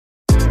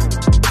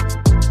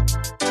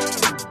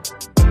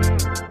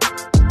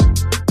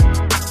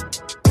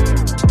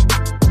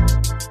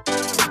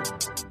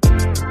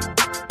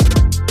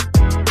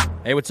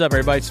Hey, what's up,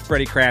 everybody? It's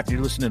Freddie Kraft.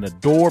 You're listening to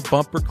Door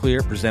Bumper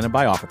Clear, presented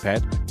by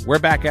OfferPad. We're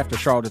back after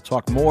Charlotte to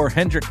talk more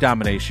Hendrick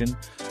domination,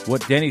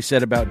 what Denny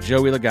said about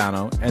Joey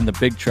Logano, and the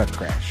big truck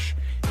crash.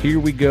 Here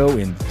we go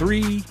in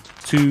 3,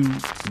 2,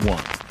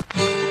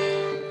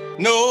 1.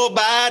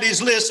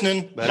 Nobody's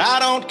listening, but I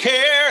don't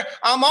care.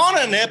 I'm on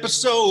an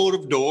episode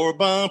of Door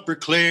Bumper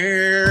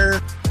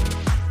Clear.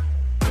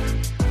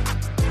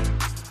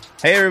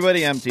 Hey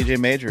everybody, I'm TJ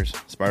Majors.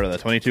 It's part of the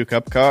 22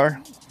 Cup car,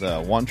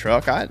 the one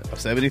truck. I had a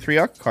 73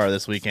 ARCA car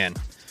this weekend.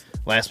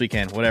 Last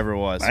weekend, whatever it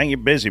was. I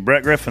get busy.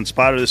 Brett Griffin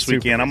spotter this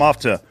weekend. I'm off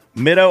to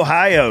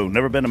Mid-Ohio.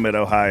 Never been to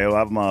Mid-Ohio.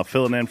 I'm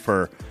filling in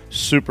for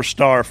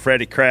superstar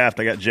Freddie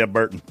Kraft. I got Jeb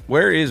Burton.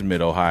 Where is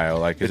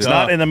Mid-Ohio? It's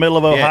not in the middle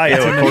of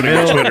Ohio, according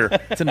to Twitter.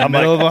 It's in the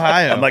middle of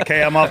Ohio. I'm like,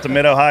 hey, I'm off to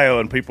Mid-Ohio,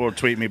 and people are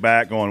tweeting me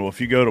back going, well,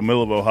 if you go to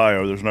middle of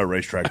Ohio, there's no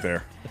racetrack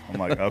there. I'm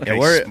like,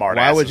 okay, smart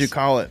Why asses. would you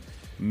call it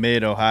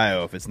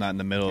Mid-Ohio if it's not in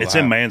the middle of It's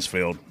Ohio? in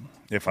Mansfield,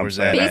 if I'm Where's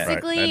saying that that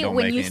right. Basically,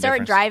 when you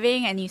start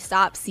driving and you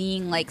stop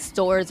seeing like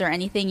stores or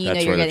anything, you That's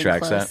know you're where the getting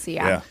track's close. at?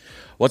 Yeah.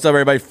 What's up,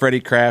 everybody?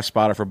 Freddie Kraft,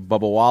 spotter for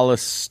Bubba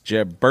Wallace,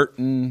 Jeb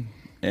Burton,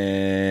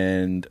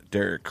 and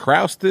Derek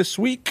Kraus this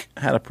week.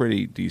 Had a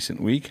pretty decent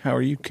week. How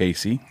are you,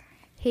 Casey?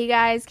 Hey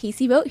guys,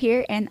 Casey Boat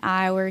here, and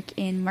I work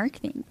in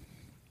marketing.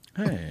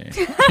 Hey.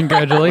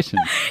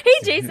 Congratulations. Hey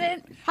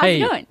Jason, how's it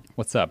going?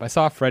 What's up? I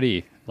saw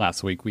Freddie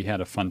last week. We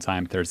had a fun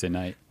time Thursday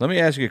night. Let me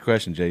ask you a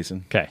question,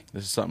 Jason. Okay.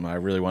 This is something I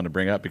really wanted to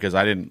bring up because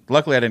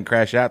luckily I didn't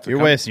crash out. You're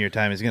wasting your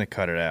time. He's going to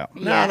cut it out.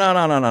 No.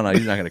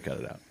 He's not going to cut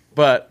it out.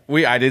 But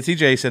I did see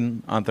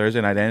Jason on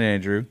Thursday night and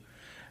Andrew,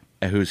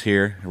 who's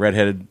here,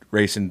 Redheaded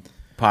Racing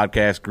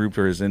podcast group,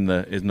 or is in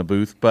the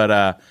booth.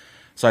 But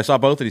so I saw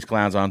both of these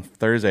clowns on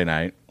Thursday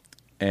night,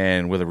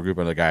 and with a group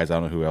of the guys. I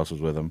don't know who else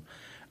was with them.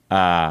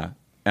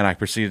 And I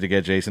proceeded to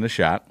get Jason a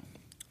shot.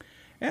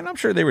 And I'm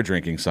sure they were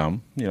drinking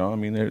some. You know, I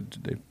mean,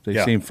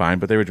 they seemed fine,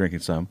 but they were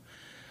drinking some.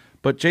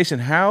 But Jason,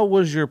 how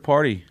was your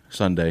party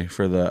Sunday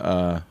for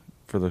the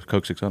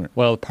Coke 600?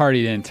 Well, the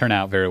party didn't turn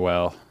out very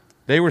well.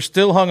 They were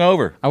still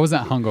hungover. I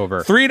wasn't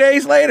hungover. 3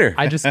 days later.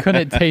 I just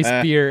couldn't taste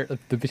beer.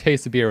 The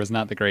taste of beer was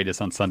not the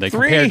greatest on Sunday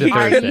compared to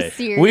Are you Thursday.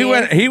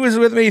 serious? He was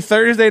with me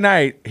Thursday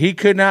night. He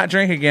could not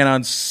drink again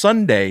on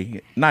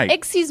Sunday night.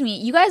 Excuse me,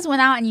 you guys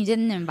went out and you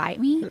didn't invite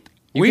me?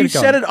 We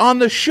said it on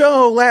the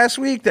show last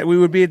week that we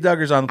would be at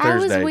Duggar's on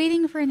Thursday. I was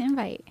waiting for an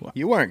invite.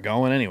 You weren't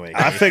going anyway.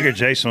 I figured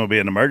Jason would be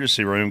in the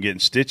emergency room getting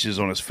stitches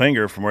on his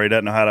finger from where he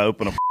doesn't know how to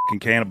open a fucking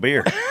can of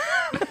beer.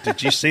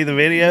 Did you see the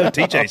video?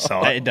 TJ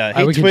saw it.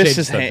 He twists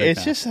his hand.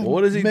 It's just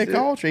what does he Mick do?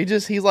 Ultra.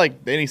 He's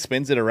like, then he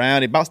spins it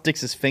around. He about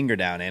sticks his finger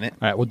down in it.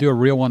 All right, we'll do a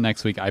real one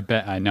next week. I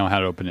bet I know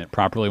how to open it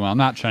properly. Well, I'm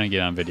not trying to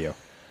get on video.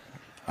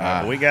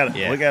 We got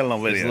it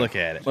on video. Just look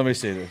at it. Let me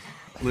see this.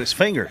 His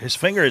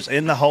finger is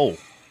in the hole.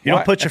 You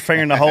don't put your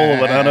finger in the hole of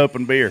an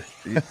unopened beer.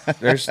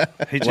 Obviously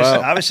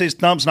his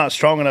thumb's not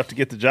strong enough to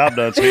get the job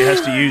done, so he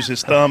has to use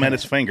his thumb and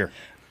his finger.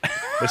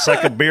 It's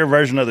like a beer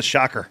version of the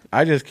shocker.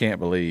 I just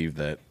can't believe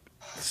that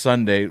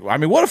Sunday. I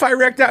mean, what if I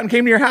wrecked out and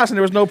came to your house and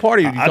there was no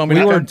party you told me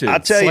to come to? I'll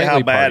tell you how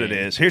Slightly bad partying. it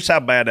is. Here's how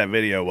bad that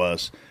video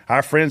was.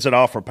 Our friends at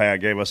OfferPad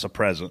gave us a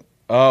present.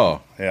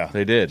 Oh, Yeah,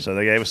 they did. So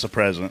they gave us a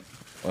present,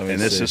 Let me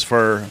and this see. is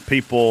for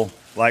people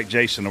like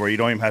Jason, where you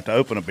don't even have to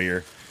open a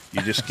beer.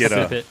 You just get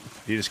Sip it.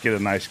 a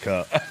nice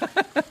cup.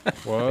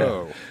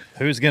 Whoa.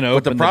 Who's going to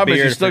But the open problem the is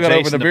beer you still for got to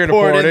open Jason the beer to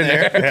pour it in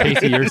there.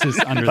 Casey, yours is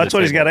under That's the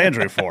what he's got table.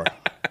 Andrew for.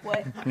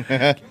 What?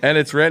 And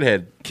it's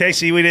Redhead.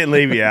 Casey, we didn't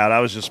leave you out.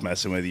 I was just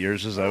messing with you.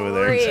 Yours is over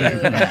there.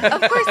 Rude.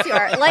 Of course you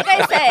are. Like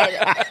I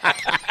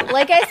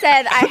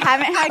said, I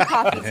haven't had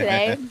coffee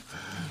today.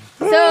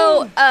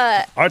 So,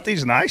 Aren't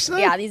these nice though?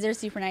 yeah, these are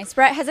super nice.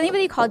 Brett, has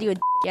anybody called you a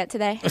yet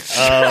today?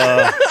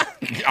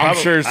 I'm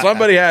sure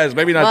somebody has.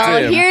 Maybe not Well,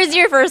 Tim. here's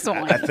your first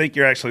one. I think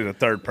you're actually the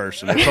third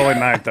person. It's only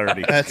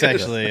 9:30. That's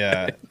actually,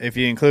 if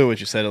you include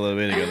what you said a little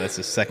bit ago, that's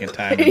the second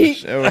time in the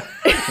show.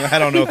 I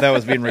don't know if that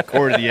was being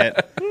recorded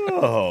yet.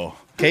 Oh,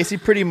 Casey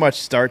pretty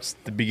much starts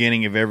the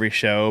beginning of every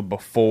show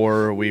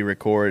before we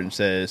record and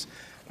says,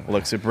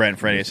 looks at Brent and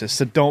Freddie and says,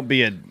 so don't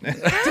be a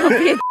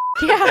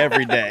Yeah,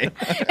 every day.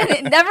 and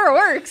it never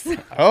works.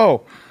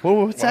 Oh,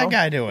 well, what's that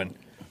guy doing?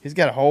 He's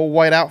got a whole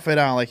white outfit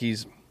on like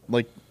he's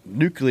like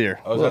nuclear.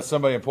 Oh, is that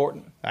somebody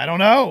important? I don't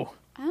know.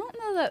 I don't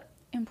know that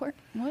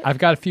important. What? I've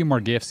got a few more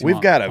gifts.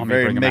 We've got a Want me to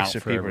very bring 'em mixed out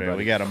of for people here. everybody?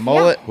 We got a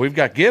mullet. We've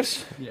got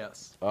gifts?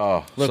 Yes.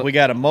 Oh. Look, we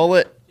got a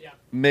mullet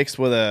mixed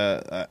with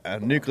a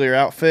nuclear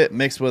outfit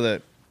mixed with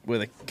a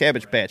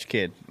Cabbage Patch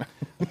Kid.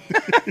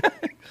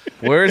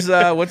 Where's,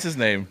 what's his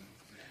name?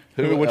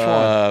 Which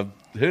one?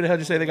 Who the hell did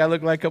you say the guy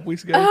looked like a couple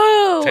weeks ago?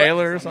 Oh,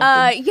 Taylor or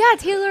something? yeah,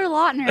 Taylor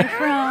Lautner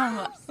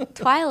from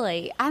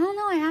Twilight. I don't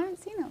know. I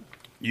haven't seen him.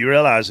 you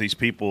realize these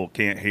people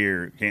can't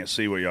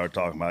see what y'all are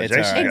talking about. It's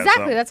Jason all right. got Exactly.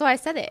 something. That's why I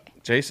said it.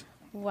 Jason?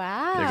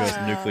 Wow. There goes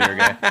the nuclear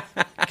guy.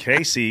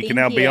 Casey, you can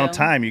Thank now be on you.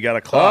 time. You got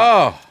a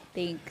clock. Oh.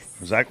 Thanks.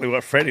 Exactly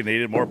what Freddie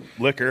needed, more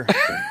liquor.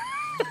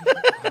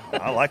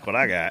 I like what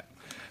I got.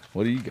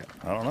 What do you got?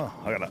 I don't know.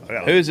 I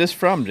got. Who's this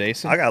from,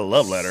 Jason? I got a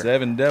love letter.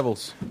 Seven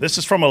Devils. This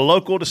is from a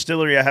local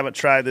distillery. I haven't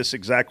tried this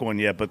exact one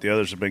yet, but the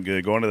others have been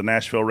good. Going to the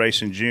Nashville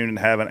race in June and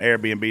having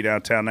Airbnb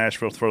downtown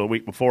Nashville for the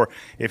week before.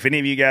 If any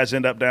of you guys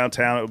end up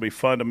downtown, it would be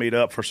fun to meet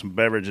up for some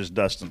beverages,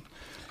 Dustin.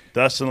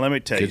 Dustin, let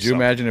me tell you Could you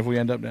imagine if we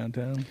end up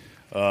downtown?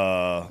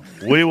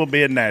 We will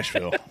be in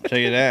Nashville. Check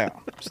it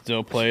out.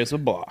 Still plays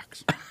with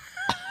blocks.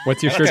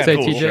 What's your shirt say,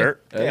 Cool TJ?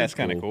 shirt. Yeah, it's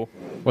kind of cool.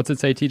 What's it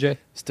say, TJ?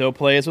 Still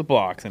plays with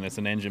blocks, and it's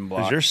an engine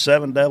block. Is yours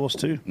Seven Devils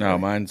too? No,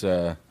 mine's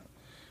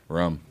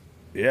rum.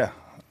 Yeah.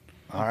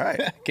 All right.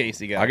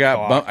 Casey got. I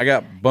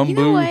got Bumbu You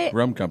know what?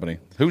 Rum Company.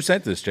 Who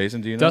sent this,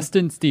 Jason? Do you know?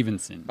 Dustin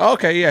Stevenson. Oh,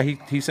 okay, yeah,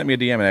 he sent me a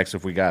DM and asked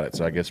if we got it,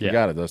 so I guess we Yeah.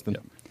 got it, Dustin.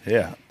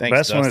 Yeah. Thanks,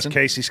 Best one is Dustin.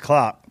 Casey's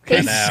clock.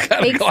 Thanks, know.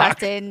 thanks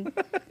Dustin.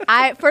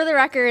 For the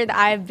record,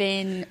 I've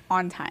been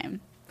on time.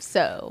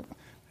 So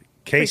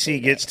Casey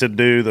Appreciate gets to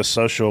do the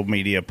social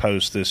media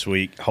post this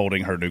week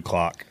holding her new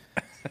clock.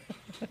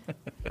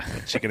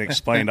 She can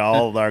explain to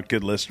all of our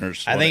good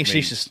listeners. I what think it she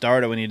means. should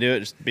start it when you do it.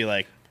 Just be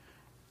like,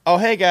 "Oh,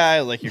 hey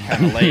guys," like you're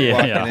kind of late Yeah,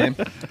 walking yeah. in.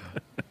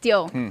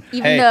 deal. Hmm.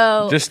 Even Hey,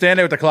 though Just stand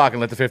there with the clock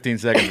and let the 15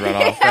 seconds run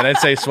off, and then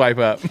say swipe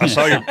up. I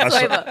saw your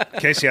Swipe up.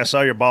 Casey. I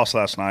saw your boss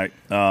last night.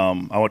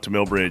 I went to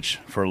Millbridge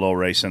for a little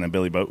racing, and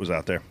Billy Boat was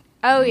out there.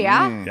 oh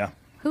yeah, Yeah,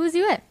 who was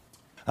you with?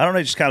 I don't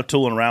know, just kind of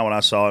tooling around when I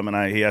saw him,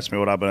 and he asked me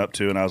what I've been up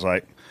to, and I was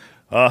like,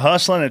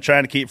 hustling and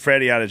trying to keep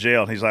Freddie out of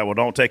jail. And he's like, well,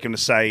 don't take him to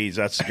Saeed's.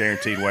 That's a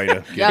guaranteed way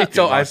to get Yep.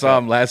 I saw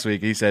him last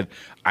week. He said,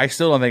 I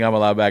still don't think I'm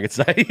allowed back at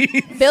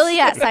Saeed. Billy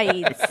at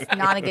Saeed's,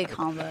 not a good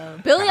combo.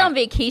 Billy on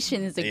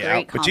vacation is a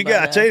great combo. But you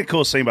got, I though. tell you the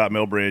coolest thing about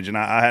Millbridge, and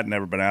I had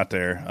never been out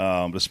there,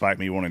 despite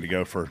me wanting to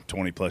go for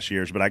 20 plus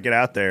years. But I get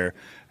out there,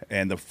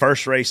 and the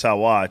first race I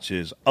watch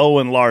is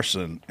Owen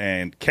Larson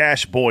and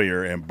Cash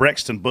Boyer and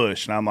Brexton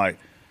Bush, and I'm like,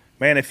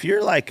 man, if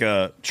you're like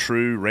a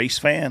true race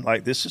fan,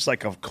 like this is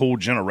like a cool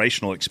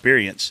generational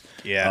experience.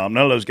 Yeah. None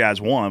of those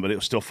guys won, but it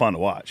was still fun to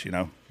watch. You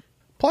know.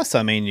 Plus,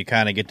 I mean, you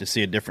kind of get to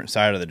see a different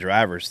side of the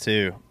drivers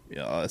too. You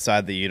know, a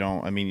side that you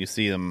don't. I mean, you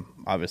see them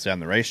obviously on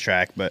the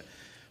racetrack, but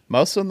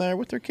most of them there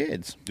with their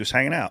kids. Just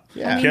hanging out.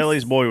 Yeah.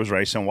 Kelly's boy was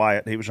racing.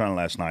 Wyatt, he was running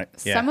last night.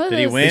 Some of Did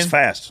he those- win? He's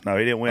fast. No,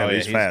 he didn't win. Oh, but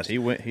yeah, he's fast.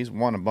 He's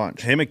won a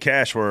bunch. Him and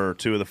Cash were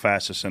two of the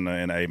fastest in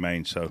A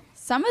main. So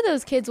Some of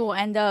those kids will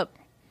end up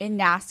in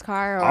NASCAR.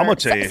 Or I'm gonna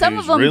tell you some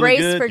who's of them really race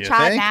good. for You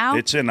Chad think? now.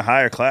 it's in the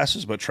higher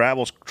classes, but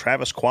Travis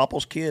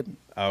Quapple's kid,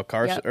 Oh,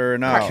 Carson Yep. or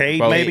no? Cade,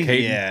 Both maybe?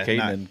 Caden, Yeah, Caden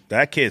not- and-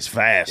 that kid's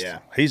fast. Yeah.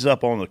 He's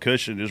up on the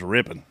cushion just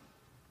ripping.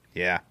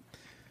 Yeah,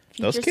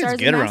 those Future kids stars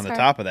get in around the NASCAR.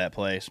 top of that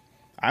place.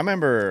 I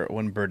remember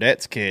when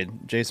Burdett's kid,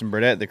 Jason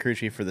Burdett, the crew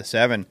chief for the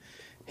 7,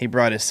 he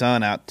brought his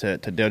son out to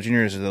Dale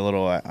Jr.'s the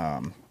little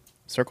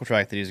circle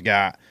track that he's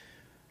got,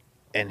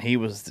 and he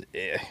was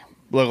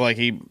looked like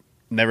he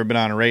never been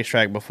on a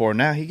racetrack before.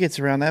 Now he gets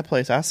around that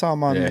place. I saw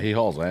him on. Yeah, he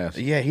hauls ass.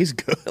 Yeah, he's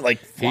good, like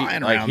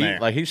flying around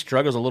there. He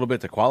struggles a little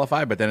bit to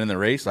qualify, but then in the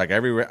race, like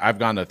I've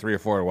gone to 3 or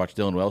 4 to watch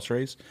Dylan Welch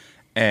race,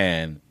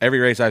 and every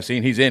race I've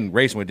seen, he's in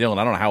racing with Dylan.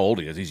 I don't know how old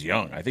he is. He's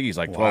young. I think he's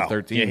like 12, Wow.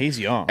 13. Yeah, he's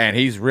young. And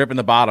he's ripping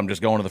the bottom,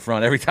 just going to the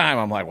front every time.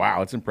 I'm like,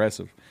 wow, it's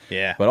impressive.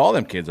 Yeah. But all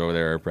them kids over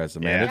there are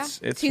impressive, man. Yeah. It's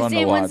Tuesday fun to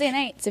and watch. Wednesday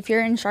nights. If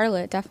you're in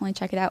Charlotte, definitely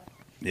check it out.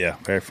 Yeah,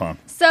 very fun.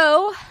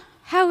 So,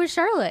 how was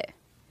Charlotte?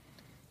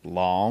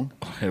 Long,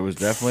 It was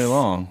definitely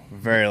long.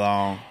 very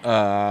long.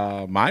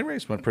 My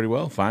race went pretty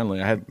well.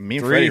 Finally, I had Me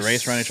and 3 Freddie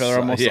raced around each other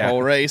almost the yeah.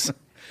 whole race.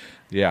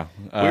 Yeah,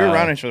 We were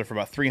around each other for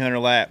about 300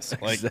 laps,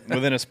 like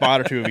within a spot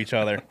or two of each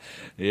other.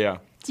 Yeah.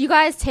 Do you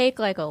guys take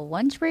like a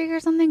lunch break or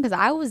something? Because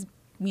I was,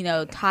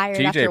 tired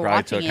TJ after probably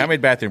watching took. it. How many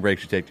bathroom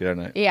breaks you take the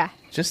other night? Yeah.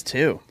 Just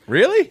 2.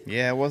 Really?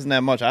 Yeah, it wasn't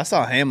that much. I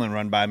saw Hamlin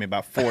run by me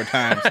about 4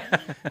 times.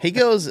 He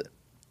goes,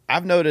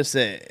 I've noticed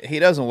that he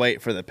doesn't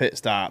wait for the pit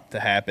stop to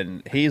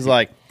happen. He's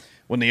like,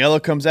 when the yellow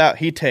comes out,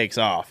 he takes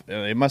off.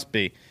 It must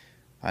be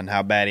on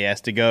how bad he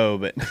has to go,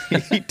 but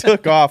he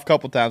took off a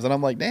couple times, and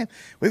I'm like, damn,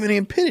 we haven't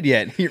even pitted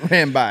yet. He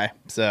ran by.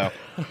 So,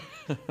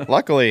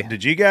 luckily,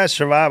 Did you guys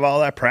survive all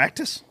that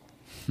practice?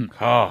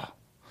 Oh,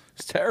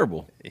 it's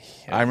terrible.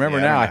 I remember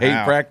Yeah, I now. I don't know hate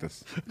how.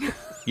 practice.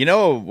 you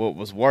know what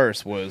was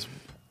worse was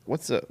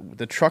what's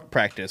the truck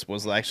practice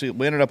was actually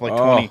we ended up like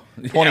Oh, 20,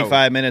 yeah.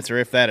 25 minutes or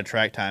if that of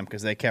track time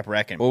because they kept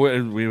wrecking. Well,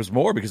 it was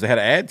more because they had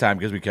to add time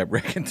because we kept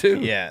wrecking too.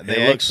 Yeah, they It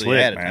looked actually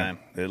slick, had a man. time.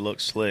 It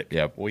looked slick.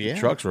 Yeah. Well, yeah. The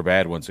trucks were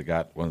bad once it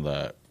got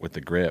with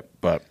the grip,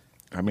 but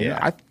I mean,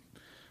 Yeah.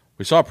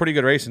 we saw pretty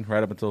good racing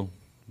right up until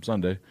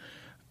Sunday.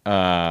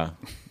 I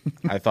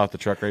thought the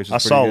truck race was I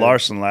pretty saw good.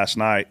 Larson last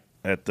night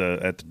at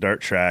the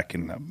dirt track,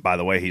 and by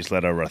the way, he's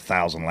led over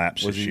 1,000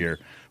 laps this year,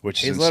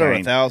 which is He's led over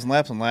insane. 1,000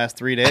 laps in the last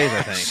 3 days,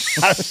 I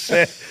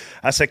think.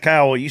 I said,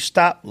 Kyle, will you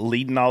stop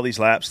leading all these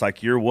laps?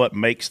 Like, you're what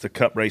makes the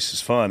Cup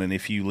races fun, and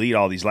if you lead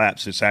all these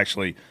laps, it's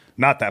actually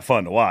not that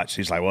fun to watch.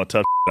 He's like, well,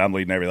 tough shit, I'm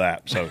leading every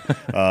lap. So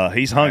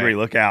he's hungry.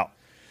 Look out.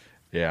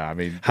 Yeah, I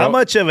mean, How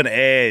much of an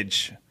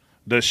edge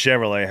does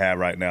Chevrolet have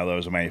right now, though,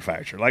 as a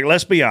manufacturer? Like,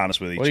 let's be honest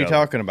with each What are you other.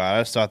 talking about?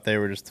 I just thought they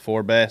were just the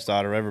 4 best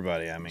out of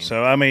everybody. I mean,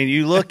 So, I mean,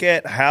 you look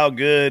at how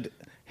good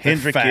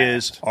Hendrick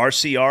is.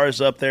 RCR is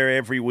up there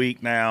every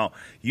week now.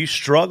 You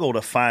struggle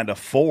to find a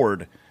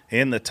Ford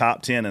in the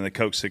top 10 in the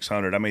Coke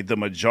 600. I mean, the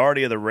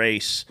majority of the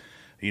race,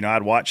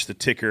 I'd watch the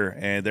ticker,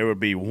 and there would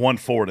be one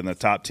Ford in the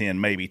top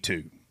 10, maybe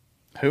two.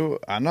 Who?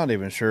 I'm not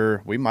even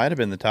sure. We might have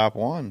been the top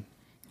one.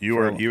 You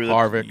were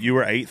Harvick. You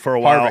were 8th for a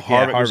while.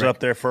 Harvick Was up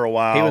there for a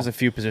while. He was a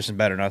few positions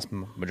better than us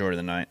majority of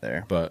the night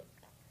there. But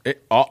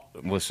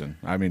listen,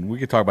 I mean, we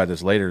could talk about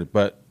this later,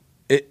 but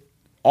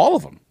all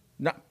of them.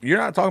 You're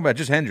not talking about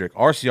just Hendrick.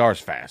 RCR's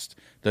fast.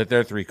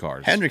 They're 3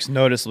 cars. Hendrick's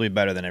noticeably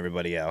better than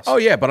everybody else. Oh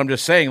yeah, but I'm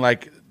just saying,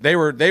 like they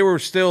were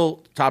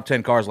still top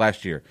 10 cars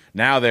last year.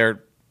 Now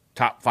they're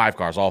top 5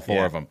 cars, all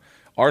 4 of them.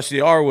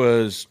 RCR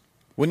was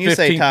when you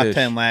say top 15th-ish.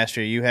 10 last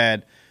year, you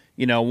had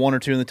 1 or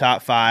 2 in the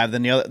top 5.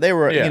 Then the other they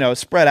were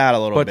spread out a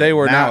little bit. But they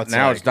were now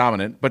it's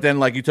dominant. But then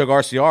like you took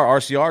RCR.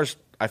 RCR's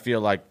I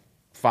feel like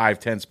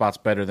 5-10 spots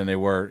better than they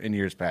were in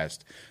years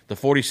past. The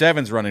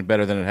 47's running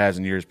better than it has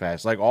in years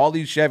past. Like all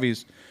these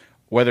Chevys.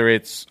 Whether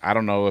it's, I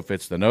don't know if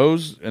it's the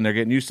nose and they're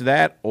getting used to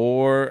that,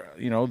 or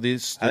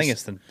this. I think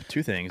it's the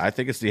 2 things. I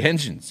think it's the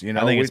engines.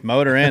 I think it's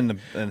motor and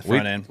the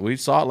front end. We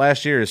saw it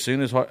last year. As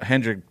soon as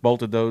Hendrick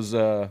bolted those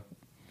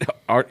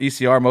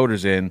ECR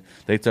motors in,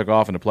 they took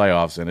off in the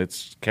playoffs, and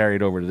it's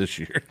carried over to this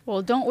year.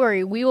 Well, don't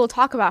worry. We will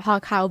talk about how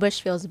Kyle Busch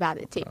feels about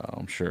it too.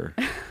 I'm sure.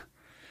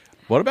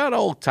 What about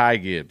old Ty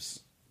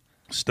Gibbs?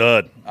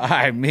 Stud.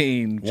 I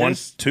mean,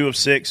 2 of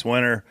 6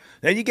 winner.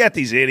 And you got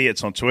these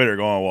idiots on Twitter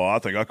going, well, I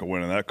think I could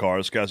win in that car.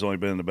 This guy's only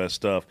been in the best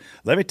stuff.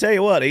 Let me tell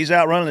you what, he's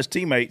outrunning his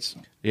teammates.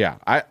 Yeah,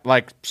 I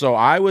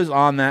was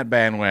on that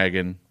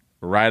bandwagon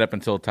right up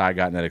until Ty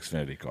got in that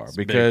Xfinity car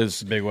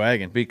because big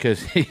wagon.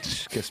 Because he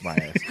kissed my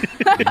ass.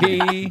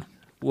 He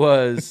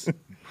was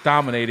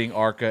dominating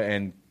ARCA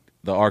and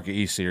the ARCA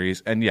E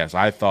Series, and yes,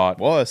 I thought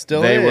it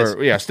still they is.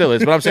 were. Yeah, still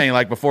is. But I'm saying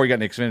like before he got in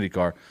the Xfinity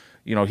car.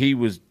 He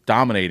was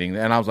dominating,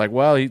 and I was like,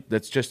 well,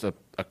 that's just a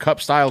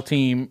Cup-style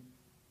team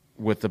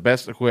with the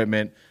best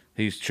equipment.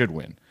 He should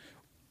win.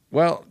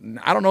 Well,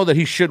 I don't know that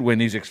he should win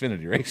these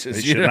Xfinity races.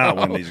 He should not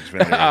win these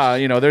Xfinity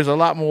races. There's a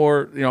lot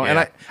more,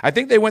 and I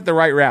think they went the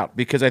right route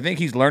because I think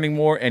he's learning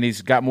more, and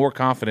he's got more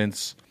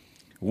confidence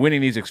winning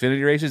these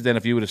Xfinity races than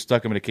if you would have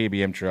stuck him in a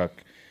KBM truck,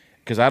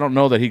 because I don't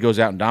know that he goes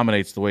out and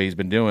dominates the way he's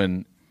been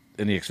doing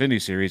in the Xfinity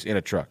Series in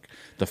a truck.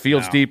 The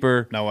field's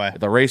deeper. No way.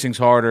 The racing's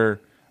harder.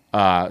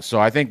 So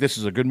I think this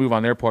is a good move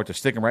on their part to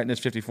stick him right in this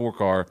 54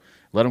 car,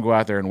 let him go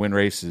out there and win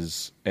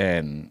races.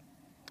 And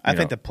I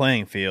think the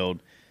playing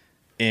field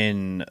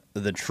in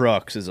the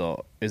trucks is a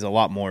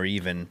lot more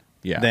even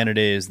than it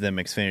is them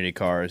Xfinity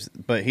cars.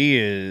 But he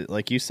is,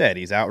 like you said,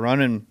 he's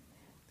outrunning.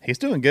 He's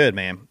doing good,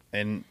 man.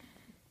 And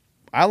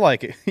I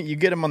like it. You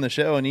get him on the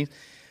show, and he's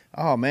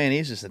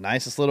just the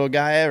nicest little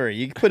guy ever.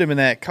 You put him in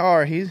that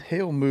car,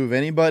 he'll move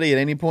anybody at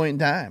any point in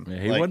time. Yeah,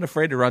 he wasn't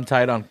afraid to run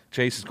tight on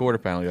Chase's quarter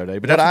panel the other day.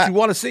 But that's what you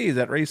want to see is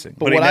that racing.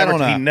 But he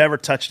he never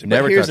touched him.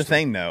 But here's the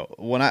thing, though.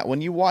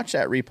 When you watch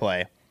that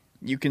replay,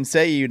 you can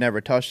say you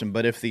never touched him,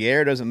 but if the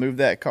air doesn't move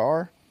that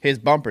car, his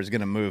bumper's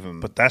going to move him.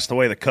 But that's the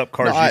way the Cup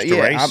cars used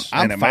to race,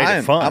 and it made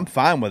it fun. I'm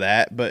fine with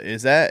that, but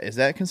is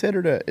that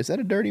considered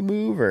a dirty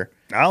move? Or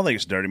I don't think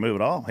it's a dirty move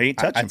at all. He ain't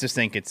touching him. I just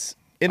think it's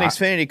in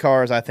Xfinity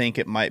cars. I think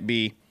it might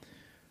be.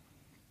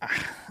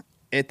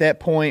 At that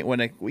point, when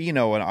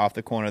off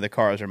the corner the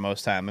cars are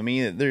most time. I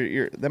mean,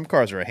 them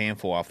cars are a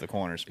handful off the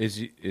corners. Is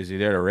he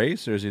there to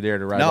race or is he there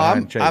to ride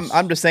behind Chase?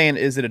 I'm just saying,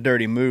 is it a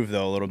dirty move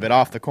though? A little bit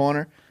off the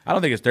corner. I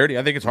don't think it's dirty.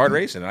 I think it's hard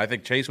racing. And I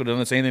think Chase would have done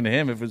the same thing to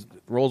him if his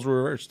roles were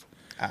reversed.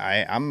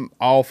 I'm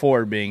all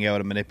for being able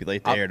to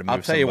manipulate the air to move.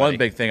 I'll tell you one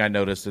big thing I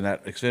noticed in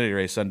that Xfinity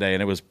race Sunday,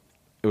 and it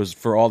was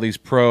for all these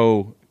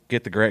pro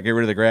get rid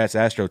of the grass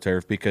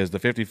AstroTurf, because the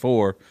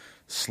 54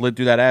 slid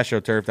through that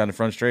AstroTurf down the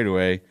front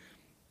straightaway.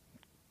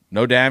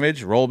 No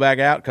damage, roll back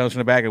out, comes from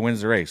the back and wins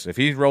the race. If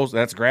he rolls,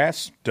 that's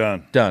grass.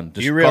 Done. Do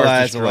you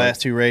realize the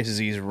last 2 races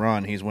he's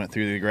run, he's went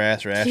through the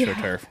grass or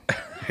AstroTurf?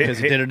 Because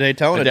he did a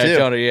Daytona,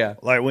 too. Yeah.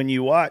 Like when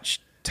you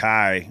watch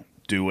Ty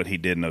do what he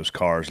did in those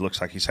cars, looks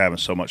like he's having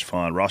so much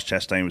fun. Ross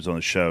Chastain was on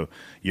the show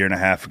a year and a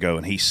half ago,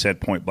 and he said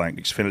point blank,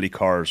 Xfinity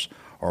cars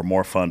are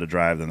more fun to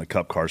drive than the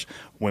Cup cars.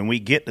 When we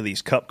get to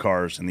these Cup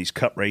cars and these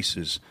Cup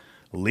races,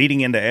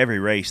 leading into every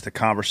race, the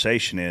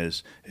conversation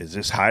is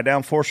this high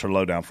downforce or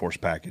low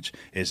downforce package?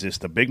 Is this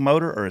the big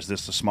motor or is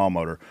this the small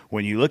motor?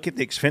 When you look at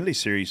the Xfinity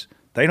Series,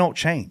 they don't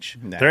change.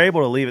 No. They're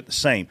able to leave it the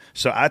same.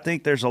 So I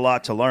think there's a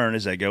lot to learn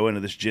as they go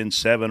into this Gen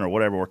 7 or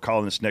whatever we're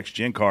calling this next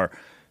gen car.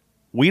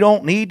 We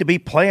don't need to be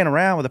playing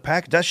around with a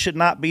package. That should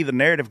not be the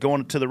narrative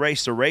going into the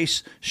race. The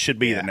race should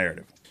be the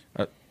narrative.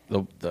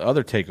 The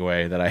other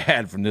takeaway that I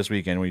had from this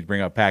weekend when you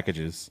bring up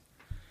packages,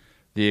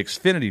 the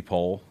Xfinity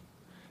pole,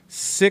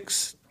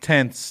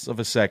 0.6 of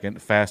a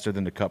second faster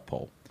than the Cup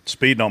pole.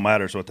 Speed don't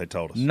matter is what they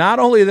told us. Not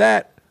only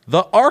that,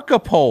 the ARCA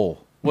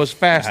pole was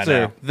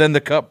faster than the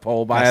Cup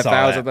pole by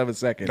 1,000th of a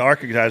second. The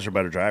ARCA guys are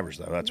better drivers,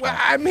 though. That's why.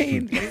 I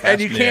mean,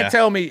 and you can't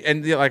tell me.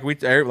 And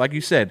like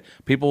you said,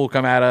 people will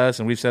come at us,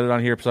 and we've said it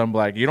on here. Some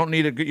like you don't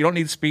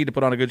need speed to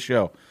put on a good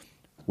show.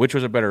 Which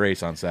was a better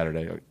race on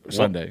Saturday or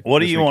Sunday? What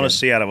do this you want to weekend?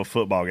 see out of a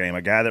football game?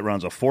 A guy that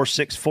runs a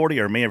 4.640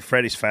 or me and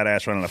Freddie's fat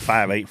ass running a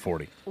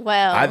 5.840?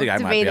 Well, I think I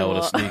might be debatable.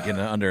 able to sneak in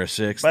under a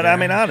 6. But there. I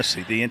mean,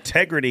 honestly, the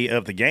integrity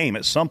of the game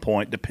at some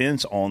point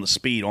depends on the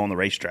speed on the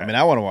racetrack. I mean,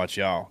 I want to watch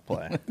y'all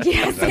play.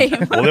 Yeah, same.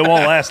 well, it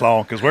won't last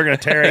long because we're going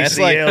to tear That's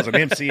like- ACLs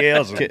and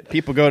MCLs and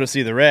People go to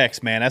see the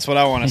Rex, man. That's what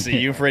I want to see.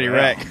 You and Freddie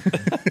Wreck.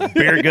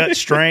 beer gut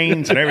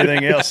strains and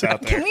everything else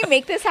out there. Can we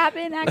make this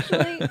happen?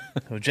 Actually,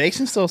 Well,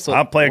 Jason's still so.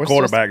 I'm playing we're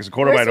quarterback because the we're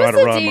quarterback don't know how to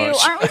supposed run to do.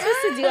 much. Aren't we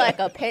supposed to do like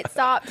a pit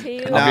stop too? No, I'll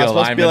it's be a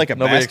supposed to be lineman. like a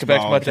Nobody expects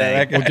basketball much out of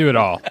that thing. guy. We'll do it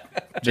all.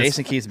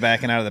 Jason keeps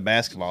backing out of the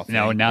basketball thing.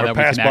 No, now We're that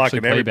we pass can actually blocking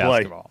play every play.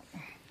 basketball.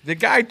 The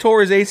guy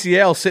tore his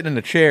ACL sitting in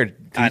a chair,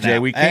 I know.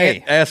 TJ. We can't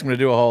Hey. ask him to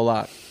do a whole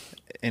lot.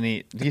 And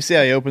do you see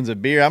how he opens a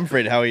beer? I'm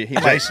afraid how he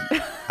might. Jason,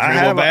 I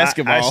Dribble have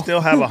basketball. I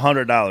still have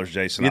 $100,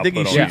 Jason. You I'll think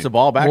he put on shoots you. the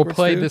ball We'll backwards?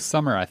 play too? this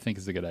summer. I think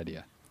is a good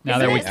idea. Now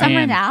Isn't that we it summer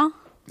can. now?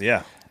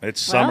 Yeah,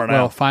 it's Well- summer now.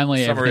 Well,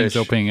 finally Summer-ish. everything's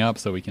opening up,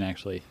 so we can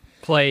actually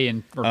play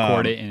and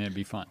record it, and it'd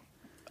be fun.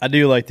 I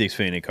do like the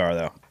Xfinity car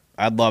though.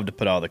 I'd love to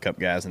put all the Cup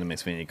guys in the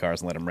Xfinity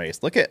cars and let them race.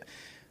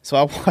 So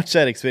I watched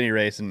that Xfinity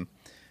race and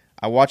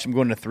I watched him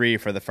go into 3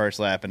 for the first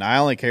lap, and I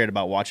only cared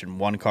about watching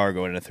one car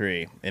go into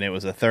 3, and it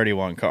was a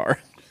 31 car.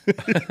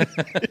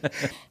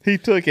 He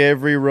took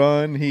every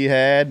run he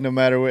had, no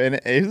matter what, and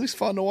it was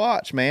fun to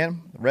watch.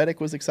 Man,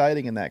 Reddick was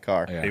exciting in that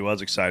car. Yeah. He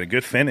was excited.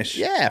 Good finish.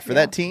 Yeah, for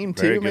that team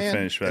too, Very good man.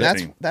 finish for And that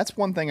team. That's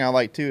one thing I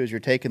like too is you're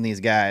taking these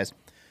guys,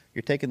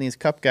 you're taking these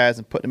Cup guys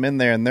and putting them in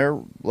there, and they're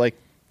like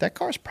that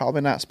car's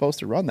probably not supposed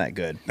to run that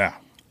good, Nah.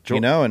 you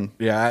know. And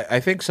Yeah, I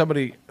think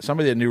somebody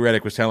that knew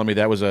Reddick was telling me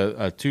that was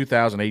a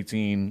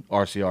 2018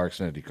 RCR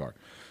Xfinity car.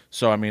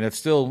 So I mean,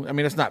 it's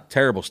not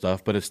terrible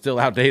stuff, but it's still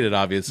outdated,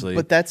 obviously.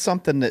 but that's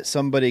something that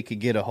somebody could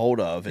get a hold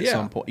of at Yeah.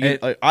 some point.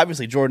 And-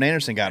 Obviously, Jordan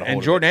Anderson got a hold and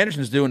of Jordan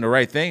Anderson's doing the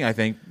right thing, I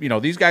think. You know,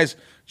 these guys,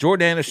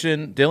 Jordan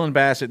Anderson, Dylan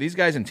Bassett, these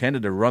guys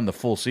intended to run the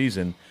full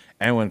season.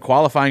 And when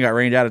qualifying got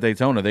rained out at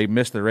Daytona, they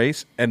missed the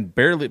race and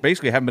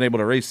basically haven't been able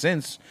to race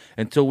since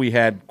until we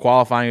had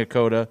qualifying at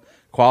Coda,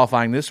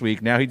 qualifying this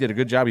week. Now he did a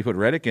good job. He put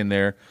Reddick in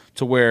there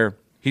to where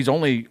he's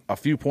only a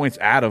few points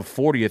out of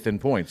 40th in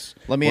points.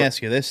 Let me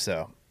ask you this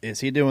though: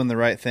 is he doing the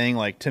right thing?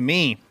 Like to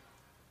me,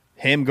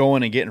 him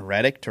going and getting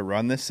Reddick to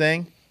run this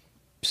thing,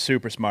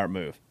 super smart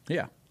move.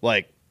 Yeah.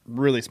 Like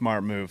really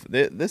smart move.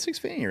 This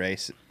Xfinity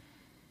race,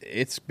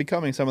 it's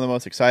becoming some of the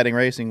most exciting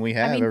racing we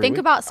have. I mean, every think week.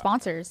 about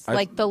sponsors.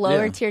 Like the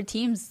lower yeah. tier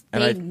teams,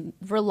 And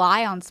they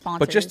rely on sponsors.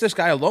 But just this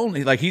guy alone,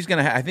 he's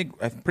going to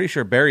I'm pretty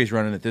sure Barry's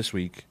running it this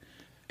week.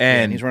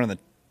 and And he's running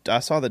I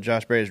saw that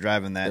Josh Berry's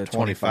driving that the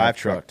 25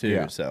 truck too.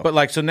 Yeah. So,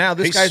 But so now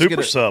this He's guy's super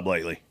gonna, sub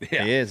lately. he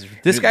is.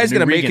 This guy's New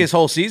going to make Regan. his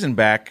whole season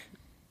back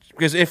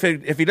because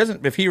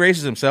if he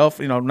races himself,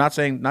 not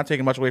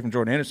taking much away from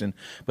Jordan Anderson,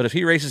 but if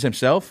he races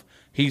himself,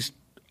 he's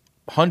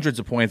hundreds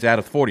of points out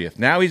of 40th.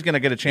 Now he's going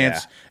to get a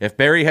chance. Yeah. If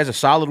Barry has a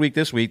solid week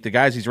this week, the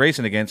guys he's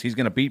racing against, he's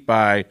going to beat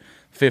by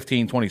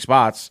 15, 20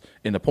 spots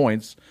in the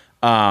points.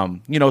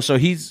 So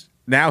he's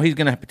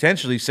going to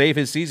potentially save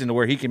his season to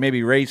where he can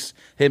maybe race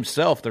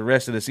himself the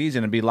rest of the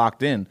season and be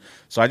locked in.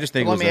 So I just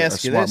think Well, it let me was a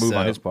ask you smart this, move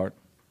on though. his part.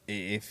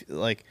 If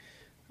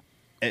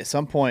at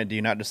some point, do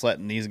you not just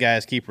letting these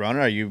guys keep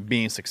running? Are you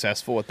being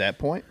successful at that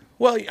point?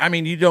 Well, I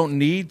mean, you don't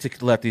need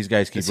to let these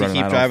guys keep Does he running.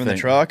 keep I don't driving the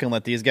think. truck and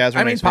let these guys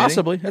run? I mean, Xfinity?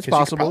 possibly. That's 'Cause you could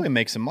possible. probably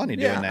make some money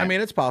doing Yeah, that. I mean,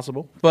 it's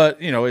possible. But,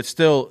 it's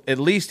still, at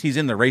least he's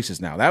in the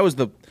races now. That was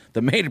the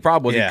main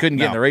problem was Yeah, he couldn't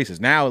get in no. the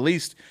races. Now, at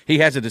least he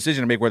has a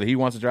decision to make whether he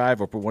wants to drive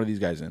or put one of these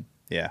guys in.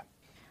 yeah.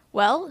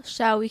 Well,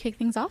 shall we kick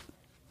things off?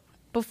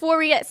 Before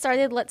we get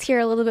started, let's hear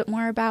a little bit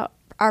more about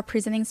our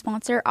presenting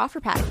sponsor,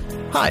 OfferPad.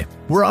 Hi,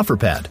 we're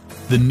OfferPad,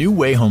 the new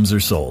way homes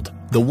are sold,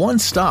 the one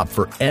stop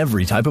for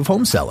every type of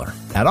home seller.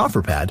 At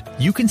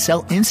OfferPad, you can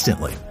sell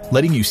instantly,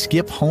 letting you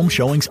skip home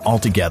showings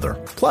altogether.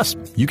 Plus,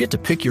 you get to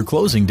pick your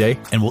closing day,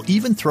 and we'll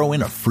even throw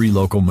in a free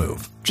local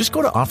move. Just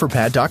go to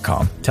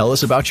OfferPad.com, tell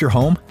us about your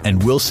home,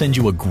 and we'll send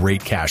you a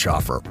great cash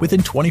offer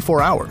within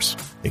 24 hours.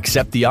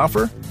 Accept the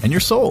offer, and you're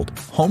sold.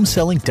 Home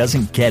selling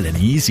doesn't get any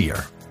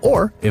easier.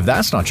 Or, if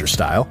that's not your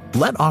style,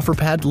 let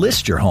OfferPad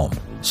list your home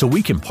so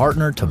we can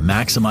partner to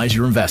maximize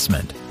your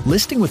investment.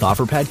 Listing with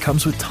OfferPad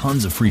comes with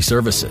tons of free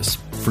services,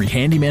 free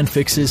handyman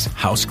fixes,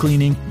 house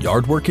cleaning,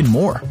 yard work, and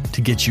more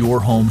to get your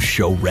home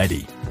show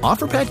ready.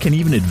 OfferPad can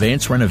even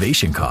advance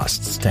renovation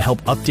costs to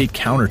help update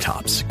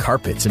countertops,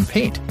 carpets, and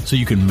paint so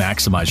you can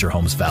maximize your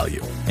home's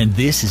value. And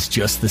this is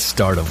just the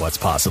start of what's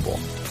possible.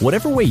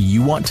 Whatever way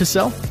you want to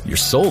sell, you're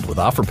sold with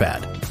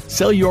OfferPad.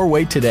 Sell your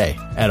way today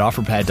at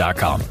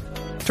OfferPad.com.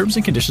 Terms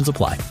and conditions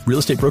apply. Real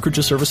estate brokerage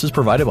services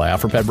provided by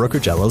OfferPad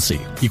Brokerage, LLC.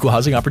 Equal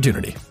housing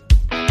opportunity.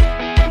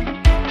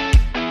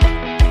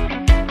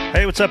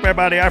 Hey, what's up,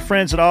 everybody? Our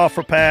friends at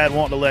OfferPad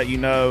want to let you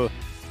know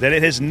that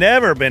it has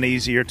never been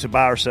easier to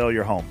buy or sell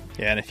your home.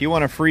 Yeah, and if you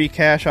want a free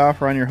cash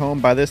offer on your home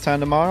by this time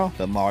tomorrow,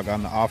 then log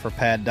on to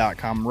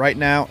OfferPad.com right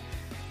now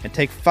and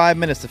take 5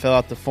 minutes to fill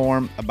out the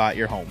form about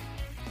your home.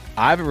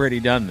 I've already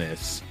done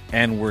this,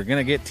 and we're going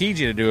to get TJ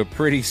to do it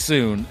pretty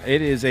soon.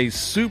 It is a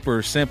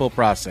super simple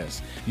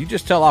process. You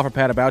just tell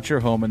OfferPad about your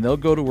home, and they'll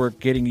go to work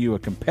getting you a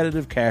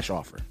competitive cash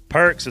offer.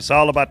 Perks, it's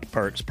all about the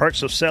perks.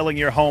 Perks of selling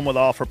your home with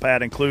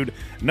OfferPad include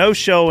no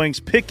showings,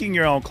 picking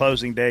your own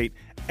closing date,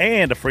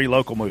 and a free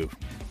local move.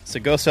 So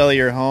go sell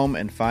your home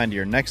and find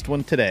your next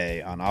one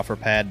today on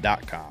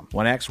OfferPad.com.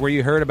 When asked where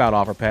you heard about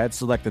OfferPad,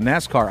 select the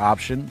NASCAR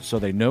option so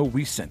they know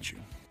we sent you.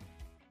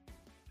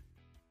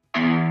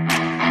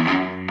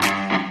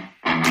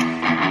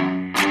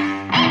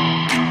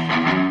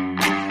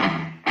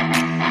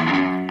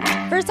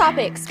 First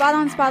topic, spot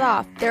on, spot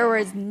off. There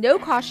was no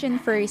caution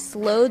for a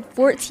slowed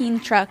 14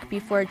 truck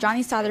before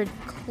Johnny Stoddard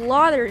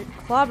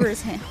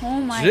clobbers him. Oh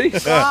my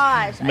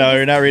gosh. No,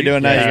 you're not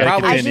redoing that. You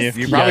got to continue.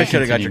 You probably should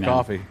have got your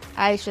coffee.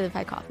 I should have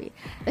had coffee.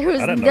 There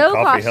was I didn't no know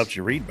coffee caution. helps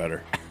you read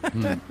better.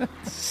 There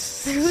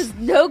was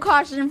no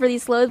caution for the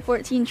slowed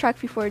 14 truck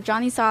before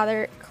Johnny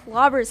Stoddard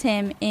clobbers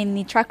him in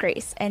the truck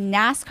race. And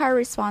NASCAR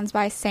responds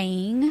by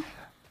saying...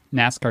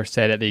 NASCAR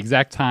said at the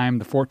exact time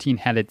the 14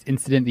 had its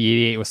incident, the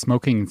 88 was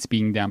smoking and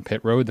speeding down pit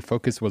road. The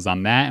focus was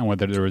on that and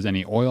whether there was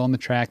any oil on the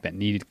track that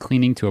needed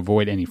cleaning to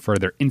avoid any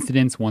further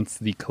incidents. Once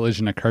the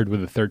collision occurred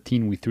with the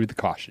 13, we threw the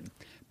caution.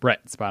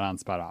 Brett, spot on,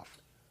 spot off.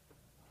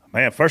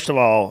 Man, first of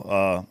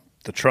all,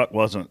 the truck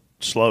wasn't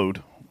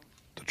slowed.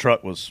 The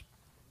truck was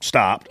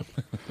stopped.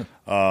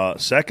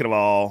 Second of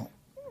all,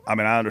 I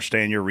mean, I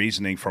understand your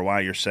reasoning for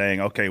why you're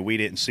saying, okay, we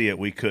didn't see it,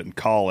 we couldn't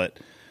call it.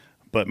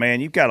 But,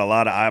 man, you've got a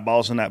lot of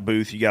eyeballs in that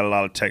booth. You got a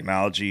lot of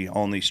technology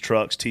on these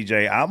trucks.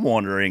 TJ, I'm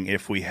wondering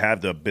if we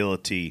have the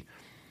ability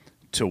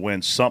to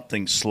when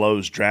something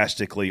slows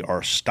drastically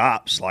or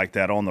stops like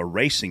that on the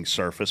racing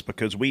surface,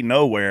 because we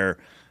know where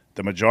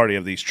the majority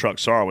of these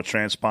trucks are with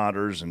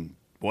transponders and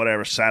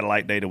whatever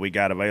satellite data we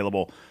got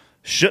available.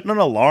 Shouldn't an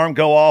alarm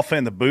go off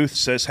in the booth that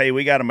says, hey,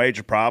 we got a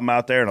major problem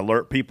out there, and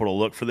alert people to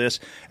look for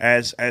this?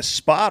 As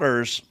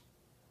spotters,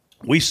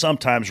 we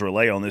sometimes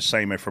relay on this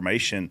same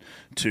information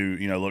to,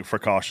 look for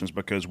cautions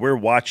because we're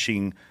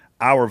watching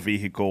our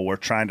vehicle. We're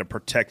trying to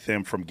protect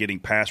them from getting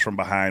passed from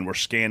behind. We're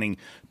scanning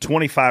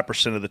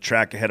 25% of the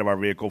track ahead of our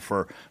vehicle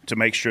to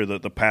make sure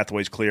that the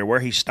pathway's clear. Where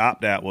he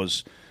stopped at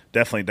was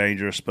definitely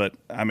dangerous. But,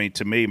 I mean,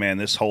 to me, man,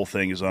 this whole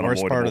thing is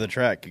unavoidable. Worst part of the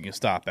track you can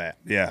stop at.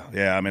 Yeah.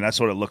 I mean, that's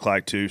what it looked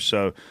like too.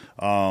 So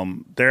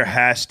there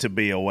has to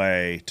be a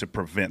way to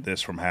prevent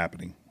this from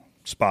happening.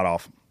 Spot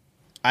off.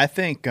 I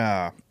think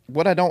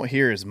what I don't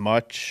hear as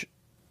much,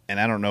 and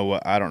I don't know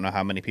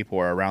how many people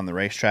are around the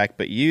racetrack,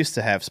 but you used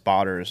to have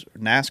spotters,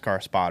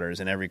 NASCAR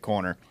spotters in every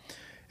corner.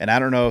 And I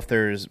don't know if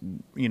there's,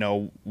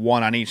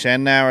 one on each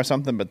end now or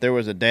something, but there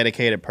was a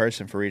dedicated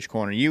person for each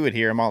corner. You would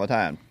hear them all the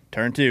time.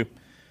 Turn 2.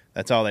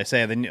 That's all they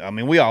say.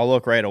 Then, we all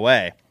look right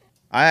away.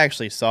 I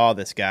actually saw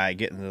this guy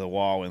get into the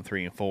wall in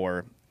 3 and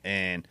 4,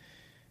 and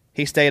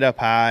he stayed up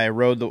high,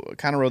 rode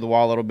the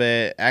wall a little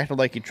bit, acted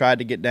like he tried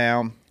to get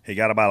down. He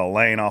got about a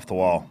lane off the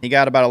wall.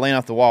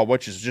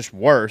 Which is just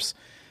worse.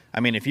 I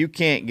mean, if you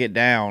can't get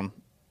down,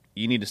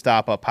 you need to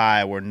stop up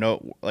high where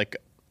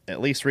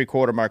at least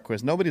 3/4 mark,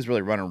 because nobody's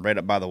really running right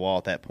up by the wall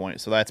at that point.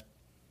 So that's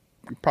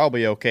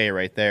probably okay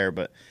right there.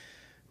 But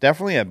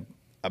definitely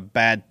a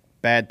bad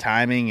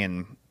timing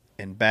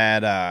and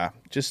bad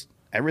just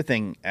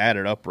everything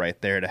added up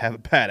right there to have a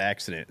bad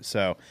accident.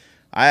 So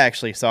I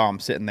actually saw him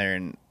sitting there,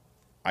 and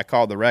I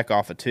called the wreck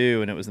off of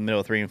 2, and it was in the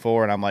middle of 3 and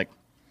 4, and I'm like,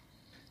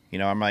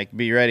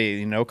 be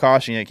ready,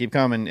 caution, yet keep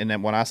coming. And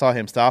then when I saw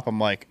him stop,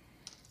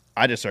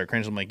 I just started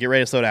cringing. I'm like, get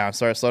ready to slow down.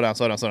 Slow down.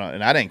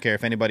 And I didn't care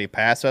if anybody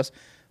passed us.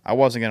 I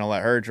wasn't going to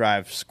let her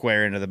drive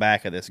square into the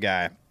back of this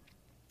guy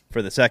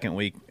for the second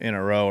week in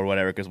a row or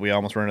whatever, because we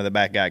almost ran into the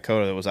back guy,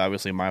 Coda. That was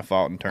obviously my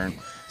fault in turn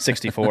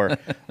 64.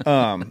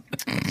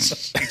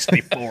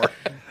 64.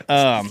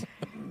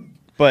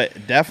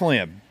 But definitely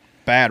a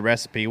bad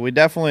recipe. We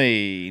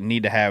definitely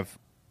need to have,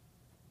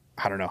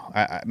 I don't know.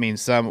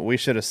 We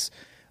should have.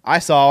 I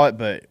saw it,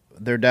 but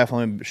there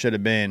definitely should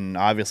have been.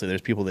 Obviously,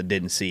 there's people that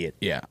didn't see it.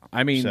 Yeah,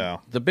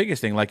 the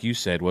biggest thing, like you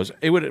said, was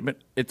it would have been.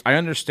 I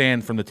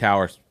understand from the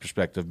tower's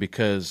perspective,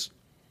 because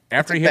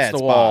after he hits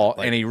the wall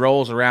and he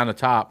rolls around the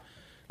top,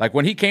 like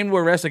when he came to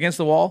a rest against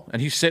the wall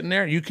and he's sitting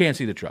there, you can't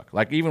see the truck.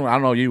 Like even I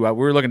don't know you, we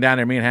were looking down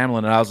there, me and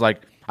Hamlin, and I was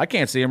like, I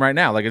can't see him right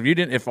now. Like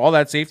if all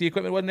that safety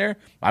equipment wasn't there,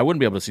 I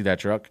wouldn't be able to see that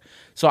truck.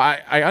 So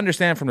I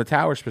understand from the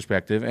tower's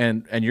perspective,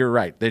 and you're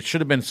right. There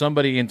should have been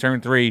somebody in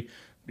turn 3.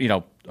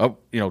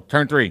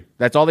 Turn 3.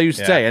 That's all they used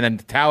to say. And then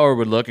the tower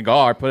would look and go,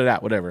 I put it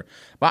out, whatever.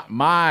 But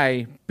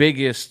my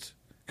biggest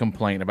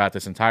complaint about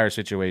this entire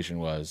situation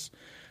was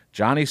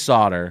Johnny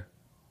Sauter,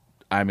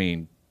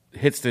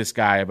 hits this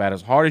guy about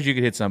as hard as you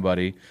could hit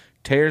somebody,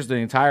 tears the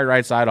entire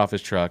right side off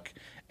his truck,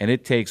 and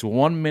it takes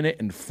 1 minute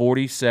and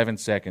 47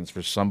 seconds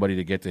for somebody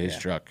to get to his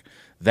truck.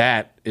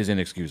 That is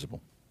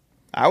inexcusable.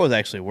 I was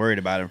actually worried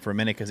about him for a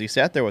minute because he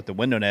sat there with the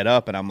window net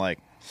up, and I'm like,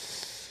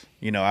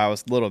 I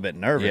was a little bit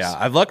nervous.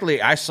 Yeah,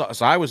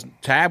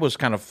 Tab was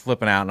kind of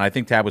flipping out, and I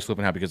think Tab was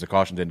flipping out because the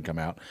caution didn't come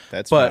out.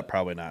 That's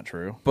probably not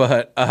true.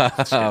 But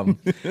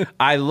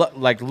I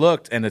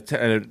looked, and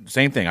the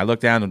same thing. I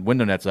looked down, and the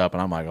window net's up,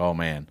 and I'm like, oh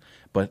man.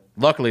 But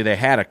luckily, they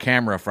had a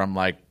camera from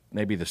like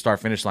maybe the start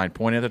finish line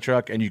pointing at the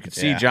truck, and you could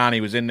see Johnny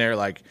was in there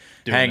like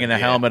hanging the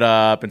helmet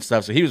up and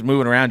stuff. So he was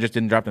moving around, just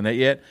didn't drop the net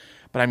yet.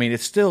 But I mean,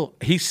 it's still,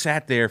 he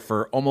sat there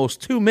for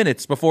almost 2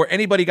 minutes before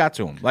anybody got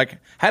to him. Like,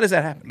 how does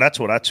that happen? That's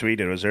what I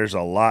tweeted, was there's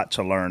a lot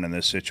to learn in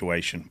this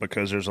situation,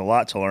 because there's a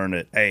lot to learn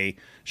that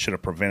should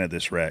have prevented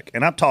this wreck.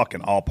 And I'm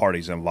talking all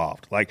parties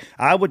involved. Like,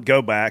 I would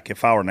go back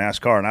if I were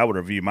NASCAR and I would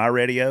review my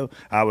radio.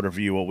 I would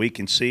review what we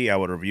can see. I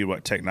would review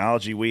what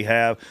technology we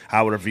have.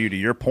 I would review, to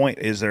your point,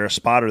 is there a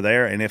spotter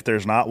there? And if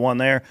there's not one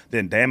there,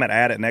 then damn it,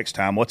 add it next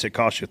time. What's it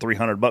cost you,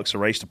 $300 a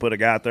race to put a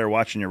guy out there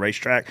watching your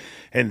racetrack?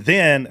 And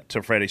then,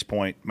 to Freddie's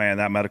point, man,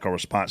 that medical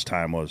response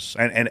time was,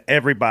 and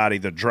everybody,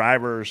 the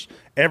drivers,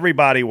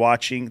 everybody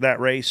watching that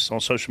race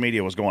on social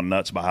media was going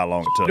nuts about how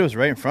long it took. It was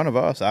right in front of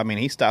us. I mean,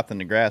 he stopped in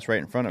the grass right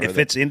in front of us. If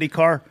it's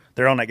IndyCar,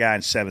 they're on that guy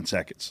in 7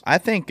 seconds. I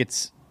think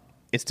it's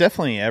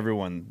definitely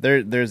everyone.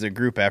 There's a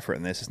group effort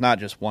in this. It's not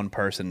just one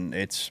person.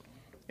 It's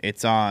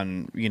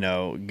on,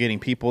 getting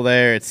people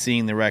there. It's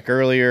seeing the wreck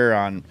earlier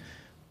on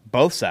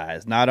both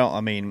sides.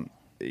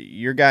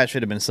 Your guy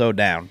should have been slowed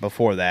down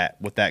before that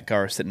with that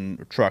truck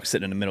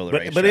sitting in the middle of the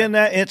racetrack. But in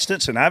that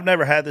instance, and I've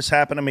never had this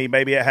happen to me,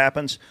 maybe it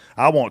happens,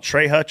 I want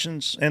Trey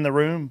Hutchins in the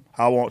room.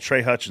 I want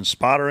Trey Hutchins'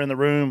 spotter in the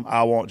room.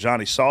 I want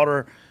Johnny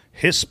Sauter,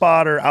 his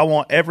spotter. I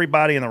want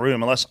everybody in the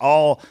room, and let's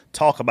all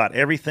talk about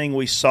everything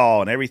we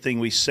saw and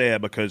everything we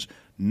said, because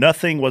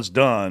nothing was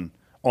done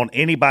on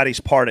anybody's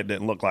part, it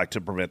didn't look like,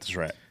 to prevent this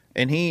wreck.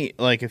 And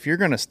if you're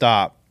going to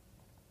stop,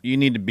 you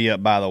need to be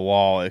up by the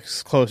wall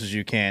as close as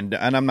you can.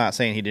 And I'm not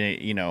saying he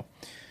didn't,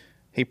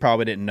 he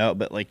probably didn't know,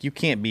 but, you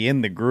can't be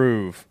in the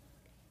groove.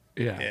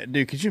 Yeah.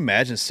 Dude, could you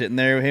imagine sitting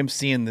there with him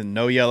seeing the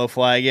no yellow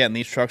flag yet and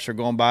these trucks are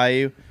going by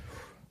you?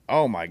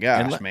 Oh, my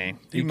gosh, man.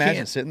 Can you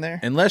imagine sitting there?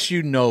 Unless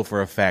you know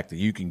for a fact that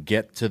you can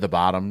get to the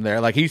bottom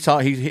there. Like, I saw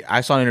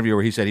an interview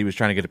where he said he was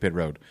trying to get to pit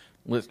road.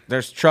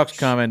 There's trucks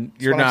coming.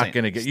 You're not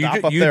going to get. Stop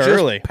You up there just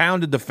early.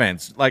 pounded the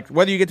fence. Like,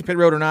 whether you get to pit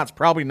road or not, it's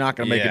probably not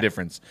going to make a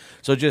difference.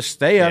 So just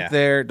stay up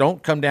there.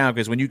 Don't come down,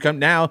 because when you come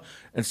now,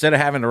 instead of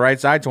having the right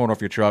side torn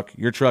off your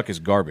truck is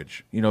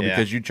garbage.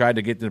 Because you tried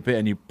to get to the pit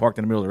and you parked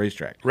in the middle of the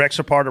racetrack. Wrecks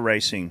are part of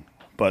racing,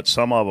 but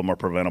some of them are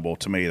preventable.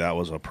 To me, that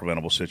was a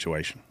preventable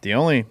situation. The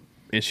only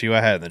issue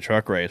I had in the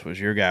truck race was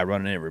your guy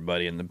running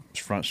everybody in the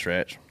front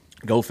stretch.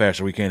 Go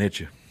faster. We can't hit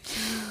you.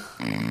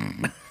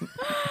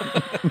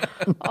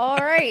 All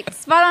right,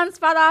 spot on,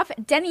 spot off.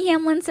 Denny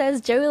Hamlin says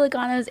Joey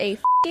Logano's a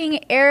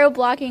f***ing arrow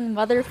blocking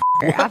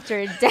motherfucker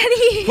after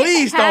Denny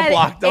Please had don't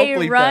block. Don't a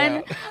bleep run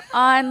that out.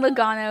 on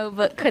Logano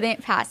but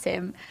couldn't pass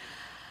him.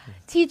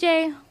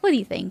 TJ, what do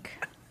you think?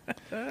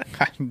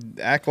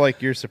 Act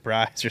like you're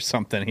surprised or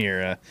something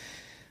here.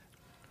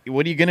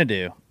 What are you gonna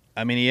do?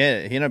 I mean, he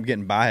ended up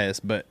getting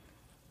biased, but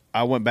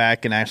I went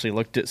back and actually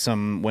looked at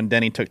when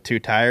Denny took 2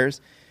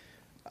 tires.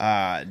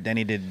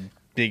 Denny did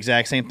the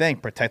exact same thing.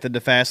 Protected the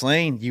fast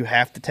lane. You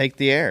have to take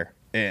the air.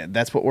 And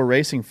that's what we're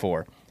racing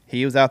for.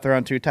 He was out there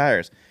on 2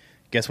 tires.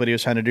 Guess what he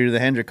was trying to do to the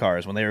Hendrick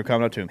cars when they were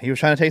coming up to him? He was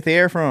trying to take the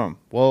air from them.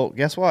 Well,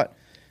 guess what?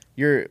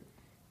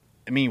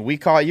 We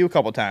caught you a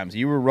couple times.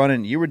 You were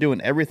running. You were doing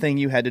everything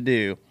you had to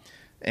do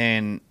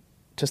and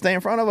to stay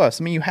in front of us.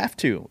 You have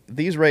to.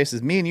 These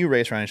races, me and you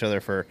race around each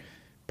other for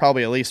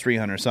probably at least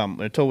 300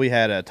 something until we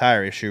had a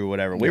tire issue or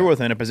whatever. We were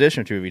within a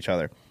position or 2 of each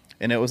other.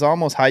 And it was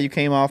almost how you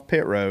came off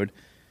pit road,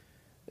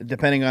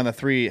 depending on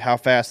how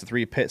fast the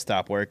 3 pit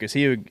stop were, because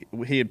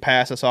he'd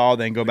pass us all,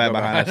 then go back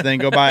behind us, then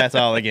go by us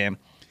all again.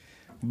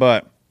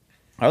 But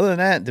other than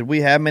that, did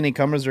we have many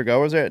comers or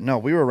goers there? No,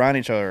 we were around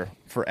each other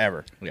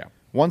forever. Yeah.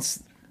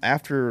 Once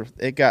after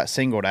it got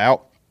singled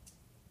out,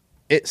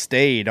 it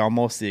stayed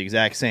almost the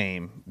exact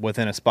same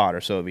within a spot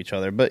or so of each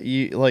other. But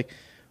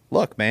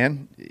look,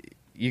 man,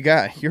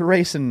 you're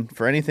racing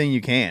for anything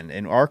you can,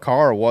 and our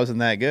car wasn't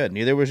that good.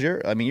 Neither was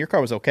your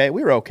car was okay.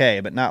 We were okay,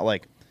 but not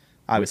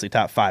obviously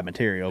top 5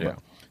 material. Yeah. But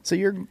so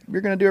you're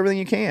going to do everything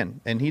you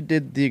can, and he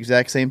did the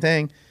exact same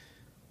thing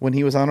when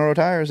he was on auto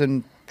tires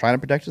and trying to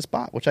protect his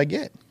spot, which I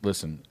get.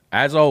 Listen,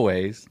 as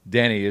always,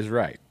 Denny is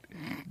right.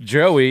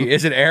 Joey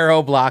is an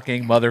arrow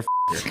blocking motherfucker.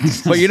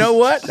 But you know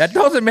what? That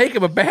doesn't make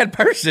him a bad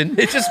person.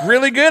 It's just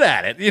really good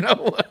at it.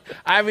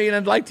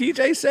 And like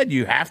TJ said,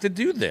 you have to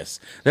do this.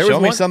 Show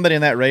me somebody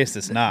in that race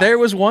that's not. There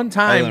was one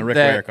time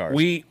that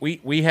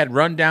we had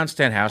run down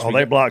Stenhouse. Oh,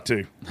 they blocked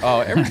too.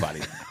 Oh,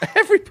 everybody.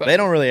 Everybody. They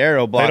don't really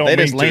arrow block. They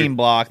just lane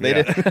block.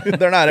 They're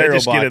not arrow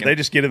blocking. They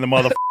just get in the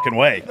motherfucking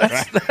way.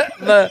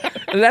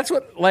 That's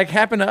what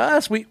happened to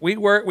us.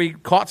 We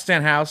caught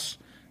Stenhouse.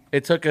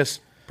 It took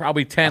us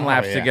probably 10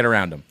 laps to get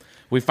around him.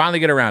 We finally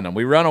get around him.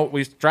 We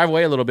drive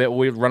away a little bit.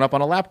 We run up on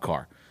a lap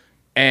car,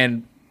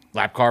 and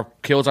lap car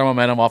kills our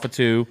momentum off of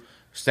 2.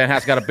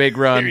 Stenhouse got a big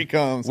run. Here he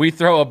comes. We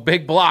throw a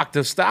big block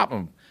to stop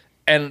him,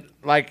 And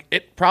like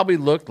it probably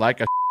looked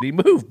like a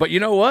shitty move, but you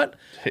know what?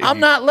 I'm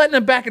not letting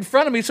him back in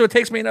front of me, so it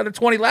takes me another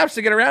 20 laps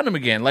to get around him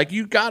again. Like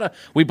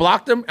we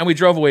blocked him and we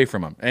drove away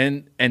from him,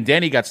 and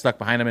Denny got stuck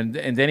behind him,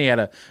 and Denny had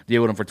to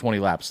deal with him for 20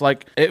 laps.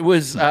 Like it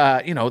was,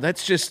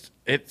 that's just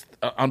it.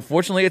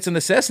 Unfortunately, it's a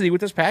necessity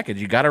with this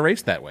package. You got to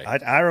race that way.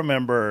 I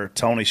remember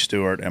Tony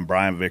Stewart and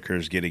Brian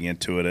Vickers getting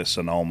into it at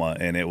Sonoma,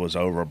 and it was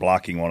over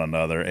blocking one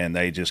another, and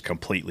they just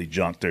completely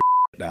junked their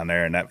down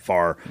there in that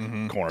far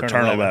corner,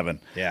 turn 11.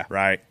 Yeah.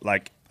 Right?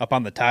 Like, up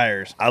on the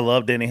tires. I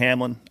love Denny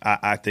Hamlin.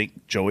 I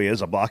think Joey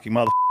is a blocking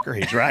motherfucker.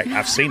 He's right.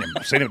 I've seen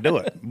him do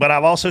it. But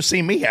I've also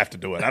seen me have to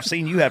do it. I've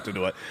seen you have to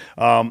do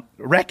it.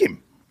 Wreck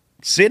him.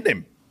 Send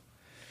him.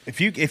 If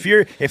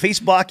he's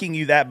blocking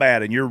you that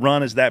bad and your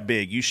run is that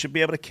big, you should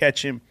be able to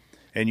catch him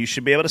and you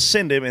should be able to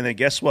send him. And then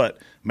guess what?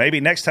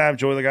 Maybe next time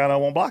Joey Logano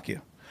won't block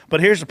you.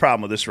 But here's the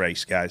problem with this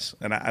race, guys.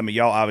 And I mean,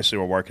 y'all obviously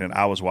were working it.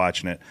 I was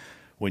watching it.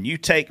 When you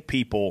take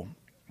people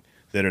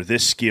that are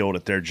this skilled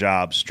at their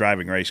jobs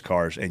driving race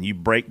cars and you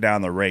break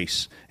down the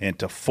race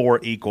into 4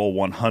 equal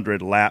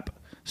 100 lap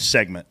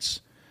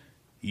segments,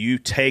 you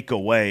take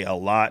away a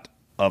lot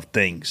of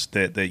things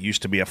that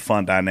used to be a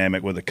fun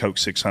dynamic with the Coke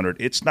 600.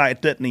 It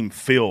doesn't even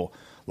feel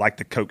like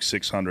the Coke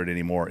 600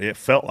 anymore. It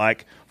felt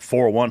like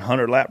 4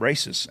 100-lap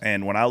races.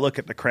 And when I look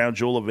at the crown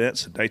jewel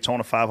events, the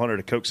Daytona 500,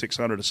 the Coke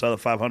 600, the Southern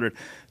 500,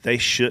 they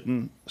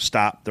shouldn't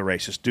stop the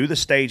races. Do the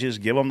stages,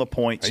 give them the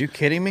points. Are you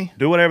kidding me?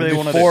 Do whatever they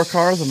want to do. 4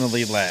 cars on the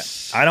lead lap.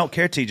 I don't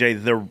care,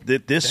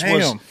 TJ.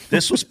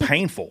 This was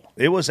painful.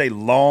 It was a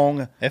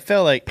long, it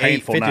felt like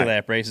painful 8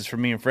 50-lap races for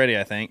me and Freddie,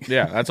 I think.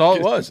 Yeah, that's all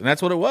it was. And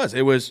that's what it was.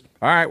 It was,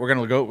 all right, we're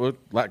going to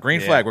go green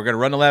flag. We're going to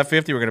run the lap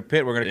 50. We're going to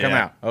pit. We're going to come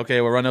out.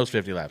 Okay, we'll run those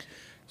 50 laps.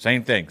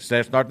 Same thing.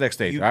 Start the next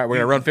stage. All right, we're going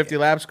to run 50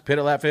 laps, pit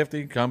at lap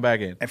 50, come back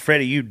in. And,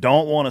 Freddie, you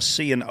don't want to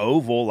see an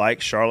oval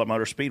like Charlotte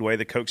Motor Speedway,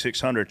 the Coke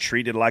 600,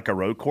 treated like a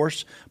road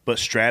course. But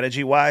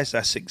strategy-wise,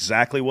 that's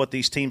exactly what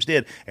these teams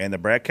did. And the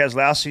Brad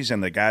Keselowskis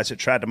and the guys that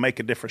tried to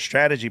make a different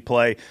strategy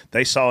play,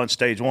 they saw in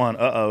stage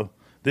 1,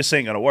 this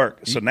ain't going to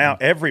work. So now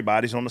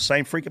everybody's on the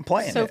same freaking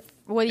plan. So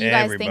what do you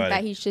guys think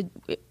that he should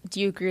 –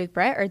 do you agree with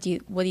Brett, or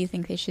what do you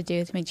think they should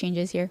do to make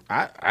changes here?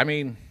 I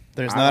mean –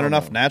 there's not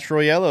enough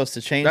natural yellows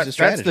to change the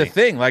strategy. That's the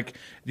thing. Like,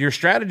 your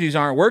strategies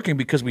aren't working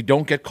because we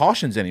don't get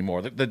cautions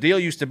anymore. The deal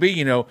used to be,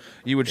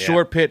 you would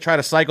short pit, try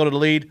to cycle to the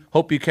lead,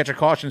 hope you catch a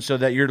caution so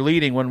that you're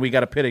leading when we got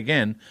to pit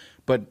again.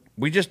 But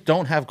we just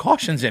don't have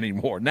cautions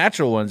anymore,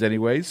 natural ones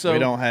anyway. So we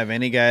don't have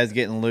any guys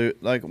getting loose.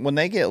 Like, when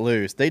they get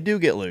loose, they do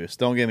get loose.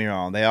 Don't get me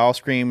wrong. They all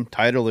scream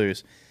tight or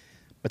loose.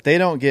 But they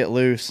don't get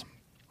loose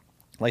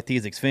like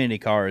these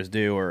Xfinity cars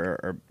do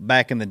or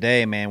back in the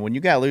day, man. When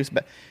you got loose,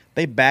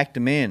 they backed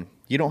them in.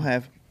 You don't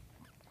have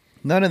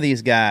none of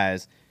these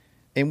guys,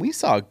 and we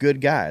saw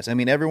good guys. I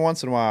mean, every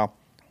once in a while,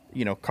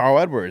 Carl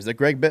Edwards,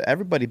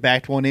 everybody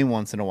backed one in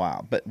once in a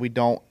while, but we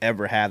don't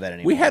ever have that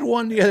anymore. We had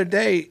one the other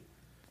day.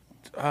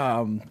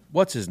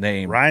 What's his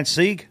name? Ryan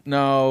Sieg?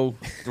 No,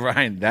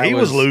 Ryan. He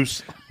was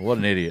loose. What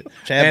an idiot.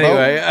 Chad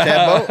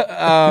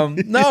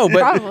Boat? No, but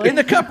Probably. in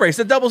the Cup race,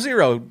 the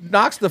 00,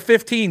 knocks the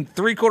 15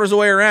 3/4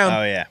 away around.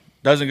 Oh, yeah.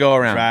 Doesn't go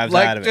around. Drives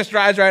out of it. Just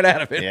drives right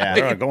out of it. Yeah.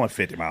 They're not going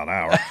 50 mile an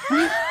hour.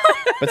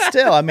 But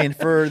still, I mean,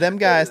 for them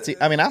guys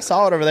I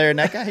saw it over there, and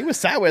that guy, he was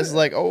sideways,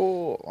 like,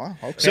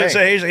 okay. So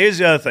here's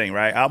the other thing,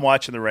 right? I'm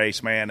watching the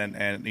race, man,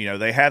 and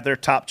they have their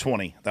top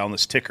 20 on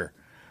this ticker.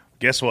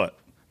 Guess what?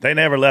 They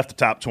never left the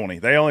top 20.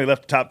 They only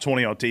left the top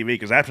 20 on TV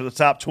because after the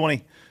top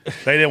 20,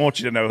 they didn't want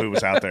you to know who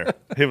was out there.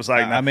 It was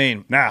like, I'm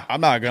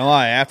not going to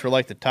lie. After,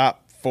 the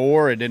top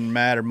 4, it didn't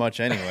matter much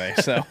anyway.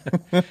 So,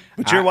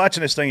 but you're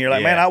watching this thing, you're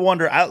like, man, I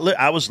wonder.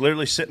 I was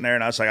literally sitting there,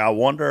 and I was like, I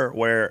wonder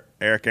where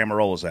Eric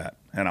Amarola's at.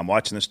 And I'm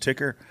watching this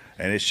ticker,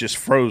 and it's just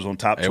froze on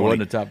top 20. It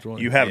wasn't the top 20.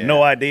 You have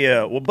no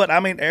idea. Well, but,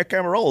 Eric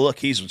Amarola, look,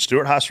 he's with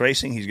Stewart Haas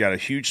Racing. He's got a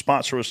huge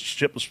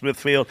sponsorship with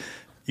Smithfield.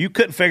 You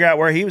couldn't figure out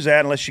where he was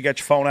at unless you got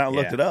your phone out and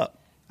looked it up.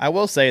 I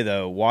will say,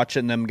 though,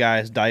 watching them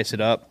guys dice it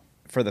up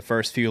for the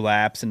first few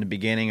laps in the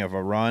beginning of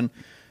a run,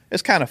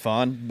 it's kind of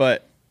fun.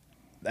 But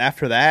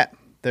after that,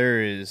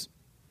 there is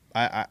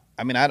I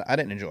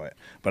didn't enjoy it.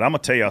 But I'm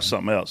going to tell y'all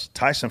something else.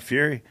 Tyson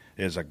Fury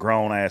is a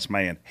grown-ass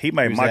man. He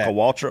made Michael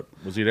Waltrip.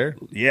 Was he there?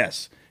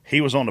 Yes. He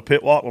was on the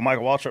pit walk with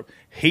Michael Waltrip.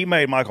 He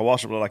made Michael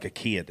Waltrip look like a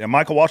kid. And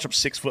Michael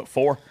Waltrip's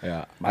 6'4".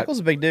 Yeah. Michael's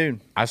a big dude.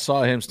 I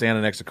saw him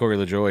standing next to Corey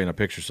LaJoie in a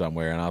picture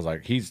somewhere, and I was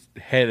like, he's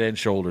head and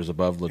shoulders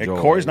above LaJoie. And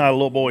Corey's not a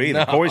little boy either.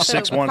 No. Corey's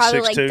 6'1",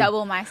 probably 6'2".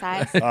 double my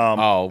size.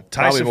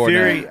 Tyson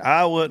Fury,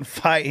 I wouldn't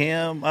fight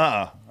him.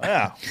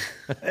 Yeah.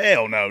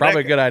 Hell no.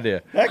 Probably a good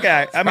idea. That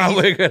guy,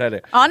 probably a good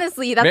idea.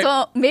 Honestly,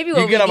 that's maybe what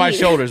you we get on need. my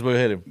shoulders, we'll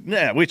hit him.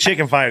 Yeah, we'd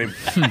chicken fight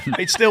him.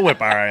 He'd still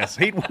whip our ass.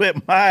 He'd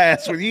whip my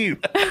ass with you.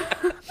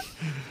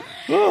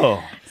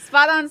 Oh.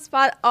 Spot on,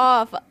 spot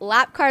off.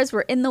 Lap cars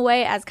were in the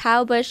way as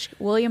Kyle Busch,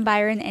 William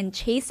Byron, and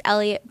Chase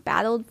Elliott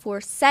battled for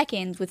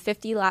seconds with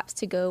 50 laps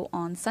to go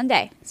on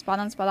Sunday. Spot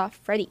on, spot off,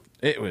 Freddie.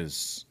 It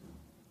was,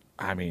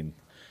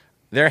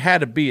 there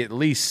had to be at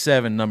least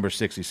 7 number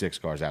 66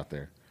 cars out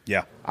there.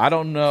 Yeah. I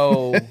don't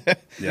know.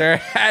 There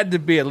had to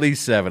be at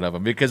least 7 of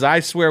them because I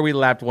swear we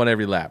lapped one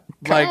every lap.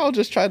 Kyle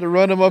just tried to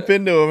run him up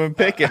into him and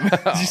pick him.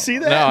 Did you see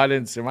that? No, I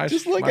didn't see.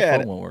 Just look my at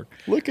phone it. won't work.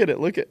 Look at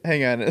it.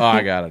 Hang on. Oh,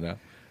 I got it now.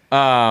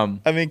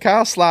 I mean,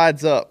 Kyle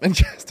slides up and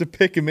tries to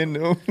pick him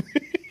into him.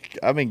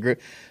 I mean,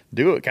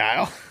 do it,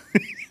 Kyle.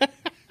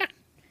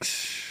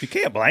 You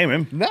can't blame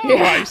him. No,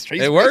 he's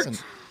It worked.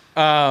 missing.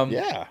 Man,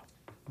 Yeah.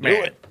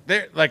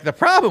 the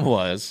problem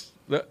was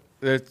that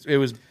it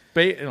was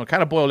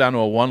kind of boiled down to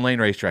a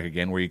 1-lane racetrack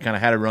again, where you kind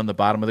of had to run the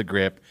bottom of the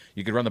grip.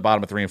 You could run the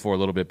bottom of 3 and 4 a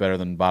little bit better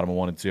than the bottom of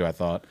 1 and 2, I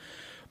thought.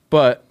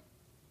 But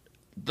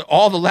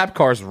all the lap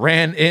cars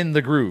ran in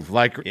the groove,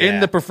 in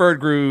the preferred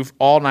groove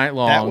all night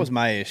long. That was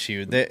my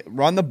issue. They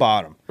run the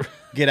bottom.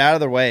 Get out of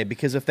their way,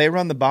 because if they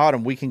run the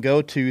bottom, we can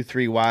go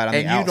 2-3 wide on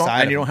the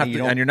outside.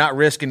 And you're not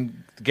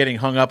risking getting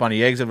hung up on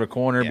the exit of a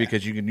corner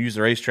because you can use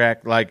the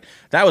racetrack. Like,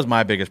 that was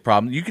my biggest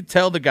problem. You could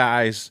tell the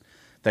guys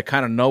that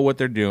kind of know what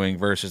they're doing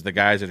versus the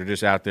guys that are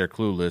just out there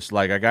clueless.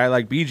 Like a guy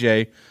like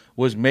BJ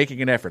was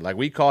making an effort. Like,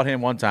 we caught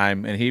him one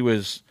time, and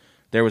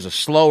there was a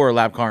slower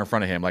lap car in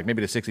front of him, like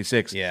maybe the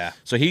 66. Yeah.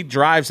 So he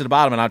drives to the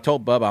bottom, and I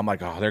told Bubba, I'm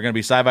like, oh, they're going to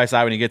be side by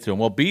side when you get to him.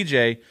 Well,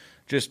 BJ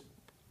just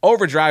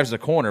overdrives the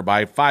corner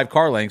by 5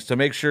 car lengths to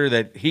make sure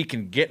that he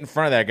can get in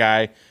front of that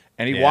guy,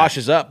 and he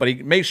washes up, but he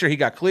makes sure he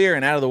got clear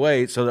and out of the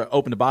way so to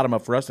open the bottom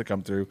up for us to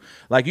come through.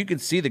 Like, you can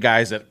see the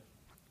guys that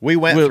we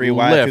went 3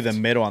 wide lift. through the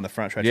middle on the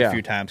front stretch a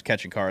few times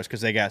catching cars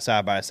because they got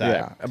side by side.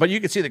 Yeah, but you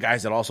can see the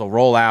guys that also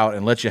roll out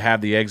and let you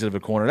have the exit of a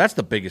corner. That's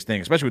the biggest thing,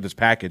 especially with this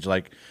package.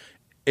 Like,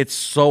 it's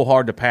so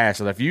hard to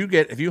pass. And if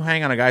you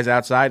hang on a guy's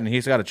outside and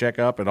he's got to check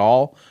up at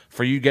all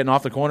for you getting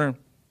off the corner,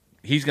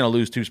 he's going to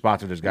lose 2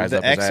 spots with his guys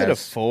up his ass. The exit of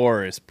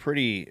 4 is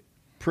pretty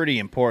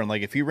important.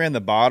 Like, if you ran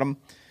the bottom,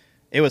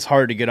 it was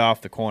hard to get off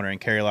the corner and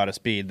carry a lot of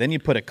speed. Then you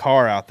put a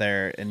car out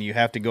there and you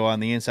have to go on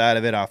the inside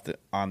of it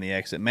on the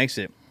exit. It makes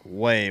it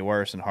way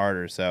worse and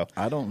harder. So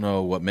I don't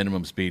know what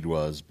minimum speed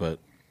was, but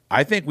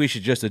I think we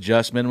should just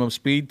adjust minimum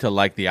speed to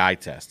like the eye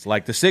test.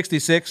 Like, the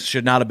 66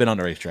 should not have been on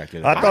the racetrack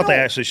today. I thought they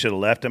actually should have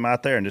left him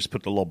out there and just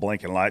put the little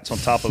blinking lights on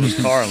top of his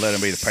car and let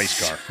him be the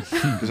pace car,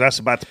 because that's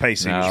about the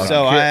pace he was running.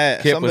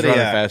 So Kip was running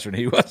faster than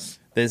he was.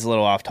 This is a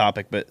little off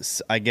topic,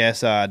 but I guess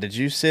did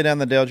you sit on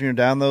the Dale Jr.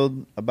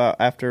 download about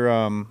after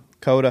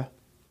COTA?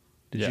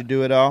 Did you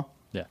do it all?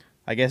 Yeah.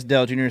 I guess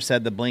Dale Jr.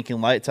 said the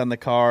blinking lights on the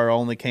car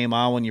only came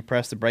on when you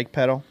press the brake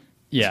pedal.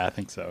 Yeah, I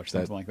think so, or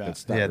something like that.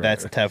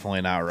 That's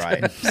definitely not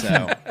right. So,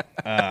 no,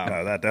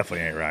 that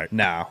definitely ain't right.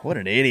 No, what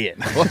an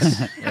idiot!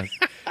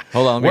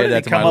 Hold on, where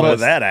did he come up with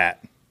that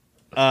at?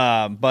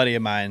 A buddy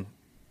of mine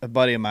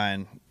brought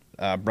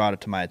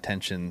it to my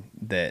attention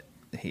that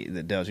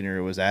Dale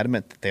Jr. was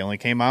adamant that they only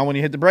came on when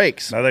you hit the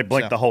brakes. No, they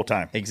blinked the whole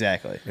time.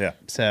 Exactly. Yeah.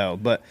 So,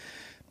 but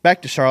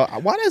back to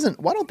Charlotte.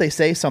 Why don't they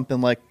say something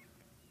like,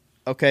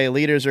 "Okay,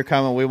 leaders are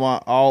coming. We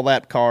want all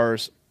lap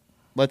cars.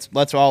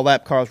 Let's all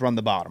lap cars run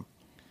the bottom."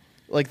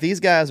 Like, these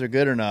guys are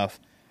good enough.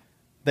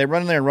 They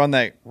run in there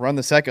and run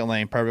the second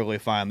lane perfectly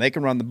fine. They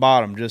can run the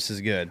bottom just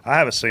as good. I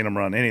haven't seen them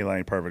run any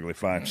lane perfectly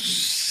fine.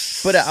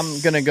 But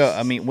I'm gonna go.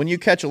 I mean, when you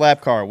catch a lap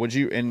car, would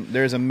you? And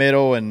there's a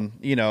middle, and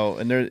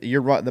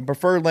the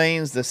preferred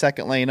lane's the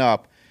second lane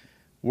up.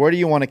 Where do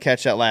you want to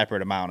catch that lapper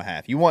at 1.5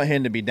 miles? You want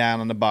him to be down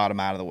on the bottom,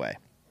 out of the way.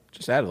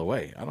 Just out of the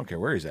way. I don't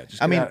care where he's at.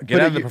 Just get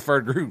out of the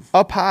preferred groove.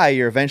 Up high,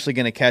 you're eventually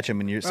going to catch him,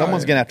 and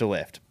someone's going to have to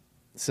lift.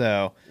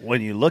 So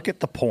when you look at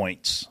the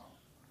points,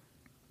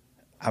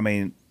 I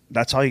mean,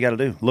 that's all you got to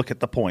do. Look at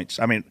the points.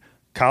 I mean,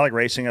 Kaulig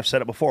Racing, I've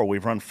said it before,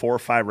 we've run 4 or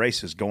 5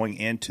 races going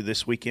into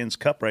this weekend's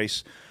Cup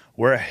race.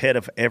 We're ahead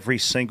of every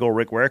single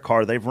Rick Ware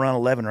car. They've run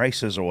 11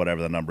 races or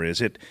whatever the number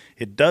is. It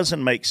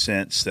doesn't make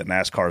sense that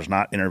NASCAR is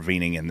not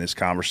intervening in this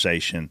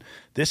conversation.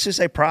 This is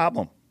a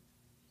problem.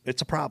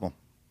 It's a problem.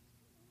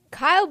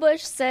 Kyle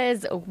Busch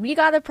says we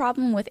got a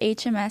problem with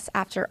HMS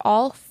after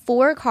all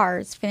 4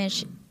 cars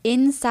finish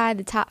inside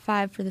the top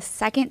 5 for the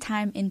second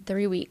time in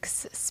 3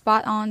 weeks.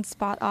 Spot on,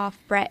 spot off,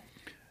 Brett.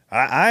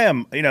 I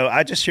am,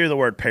 I just hear the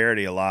word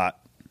parity a lot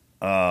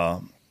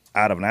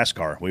out of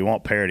NASCAR. We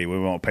want parity. We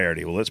want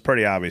parity. Well, it's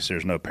pretty obvious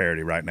there's no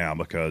parity right now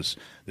because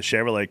the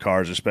Chevrolet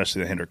cars,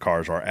 especially the Hendrick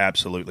cars, are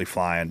absolutely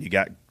flying. You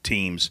got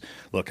teams.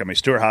 Look, I mean,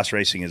 Stewart-Haas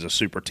Racing is a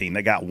super team.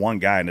 They got one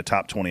guy in the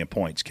top 20 in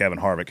points, Kevin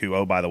Harvick, who,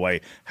 oh, by the way,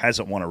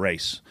 hasn't won a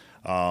race.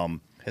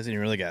 Hasn't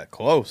even really got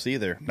close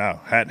either. No,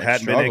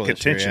 hadn't been in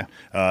contention.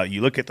 Year,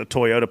 you look at the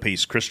Toyota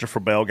piece. Christopher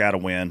Bell got a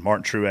win.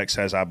 Martin Truex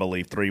has, I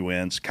believe, 3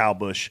 wins. Kyle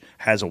Busch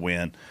has a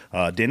win.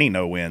 Denny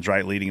no wins,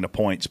 right, leading the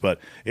points. But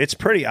it's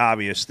pretty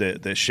obvious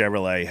that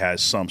Chevrolet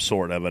has some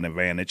sort of an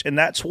advantage, and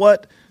that's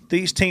what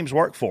these teams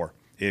work for.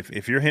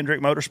 If you're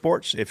Hendrick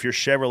Motorsports, if you're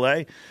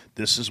Chevrolet,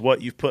 this is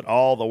what you've put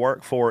all the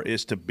work for,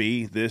 is to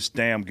be this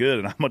damn good.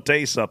 And I'm going to tell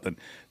you something.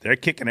 They're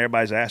kicking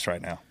everybody's ass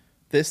right now.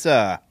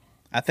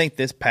 I think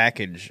this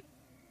package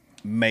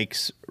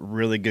makes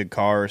really good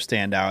cars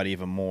stand out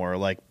even more.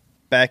 Like,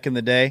 back in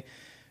the day,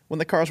 when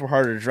the cars were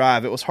harder to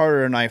drive, it was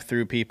harder to knife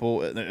through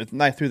people,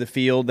 knife through the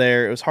field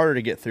there. It was harder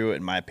to get through it,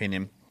 in my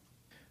opinion.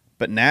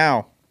 But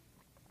now,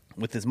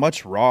 with as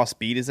much raw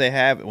speed as they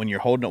have, when you're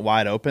holding it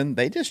wide open,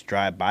 they just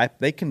drive by.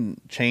 They can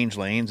change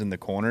lanes in the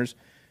corners.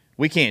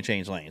 We can't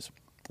change lanes.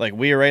 Like,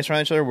 we race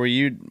around each other where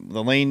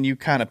the lane you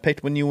kind of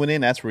picked when you went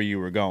in, that's where you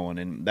were going.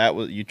 And that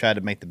was, you tried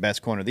to make the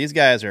best corner. These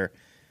guys are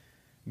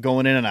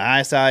going in on the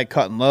high side,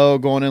 cutting low,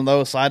 going in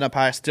low, sliding up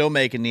high, still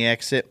making the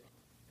exit.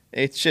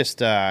 It's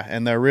just,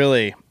 and they're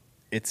really,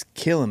 it's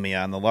killing me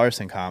on the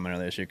Larson commenter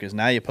this year, because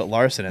now you put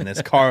Larson in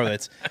this car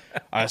that's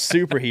a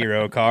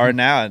superhero car.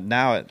 Now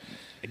it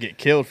get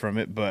killed from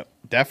it, but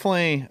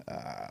definitely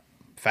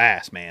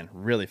fast, man,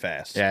 really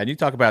fast. Yeah, and you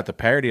talk about the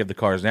parity of the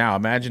cars now.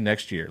 Imagine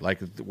next year, like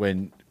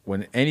when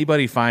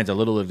anybody finds a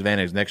little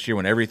advantage next year,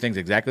 when everything's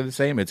exactly the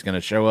same, it's going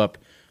to show up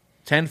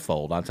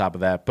tenfold on top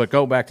of that. But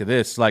go back to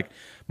this, like,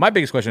 my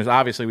biggest question is,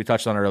 obviously we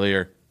touched on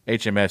earlier,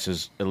 HMS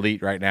is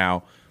elite right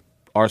now.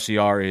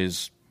 RCR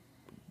is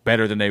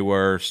better than they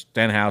were.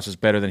 Stenhouse is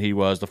better than he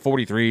was. The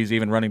 43s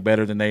even running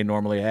better than they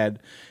normally had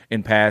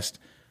in past.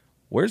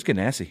 Where's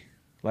Ganassi?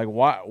 Like,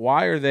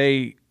 why are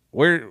they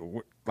where?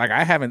 Like,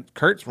 I haven't.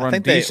 Kurt's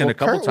run decent a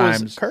couple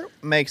times. Kurt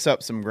makes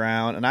up some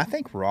ground, and I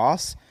think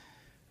Ross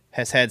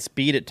has had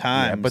speed at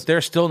times. Yeah, but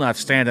they're still not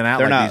standing out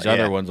these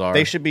other ones are.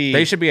 They should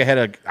be ahead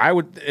of. I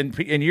would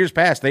in years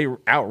past they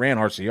outran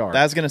RCR.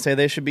 I was going to say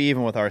they should be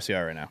even with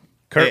RCR right now.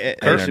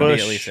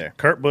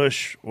 Kurt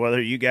Busch,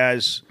 whether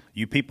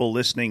you people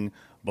listening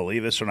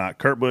believe this or not,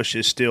 Kurt Busch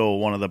is still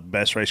one of the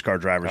best race car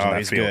drivers in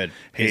that field. Good.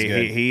 He's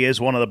good. He is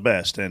one of the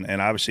best, and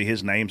obviously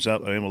his name's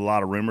up. I mean, with a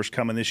lot of rumors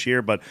coming this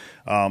year, but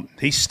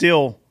he's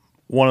still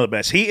one of the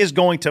best. He is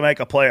going to make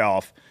a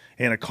playoff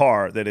in a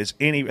car that is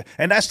and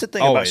that's the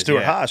thing about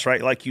Stewart-Haas,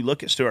 right? Like, you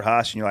look at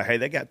Stewart-Haas and you're like, hey,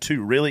 they got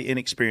two really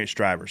inexperienced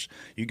drivers.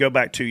 You go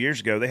back 2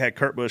 years ago, they had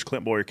Kurt Busch,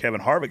 Clint Bowyer, Kevin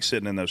Harvick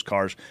sitting in those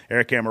cars,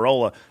 Eric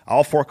Amarola.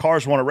 All four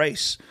cars won a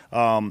race.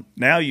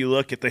 Now you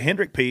look at the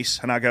Hendrick piece,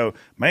 and I go,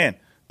 man,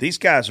 these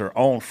guys are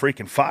on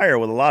freaking fire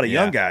with a lot of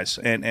young guys.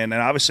 And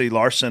obviously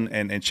Larson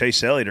and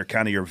Chase Elliott are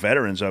kind of your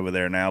veterans over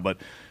there now. But,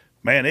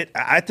 man,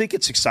 I think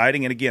it's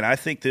exciting. And, again, I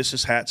think this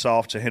is hats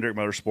off to Hendrick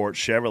Motorsports,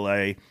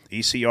 Chevrolet,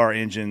 ECR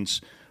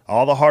Engines,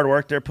 all the hard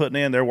work they're putting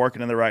in. They're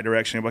working in the right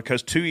direction,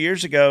 because 2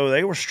 years ago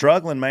they were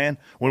struggling, man.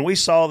 When we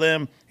saw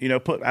them,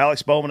 put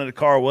Alex Bowman in the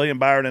car, William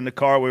Byron in the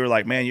car, we were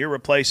like, man, you're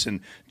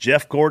replacing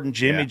Jeff Gordon,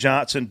 Jimmy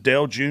Johnson,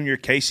 Dale Jr.,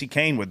 Casey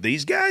Kane with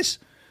these guys?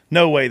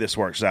 No way this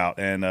works out.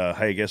 And,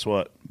 hey, guess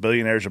what?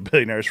 Billionaires are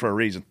billionaires for a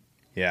reason.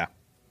 Yeah.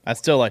 I'd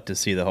still like to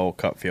see the whole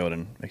Cup field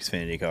in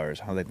Xfinity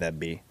cars. I think that'd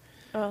be.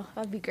 Oh,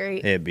 that'd be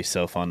great. It'd be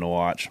so fun to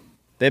watch.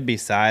 They'd be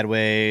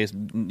sideways,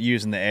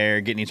 using the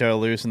air, getting each other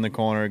loose in the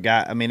corner.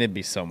 It'd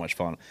be so much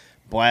fun.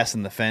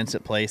 Blasting the fence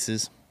at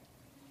places.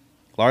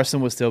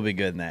 Larson would still be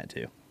good in that,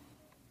 too.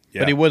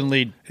 Yeah. But he wouldn't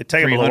lead. It'd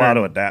take him a little while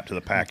to adapt to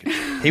the package.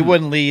 He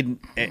wouldn't lead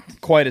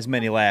quite as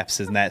many laps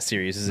in that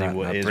series as he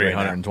would.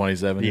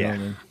 327.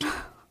 Yeah.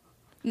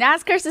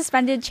 NASCAR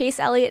suspended Chase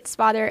Elliott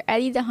spotter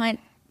Eddie DeHunt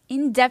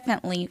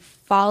indefinitely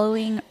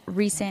following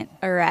recent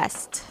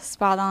arrest.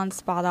 Spot on,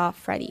 spot off,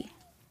 Freddie.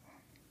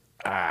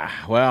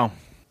 Well,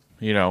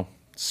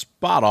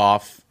 spot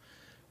off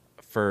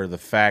for the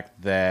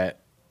fact that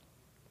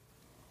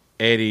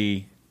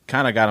Eddie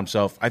kind of got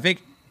himself. I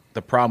think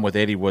the problem with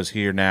Eddie was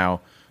here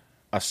now,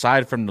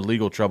 aside from the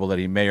legal trouble that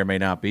he may or may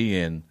not be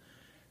in,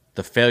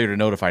 the failure to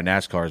notify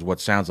NASCAR is what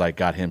sounds like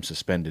got him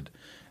suspended.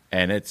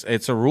 And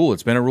it's a rule.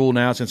 It's been a rule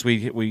now since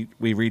we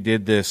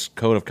redid this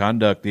code of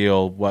conduct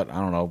deal.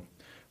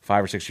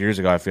 5 or 6 years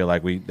ago. I feel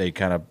like they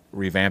kind of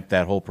revamped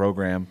that whole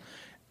program.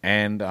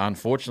 And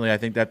unfortunately, I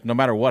think that no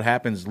matter what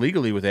happens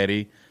legally with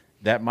Eddie,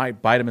 that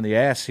might bite him in the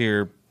ass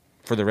here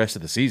for the rest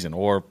of the season,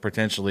 or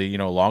potentially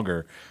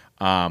longer.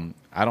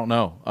 I don't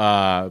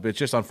know. It's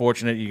just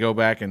unfortunate. You go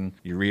back and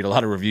you read a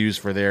lot of reviews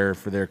for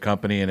their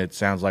company, and it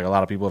sounds like a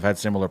lot of people have had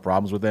similar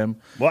problems with them.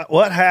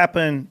 What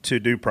happened to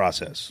due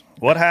process?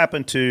 What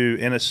happened to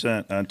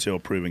innocent until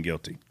proven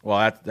guilty?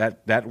 Well,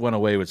 that went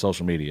away with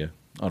social media,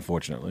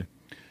 unfortunately.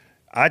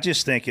 I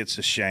just think it's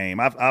a shame.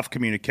 I've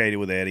communicated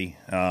with Eddie,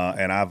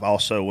 and I've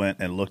also went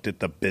and looked at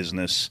the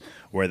business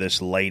where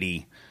this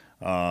lady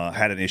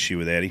had an issue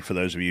with Eddie. For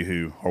those of you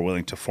who are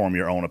willing to form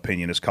your own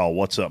opinion, it's called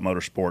What's Up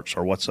Motorsports,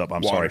 or What's Up,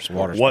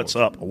 What's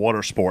Up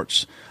Water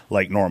Sports,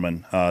 Lake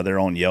Norman. They're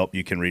on Yelp.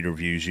 You can read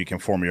reviews. You can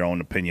form your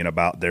own opinion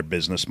about their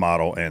business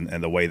model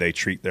and the way they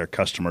treat their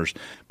customers.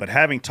 But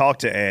having talked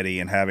to Eddie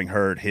and having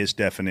heard his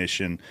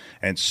definition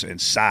and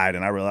side,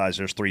 and I realize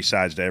there's three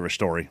sides to every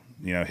story,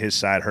 his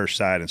side, her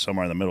side, and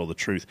somewhere in the middle of the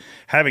truth.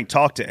 Having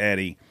talked to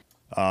Eddie,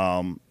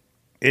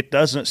 it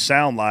doesn't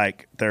sound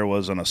like there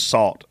was an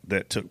assault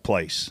that took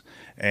place.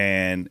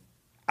 And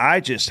I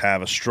just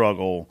have a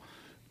struggle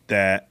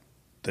that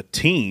the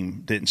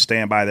team didn't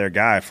stand by their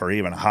guy for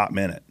even a hot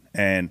minute.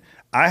 And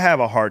I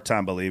have a hard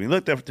time believing.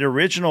 Look, the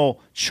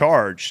original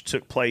charge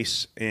took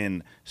place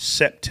in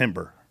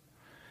September.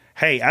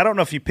 Hey, I don't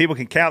know if you people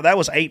can count. That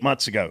was 8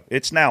 months ago.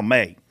 It's now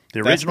May.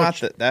 That's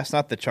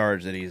not the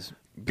charge that he's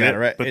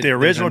got. But the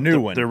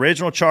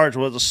original charge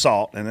was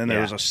assault, and then there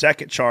was a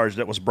second charge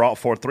that was brought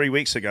forth 3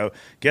 weeks ago.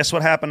 Guess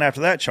what happened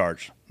after that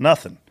charge?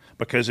 Nothing.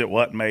 because it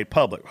wasn't made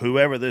public.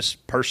 Whoever this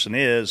person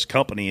is,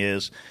 company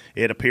is,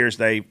 it appears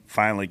they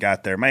finally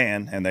got their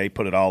man, and they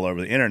put it all over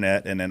the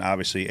internet, and then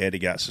obviously Eddie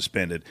got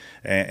suspended.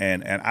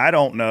 And I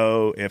don't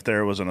know if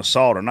there was an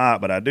assault or not,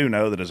 but I do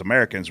know that as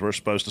Americans, we're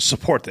supposed to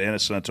support the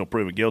innocent until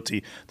proven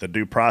guilty, the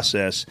due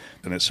process,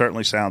 and it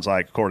certainly sounds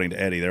like, according to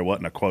Eddie, there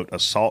wasn't a, quote,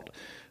 assault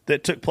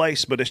that took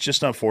place, but it's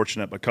just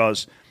unfortunate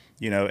because –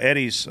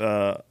 Eddie's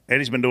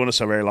been doing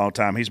this a very long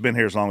time. He's been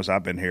here as long as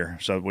I've been here,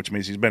 so which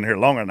means he's been here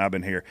longer than I've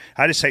been here.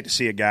 I just hate to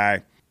see a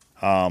guy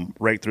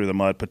rake through the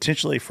mud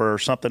potentially for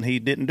something he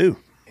didn't do.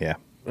 Yeah,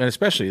 and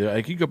especially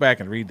like you go back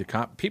and read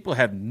people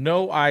had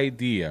no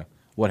idea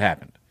what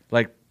happened,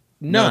 like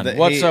none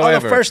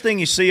whatsoever. The first thing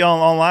you see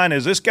online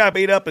is this guy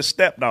beat up his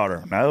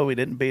stepdaughter. No, he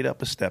didn't beat up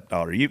his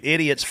stepdaughter. You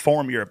idiots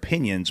form your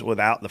opinions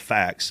without the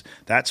facts.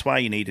 That's why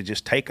you need to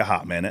just take a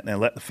hot minute and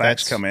let the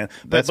facts come in.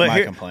 That's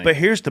my complaint. But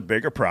here's the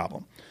bigger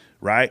problem,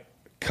 right?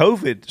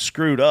 COVID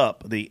screwed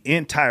up the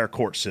entire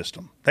court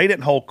system. They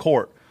didn't hold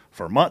court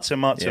for months and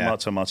months and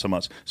months and months and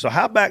months. So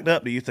how backed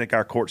up do you think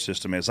our court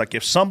system is? Like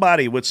if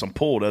somebody with some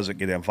pull doesn't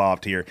get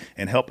involved here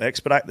and help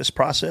expedite this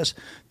process,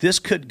 this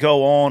could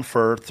go on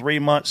for 3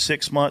 months,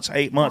 6 months,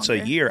 8 months, a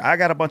year. I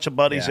got a bunch of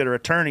buddies that are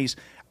attorneys.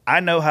 I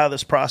know how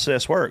this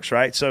process works,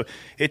 right? So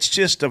it's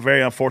just a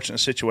very unfortunate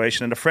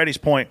situation. And to Freddie's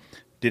point,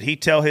 did he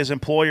tell his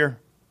employer?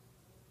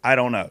 I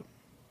don't know.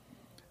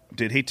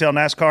 Did he tell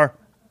NASCAR?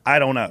 I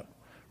don't know,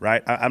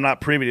 right? I'm not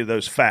privy to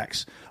those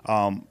facts.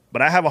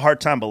 But I have a hard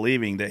time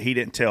believing that he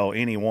didn't tell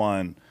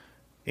anyone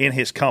in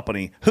his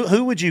company.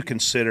 Who would you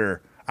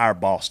consider our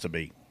boss to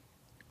be?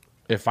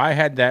 If I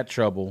had that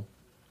trouble,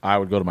 I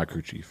would go to my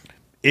crew chief.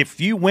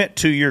 If you went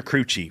to your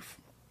crew chief,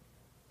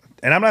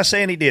 and I'm not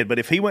saying he did, but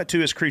if he went to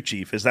his crew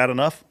chief, is that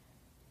enough?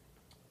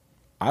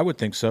 I would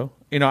think so.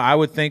 I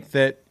would think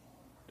that,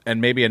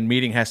 and maybe a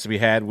meeting has to be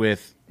had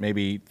with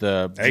maybe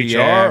the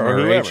HR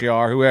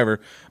or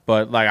whoever.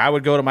 But like, I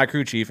would go to my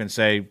crew chief and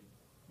say,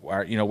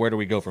 where do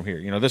we go from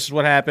here? This is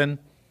what happened,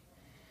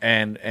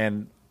 and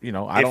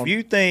if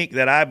you think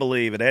that I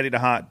believe that Eddie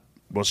DeHaan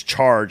was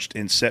charged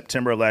in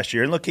September of last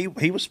year, and look,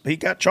 he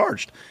got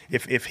charged.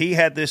 If he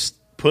had this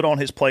put on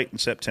his plate in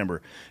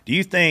September, do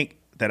you think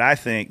that I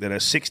think that a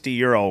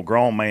 60-year-old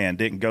grown man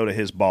didn't go to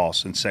his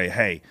boss and say,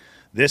 hey,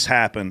 this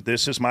happened.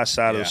 This is my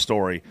side of the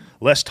story.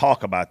 Let's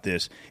talk about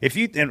this.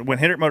 And when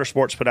Hendrick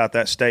Motorsports put out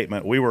that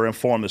statement, we were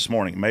informed this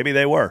morning. Maybe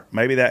they were.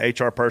 Maybe that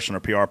HR person or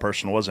PR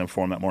person was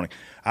informed that morning.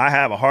 I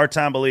have a hard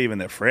time believing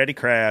that Freddie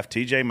Kraft,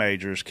 TJ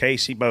Majors,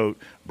 Casey Boat,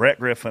 Brett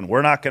Griffin,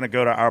 we're not going to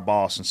go to our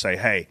boss and say,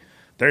 hey,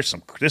 this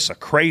is a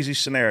crazy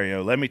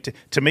scenario.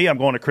 To me, I'm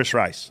going to Chris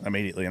Rice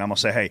immediately, and I'm going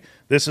to say, hey,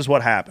 this is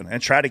what happened, and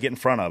try to get in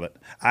front of it.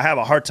 I have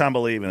a hard time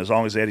believing, as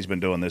long as Eddie's been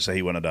doing this, that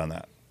he wouldn't have done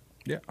that.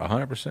 Yeah,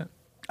 100%.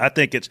 I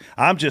think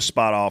I'm just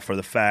spot off for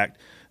the fact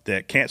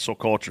that cancel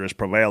culture is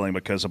prevailing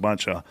because a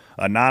bunch of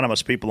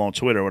anonymous people on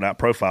Twitter without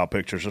profile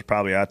pictures is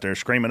probably out there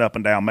screaming up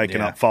and down,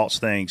 making up false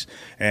things.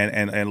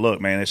 And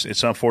look, man,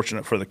 it's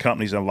unfortunate for the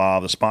companies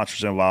involved, the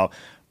sponsors involved.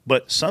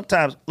 But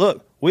sometimes,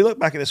 look, we look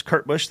back at this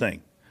Kurt Busch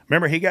thing.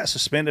 Remember, he got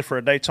suspended for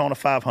a Daytona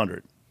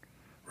 500,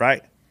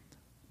 right?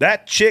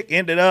 That chick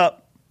ended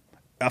up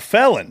a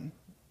felon.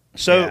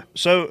 So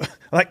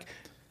like –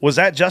 was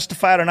that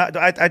justified or not?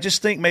 I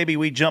just think maybe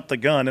we jumped the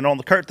gun. And on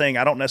the Kurt thing,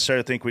 I don't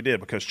necessarily think we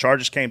did because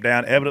charges came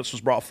down, evidence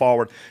was brought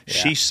forward. Yeah.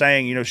 She's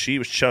saying, she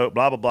was choked,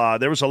 blah, blah, blah.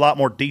 There was a lot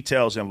more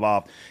details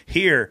involved.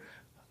 Here,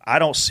 I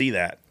don't see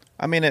that.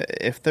 I mean,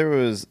 if there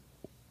was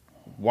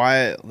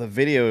why the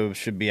video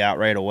should be out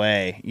right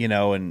away,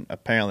 and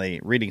apparently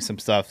reading some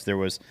stuff, there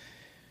was,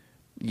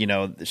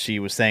 she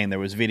was saying there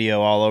was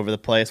video all over the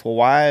place. Well,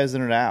 why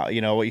isn't it out?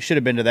 You should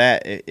have been to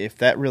that. If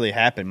that really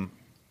happened,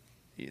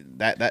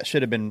 that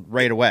should have been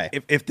right away.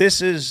 If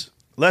this is,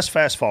 let's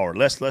fast forward.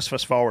 Let's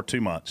fast forward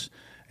 2 months.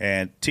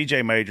 And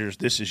TJ Majors,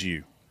 this is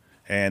you.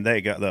 And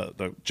they got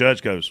the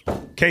judge goes,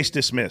 case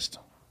dismissed.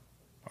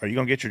 Are you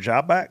going to get your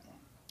job back?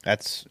 No.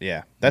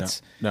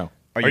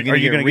 Are you going to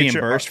get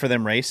reimbursed for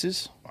them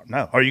races?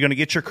 No. Are you going to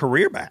get your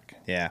career back?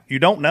 Yeah. You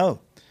don't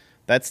know.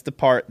 That's the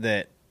part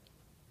that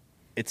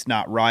it's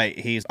not right.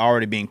 He's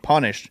already being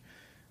punished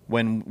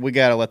when we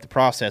got to let the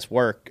process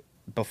work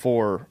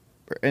before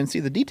and see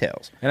the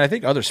details. And I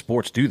think other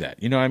sports do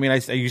that.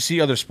 You see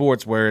other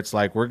sports where it's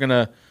like, we're going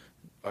to,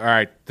 all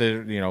right,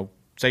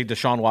 say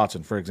Deshaun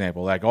Watson, for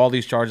example, like all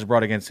these charges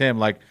brought against him,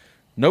 like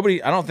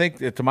nobody, I don't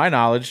think, to my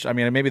knowledge, I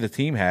mean, maybe the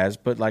team has,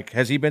 but like,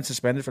 has he been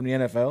suspended from the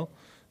NFL?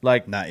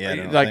 Like, not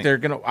yet. Like they're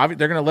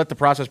gonna let the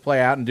process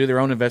play out and do their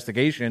own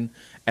investigation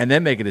and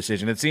then make a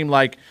decision. It seemed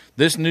like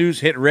this news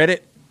hit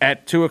Reddit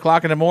at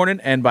 2:00 in the morning,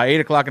 and by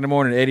 8:00 in the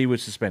morning, Eddie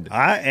was suspended.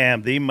 I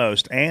am the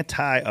most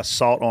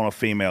anti-assault on a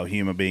female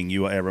human being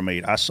you will ever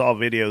meet. I saw a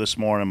video this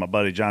morning. My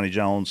buddy Johnny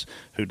Jones,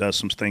 who does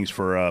some things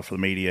for the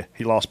media,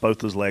 he lost both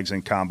his legs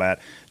in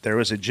combat. There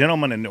was a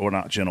gentleman,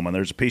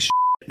 there's a piece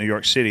of New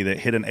York City that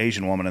hit an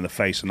Asian woman in the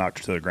face and knocked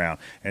her to the ground.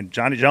 And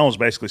Johnny Jones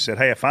basically said,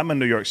 hey, if I'm in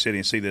New York City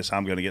and see this,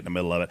 I'm going to get in the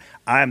middle of it.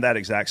 I am that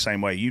exact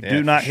same way. You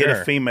do not hit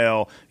a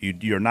female.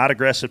 You're not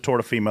aggressive toward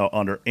a female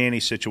under any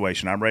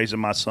situation. I'm raising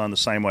my son the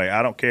same way.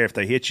 I don't care if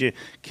they hit you,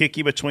 kick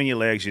you between your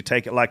legs. You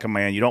take it like a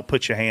man. You don't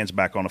put your hands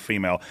back on a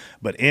female.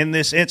 But in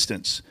this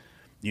instance,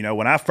 you know,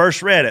 when I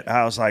first read it,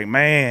 I was like,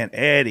 man,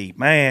 Eddie,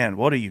 man,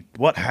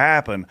 what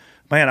happened?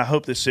 Man, I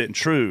hope this isn't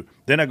true.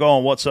 Then I go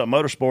on What's Up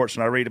Motorsports,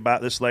 and I read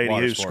about this lady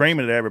who's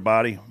screaming at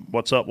everybody,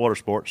 What's Up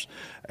Motorsports?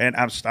 And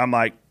I'm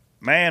like,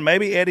 man,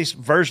 maybe Eddie's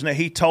version that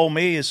he told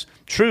me is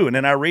true. And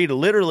then I read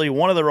literally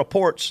one of the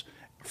reports,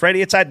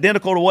 Freddie, it's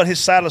identical to what his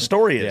side of the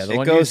story is.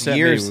 Yeah, it goes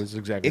years.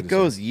 It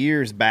goes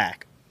years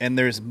back, and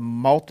there's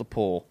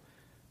multiple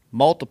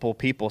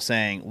people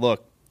saying,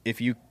 look, if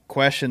you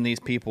question these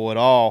people at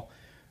all,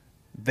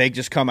 they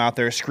just come out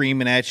there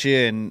screaming at you,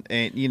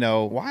 and you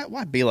know,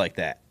 why be like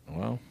that?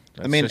 Well,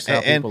 I mean, just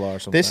how people are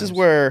sometimes. This is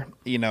where,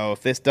 you know,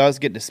 if this does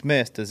get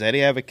dismissed, does Eddie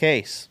have a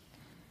case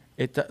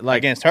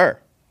against her?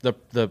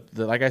 The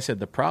like I said,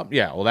 the problem.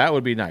 Yeah, well, that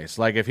would be nice.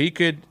 Like if he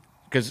could,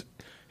 because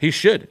he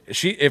should.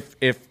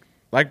 If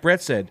like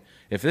Brett said,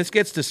 if this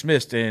gets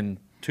dismissed in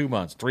 2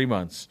 months, 3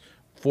 months,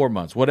 4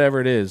 months, whatever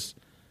it is,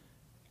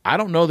 I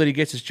don't know that he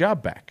gets his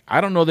job back.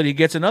 I don't know that he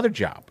gets another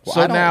job. Well,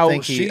 so I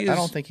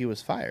don't think he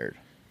was fired.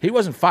 He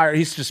wasn't fired.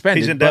 He's suspended.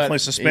 He's indefinitely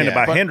suspended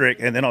by Hendrick,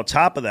 and then on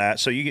top of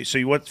that,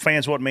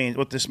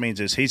 what this means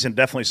is he's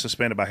indefinitely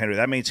suspended by Hendrick.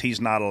 That means he's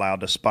not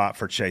allowed to spot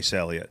for Chase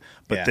Elliott.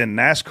 But then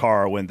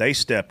NASCAR, when they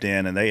stepped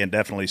in and they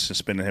indefinitely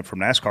suspended him from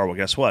NASCAR, well,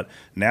 guess what?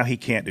 Now he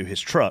can't do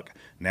his truck.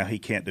 Now he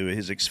can't do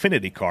his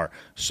Xfinity car.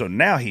 So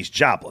now he's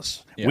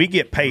jobless. Yeah. We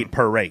get paid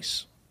per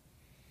race.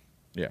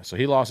 Yeah, so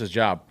he lost his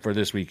job for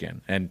this weekend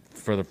and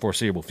for the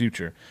foreseeable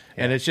future.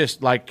 Yeah. And it's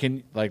just like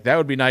that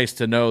would be nice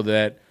to know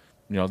that.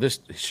 You know,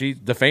 she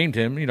defamed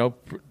him, you know.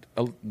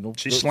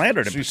 She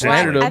slandered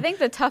him. I think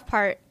the tough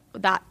part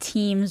that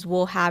teams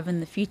will have in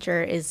the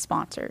future is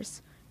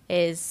sponsors.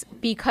 Is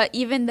because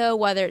even though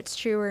whether it's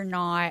true or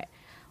not,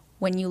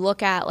 when you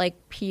look at like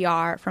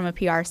PR from a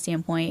PR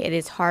standpoint, it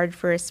is hard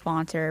for a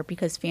sponsor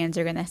because fans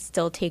are going to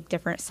still take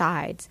different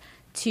sides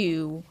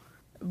to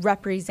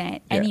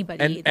represent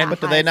anybody.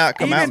 But do they not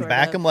come out and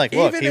back him? Like,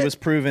 look, he was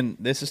proven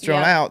this is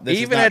thrown out. This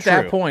even is not at true.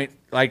 That point,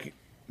 like.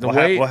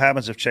 What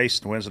happens if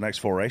Chase wins the next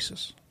 4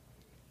 races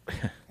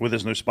with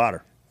his new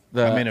spotter,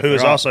 who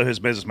is also his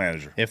business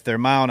manager? If they're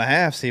mile and a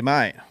half, he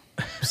might.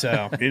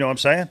 So you know what I'm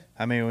saying?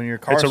 I mean, when your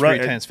car's 3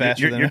 times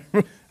faster than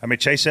I mean,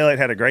 Chase Elliott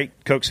had a great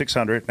Coke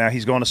 600. Now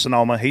he's going to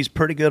Sonoma. He's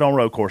pretty good on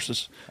road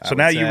courses. So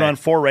now you run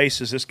 4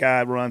 races. This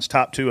guy runs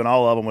top 2 in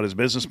all of them with his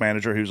business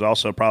manager, who's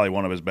also probably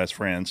one of his best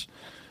friends.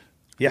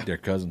 Yeah, they're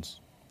cousins.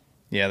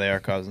 Yeah, they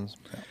are cousins.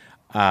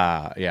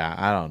 Yeah,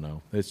 I don't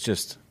know. It's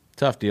just.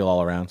 Tough deal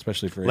all around,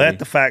 especially for Let Eddie.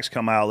 the facts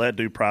come out. Let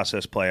due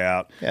process play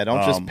out. Yeah,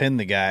 don't just pin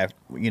the guy.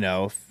 You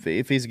know,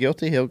 if he's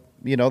guilty,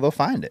 they'll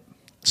find it.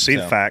 See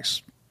the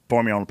facts.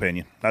 Form your own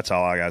opinion. That's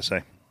all I got to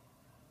say.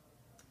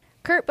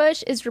 Kurt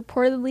Busch is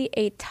reportedly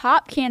a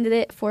top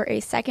candidate for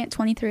a second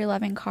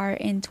 2311 car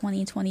in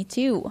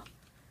 2022.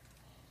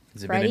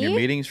 Has it been in your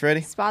meetings, Freddie?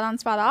 Spot on,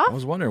 spot off. I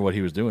was wondering what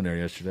he was doing there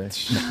yesterday.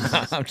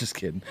 I'm just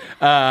kidding.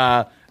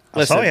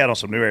 I saw he had on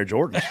some new Air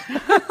Jordans.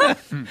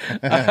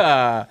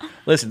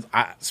 Listen,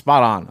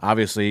 spot on.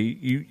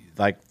 Obviously,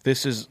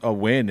 this is a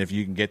win if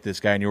you can get this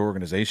guy in your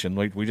organization.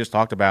 Like we just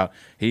talked about,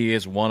 he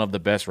is one of the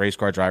best race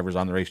car drivers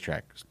on the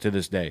racetrack to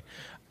this day.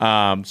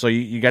 So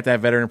you got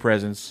that veteran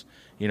presence.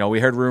 You know, we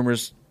heard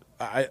rumors.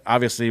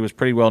 Obviously, it was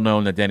pretty well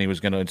known that Denny was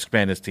going to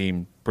expand his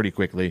team pretty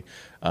quickly.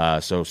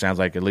 So it sounds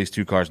like at least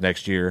 2 cars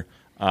next year.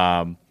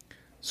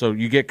 So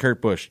you get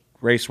Kurt Busch,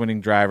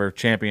 race-winning driver,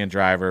 champion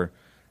driver.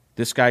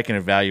 This guy can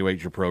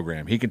evaluate your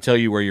program. He can tell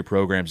you where your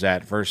program's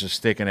at versus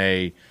sticking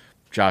a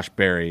Josh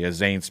Berry, a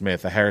Zane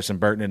Smith, a Harrison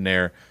Burton in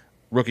there,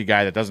 rookie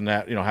guy that doesn't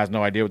have, has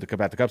no idea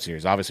about the Cup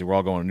Series. Obviously, we're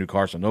all going to a new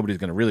car, so nobody's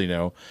going to really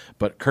know.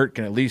 But Kurt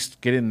can at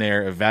least get in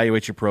there,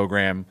 evaluate your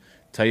program,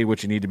 tell you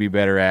what you need to be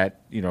better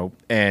at,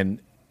 and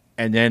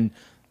then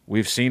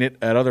we've seen it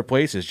at other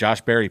places.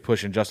 Josh Berry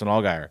pushing Justin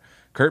Allgaier.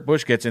 Kurt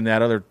Busch gets in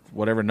that other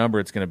whatever number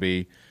it's going to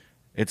be.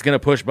 It's going to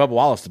push Bubba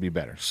Wallace to be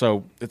better.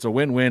 So it's a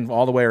win-win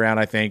all the way around,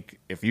 I think.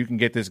 If you can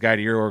get this guy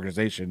to your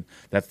organization,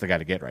 that's the guy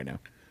to get right now.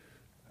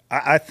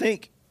 I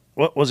think,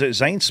 what was it,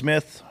 Zane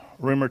Smith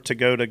rumored to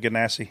go to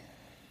Ganassi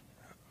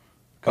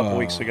a couple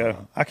weeks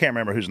ago? I can't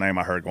remember whose name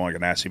I heard going to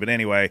Ganassi. But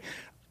anyway,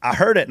 I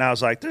heard it, and I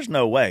was like, there's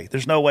no way.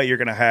 There's no way you're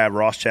going to have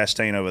Ross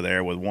Chastain over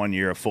there with 1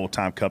 year of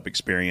full-time Cup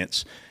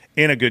experience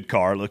in a good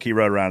car. Look, he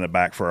rode around in the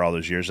back for all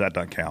those years. That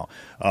doesn't count.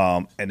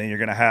 And then you're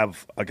going to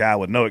have a guy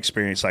with no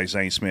experience like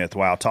Zane Smith.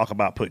 Wow, talk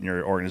about putting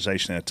your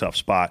organization in a tough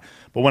spot.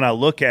 But when I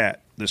look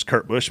at this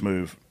Kurt Busch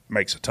move, it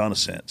makes a ton of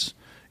sense.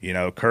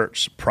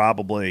 Kurt's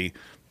probably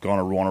going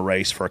to want to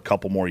race for a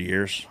couple more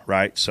years,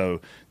 right?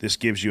 So this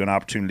gives you an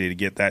opportunity to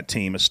get that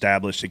team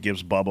established. It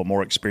gives Bubba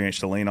more experience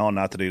to lean on.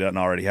 Not that he doesn't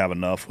already have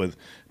enough with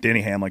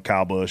Denny Hamlin,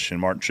 Kyle Busch, and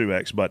Martin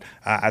Truex, but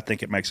I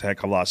think it makes a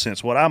heck of a lot of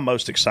sense. What I'm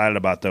most excited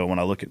about, though, when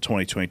I look at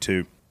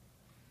 2022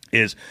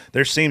 is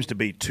there seems to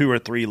be 2 or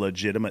 3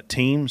 legitimate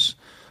teams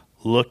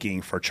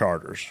looking for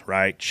charters,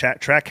 right?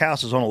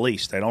 Trackhouse is on a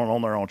lease. They don't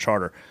own their own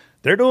charter.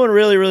 They're doing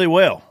really, really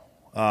well.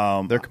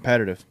 They're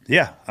competitive.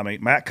 Yeah. I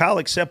mean, Matt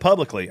Collick said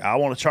publicly, I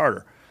want a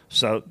charter.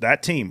 So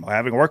that team,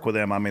 having worked with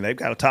them, I mean, they've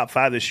got a top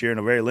 5 this year in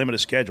a very limited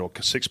schedule,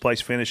 6th-place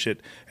finish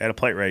at a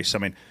plate race. I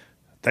mean,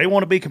 they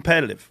want to be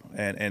competitive.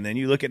 And then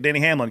you look at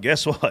Denny Hamlin,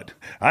 guess what?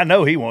 I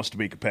know he wants to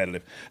be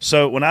competitive.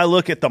 So when I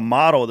look at the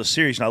model of the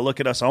series and I look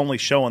at us only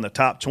showing the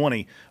top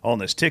 20 on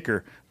this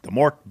ticker, the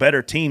more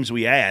better teams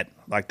we add,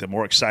 like the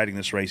more exciting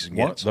this race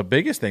gets. The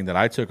biggest thing that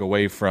I took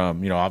away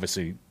from,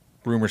 obviously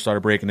rumors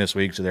started breaking this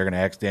week, so they're going to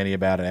ask Denny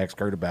about it, ask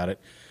Kurt about it.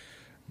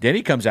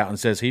 Denny comes out and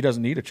says he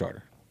doesn't need a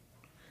charter.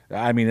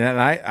 I mean,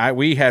 and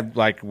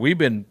we've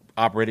been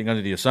operating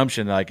under the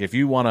assumption, like, if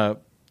you want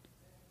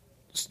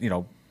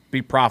to,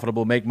 be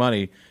profitable, make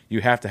money,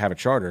 you have to have a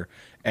charter.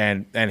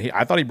 And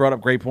I thought he brought up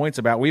great points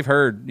about, we've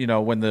heard,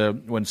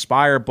 when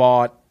Spire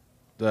bought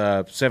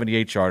the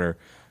 78 charter,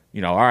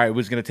 all right, it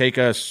was going to take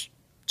us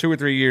 2 or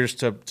 3 years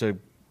to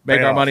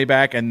make our money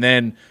back, and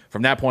then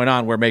from that point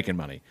on, we're making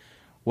money.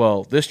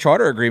 Well, this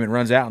charter agreement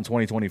runs out in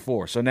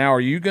 2024. So now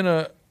are you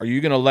gonna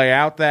lay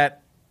out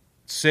that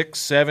 6,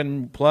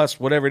 7 plus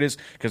whatever it is?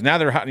 Because now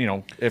they're,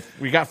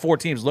 if we got 4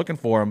 teams looking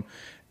for them,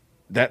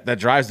 that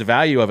drives the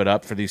value of it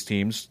up for these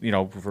teams.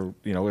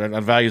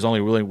 The value is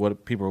only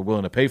what people are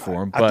willing to pay for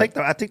them. But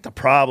I think the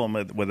problem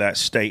with that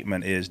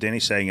statement is Denny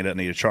saying he doesn't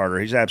need a charter.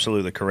 He's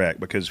absolutely correct,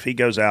 because if he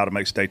goes out and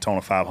makes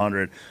Daytona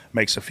 500,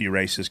 makes a few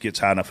races, gets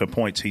high enough in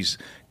points, he's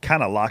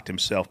kind of locked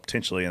himself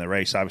potentially in the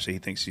race. Obviously, he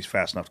thinks he's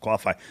fast enough to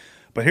qualify.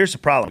 But here's the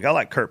problem. A guy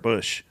like Kurt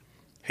Busch,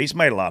 he's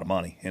made a lot of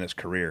money in his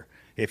career.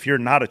 If you're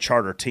not a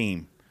charter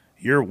team,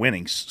 your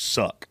winnings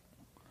suck.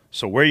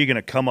 So where are you going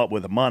to come up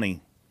with the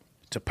money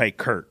to pay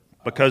Kurt?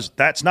 Because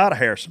that's not a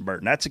Harrison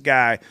Burton. That's a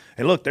guy.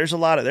 And look, there's a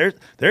lot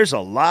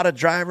of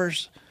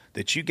drivers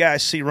that you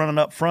guys see running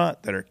up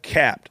front that are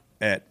capped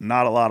at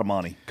not a lot of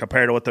money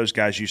compared to what those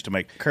guys used to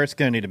make. Kurt's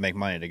going to need to make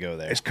money to go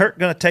there. Is Kurt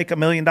going to take $1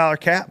 million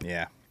cap?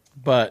 Yeah.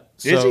 But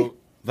is he?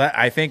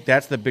 I think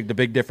that's the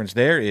big difference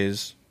there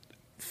is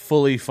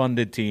fully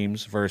funded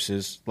teams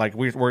versus, like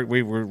we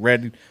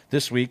read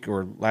this week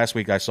or last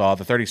week, I saw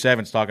the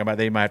 37s talking about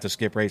they might have to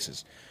skip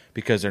races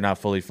because they're not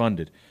fully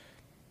funded.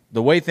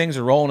 The way things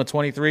are rolling at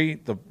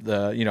 23,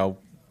 the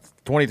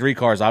 23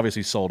 cars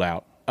obviously sold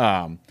out,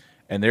 and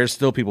there's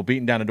still people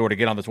beating down the door to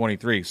get on the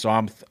 23.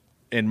 So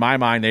in my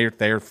mind,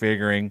 they're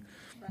figuring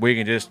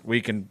we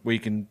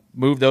can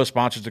move those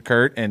sponsors to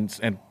Kurt,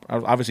 and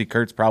obviously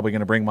Kurt's probably going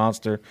to bring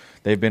Monster.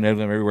 They've been with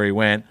him everywhere he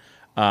went,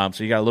 so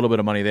you got a little bit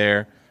of money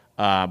there.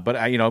 But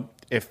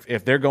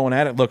if they're going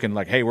at it looking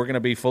like, hey, we're going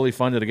to be fully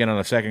funded again on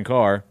a second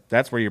car,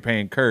 that's where you're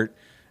paying Kurt,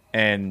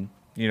 and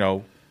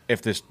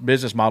if this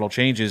business model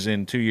changes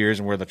in 2 years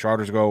and where the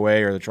charters go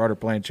away or the charter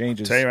plan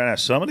changes. I'll tell you right now,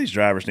 some of these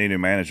drivers need new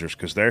managers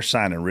because they're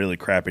signing really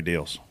crappy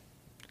deals.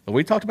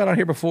 We talked about it on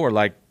here before.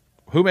 Like,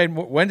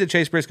 when did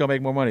Chase Briscoe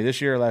make more money, this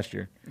year or last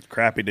year?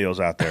 Crappy deals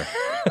out there.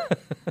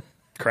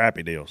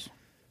 Crappy deals.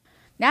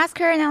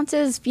 NASCAR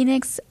announces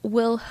Phoenix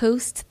will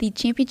host the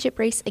championship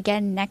race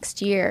again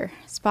next year.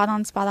 Spot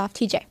on, spot off,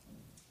 TJ.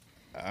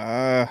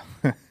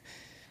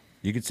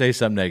 You could say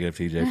something negative,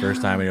 TJ.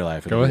 First time in your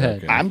life. Go ahead.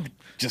 Okay. I'm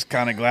just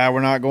kind of glad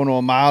we're not going to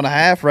 1.5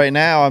 miles right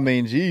now. I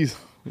mean, geez,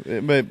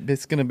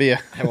 it's going to be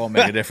It won't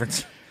make a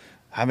difference.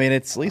 I mean,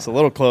 it's at least a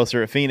little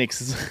closer at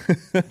Phoenix.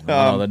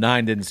 The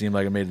 9 didn't seem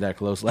like it made it that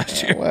close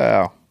last year.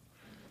 Well,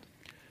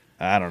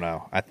 I don't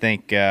know. I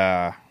think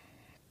I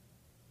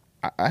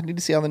need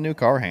to see how the new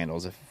car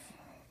handles. If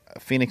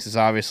Phoenix is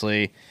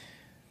obviously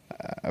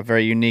a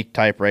very unique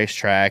type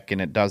racetrack,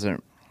 and it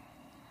doesn't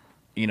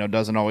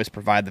always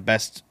provide the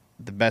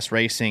best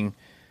racing.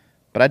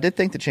 But I did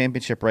think the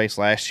championship race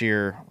last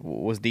year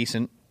was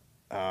decent.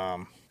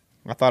 I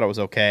thought it was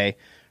okay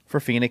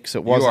for Phoenix.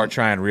 It wasn't. You are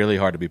trying really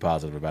hard to be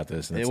positive about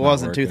this. And it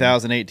wasn't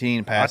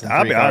 2018.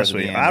 I'll be honest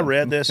with you. I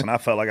read this and I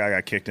felt like I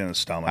got kicked in the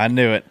stomach. I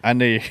knew it. I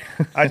knew you.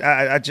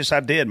 I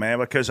did, man,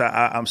 because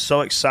I'm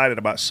so excited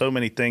about so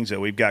many things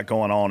that we've got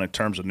going on in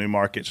terms of new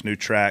markets, new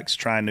tracks,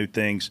 trying new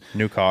things.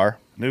 New car.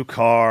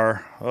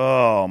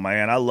 Oh,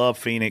 man, I love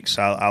Phoenix.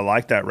 I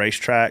like that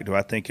racetrack. Do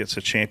I think it's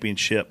a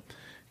championship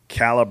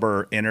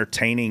caliber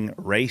entertaining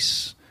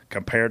race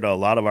compared to a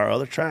lot of our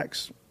other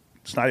tracks?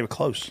 It's not even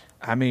close.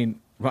 I mean,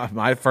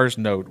 my first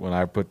note when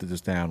I put this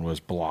down was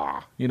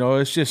blah.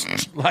 It's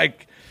just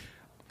like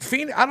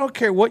Phoenix. I don't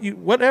care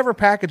whatever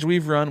package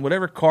we've run,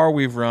 whatever car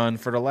we've run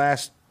for the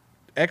last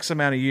X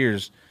amount of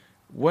years.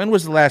 When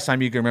was the last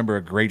time you can remember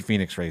a great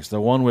Phoenix race? The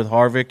one with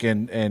Harvick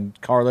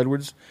and Carl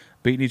Edwards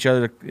beating each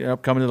other,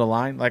 coming to the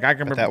line. Like I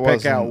can remember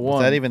pick out one.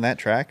 Was that even that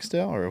track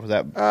still, or was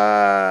that?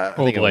 I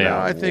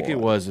think it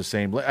was the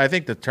same. I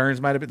think the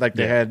turns might have been like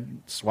they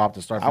had swapped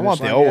the start. I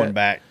want the old one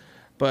back.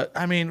 But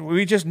I mean,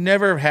 we just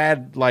never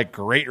had like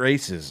great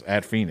races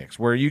at Phoenix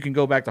where you can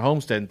go back to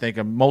Homestead and think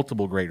of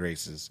multiple great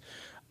races.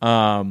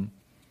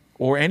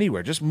 or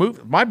anywhere. Just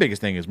move. My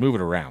biggest thing is move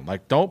it around.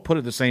 Like, don't put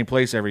it the same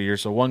place every year.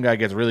 So one guy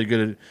gets really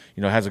good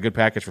at, has a good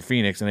package for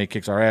Phoenix, and he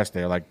kicks our ass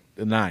there, like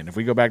the 9. If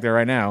we go back there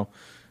right now,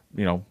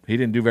 he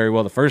didn't do very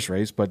well the first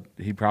race, but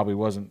he probably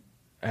wasn't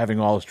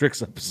having all his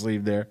tricks up his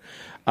sleeve there.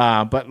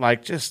 But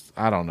like, just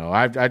I don't know.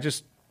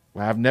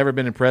 I've never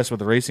been impressed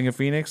with the racing of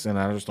Phoenix, and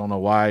I just don't know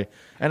why.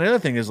 And the other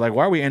thing is, like,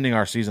 why are we ending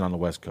our season on the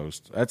West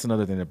Coast? That's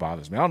another thing that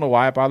bothers me. I don't know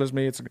why it bothers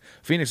me.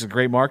 Phoenix is a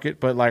great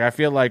market, but like I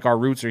feel like our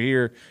roots are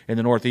here in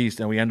the Northeast,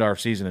 and we end our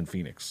season in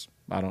Phoenix.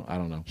 I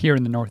don't know. Here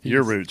in the Northeast.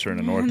 Your roots are in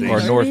the Northeast.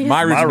 Or north.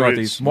 My roots are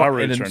Northeast. My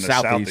roots in are in the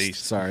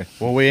Southeast. Sorry.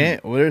 Well,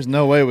 there's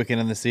no way we can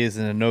end the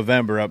season in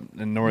November up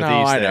in Northeast.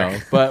 No, I there. know,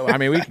 but I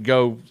mean, we could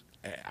go.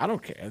 I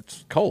don't care.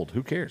 It's cold.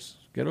 Who cares?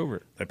 Get over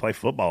it. They play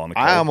football in the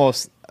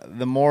cold.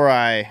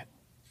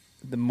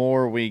 The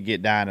more we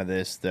get down to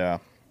this, the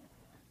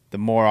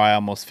more I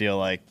almost feel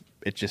like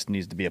it just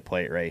needs to be a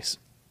plate race.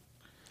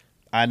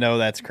 I know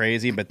that's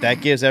crazy, but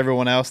that gives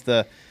everyone else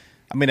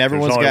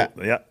everyone's got.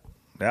 Yeah.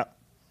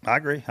 I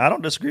agree. I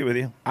don't disagree with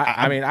you.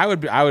 I mean, I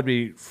would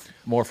be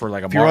more for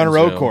like a. If you're on a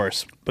road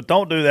course, but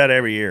don't do that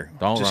every year.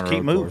 Don't just run a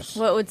keep road moving. course.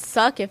 Well, it would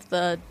suck if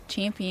the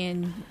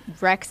champion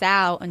wrecks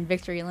out in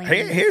victory lane.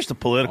 Here's the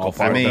political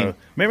part. I mean, though.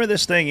 Remember,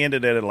 this thing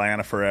ended at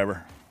Atlanta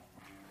forever,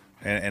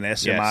 and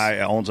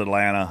SMI owns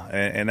Atlanta,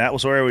 and that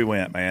was where we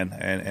went, man.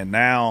 And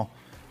now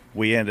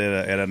we ended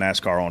at a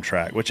NASCAR on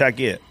track, which I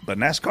get, but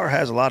NASCAR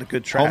has a lot of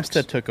good tracks.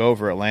 Homestead took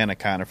over Atlanta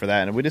kind of for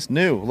that, and we just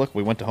knew. Look,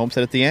 we went to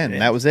Homestead at the end,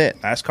 and that was it.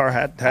 NASCAR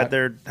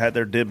had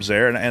their dibs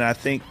there, and I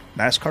think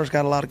NASCAR's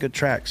got a lot of good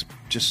tracks.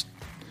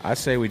 I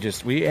say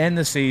we end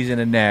the season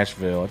in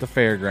Nashville at the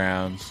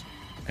fairgrounds,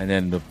 and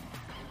then the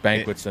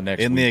banquets the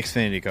next in week. the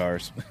Xfinity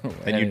cars,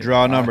 and you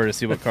draw a number to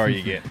see what car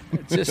you get.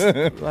 Just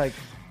like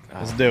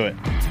let's do it.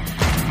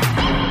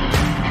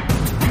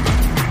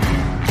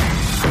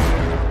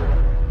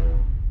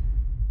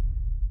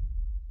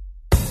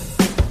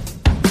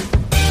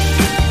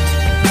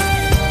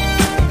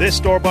 This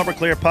Door Bumper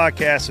Clear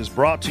podcast is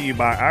brought to you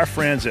by our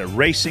friends at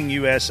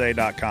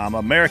RacingUSA.com,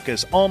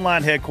 America's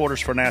online headquarters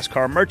for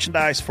NASCAR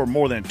merchandise for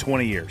more than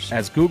 20 years.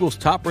 As Google's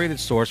top-rated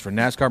source for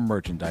NASCAR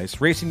merchandise,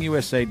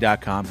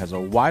 RacingUSA.com has a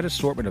wide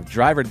assortment of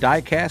driver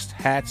die-cast,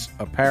 hats,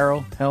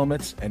 apparel,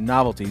 helmets, and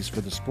novelties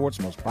for the sport's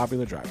most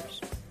popular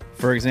drivers.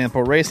 For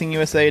example,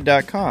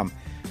 RacingUSA.com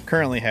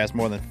currently has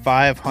more than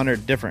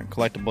 500 different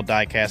collectible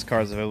die-cast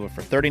cars available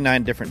for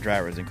 39 different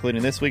drivers,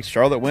 including this week's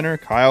Charlotte winner,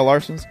 Kyle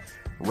Larson's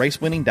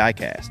race-winning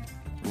diecast.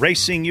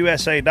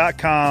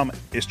 RacingUSA.com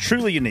is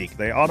truly unique.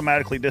 They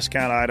automatically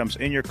discount items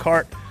in your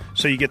cart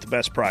so you get the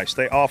best price.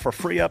 They offer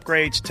free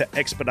upgrades to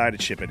expedited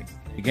shipping.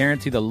 They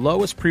guarantee the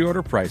lowest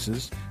pre-order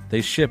prices.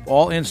 They ship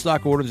all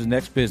in-stock orders the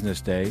next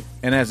business day.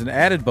 And as an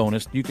added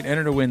bonus, you can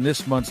enter to win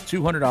this month's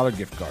 $200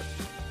 gift card.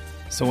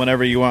 So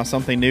whenever you want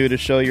something new to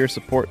show your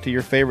support to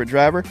your favorite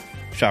driver,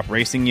 shop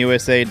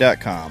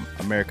RacingUSA.com,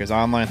 America's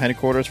online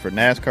headquarters for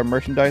NASCAR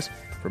merchandise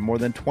for more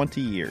than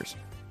 20 years.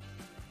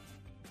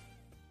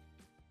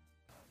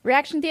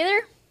 Reaction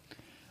theater?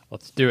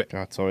 Let's do it.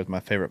 That's always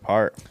my favorite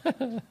part.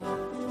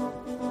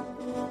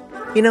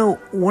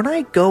 When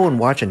I go and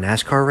watch a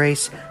NASCAR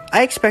race,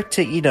 I expect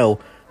to,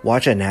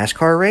 watch a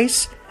NASCAR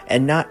race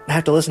and not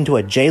have to listen to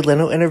a Jay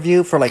Leno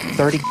interview for like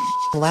 30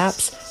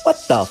 laps. What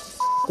the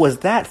was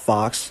that,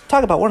 Fox?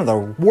 Talk about one of the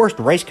worst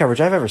race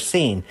coverage I've ever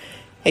seen.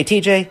 Hey,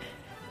 TJ,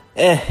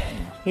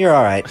 you're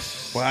all right.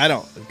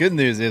 Well, the good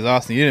news is,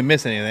 Austin, you didn't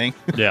miss anything.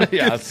 Yeah.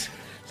 Yeah,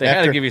 they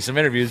had to give you some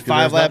interviews.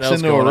 5 laps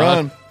into a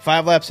run.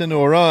 5 laps into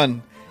a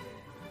run.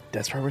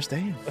 That's where we're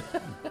staying.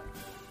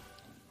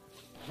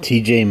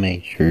 TJ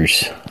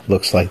Majors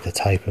looks like the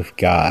type of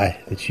guy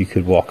that you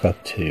could walk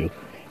up to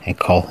and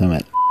call him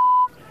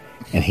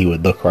and he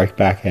would look right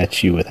back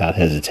at you without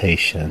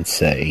hesitation and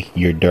say,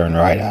 "You're darn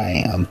right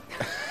I am."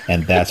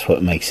 And that's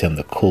what makes him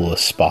the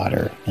coolest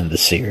spotter in the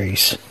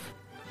series.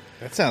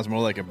 That sounds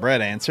more like a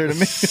Brett answer to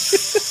me.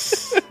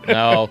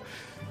 No,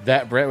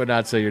 that Brett would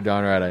not say, "You're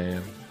darn right I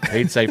am."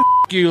 He'd say, "F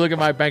you, look at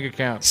my bank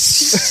account."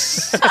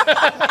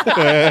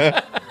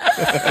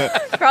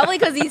 Probably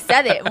because he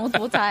said it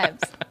multiple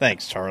times.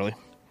 Thanks, Charlie.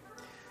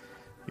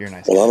 You're a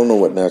nice Well, guy. I don't know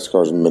what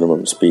NASCAR's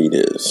minimum speed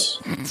is,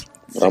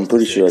 but I'm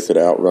pretty sure I could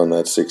outrun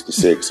that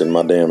 66 in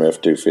my damn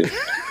F-250.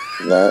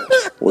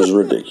 That was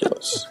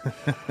ridiculous.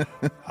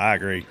 I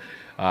agree.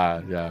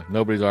 Yeah,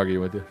 nobody's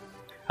arguing with you.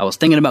 I was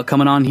thinking about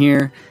coming on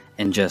here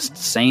and just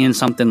saying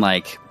something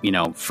like,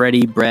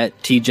 Freddie, Brett,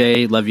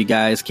 TJ, love you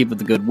guys, keep up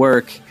the good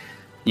work.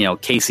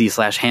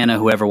 Casey/Hannah,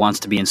 whoever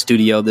wants to be in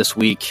studio this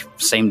week,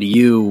 same to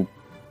you.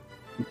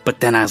 But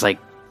then I was like,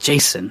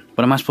 Jason,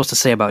 what am I supposed to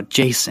say about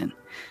Jason?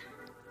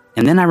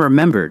 And then I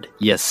remembered,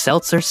 you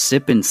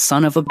seltzer-sipping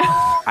son of a...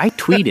 I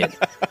tweeted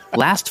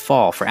last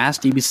fall for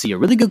Ask DBC a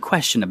really good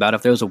question about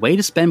if there was a way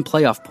to spend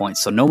playoff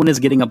points so no one is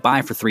getting a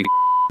bye for 3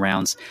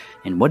 rounds.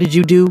 And what did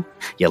you do?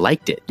 You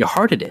liked it. You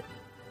hearted it.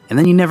 And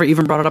then you never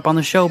even brought it up on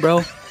the show,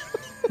 bro.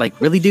 Like,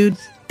 really, dude?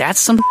 That's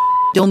some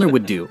Dillner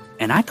would do.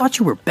 And I thought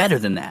you were better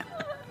than that.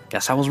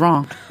 Guess I was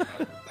wrong.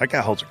 That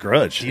guy holds a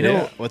grudge. Do you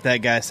know what that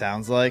guy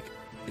sounds like?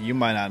 you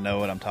might not know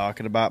what I'm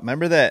talking about.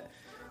 Remember that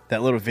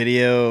little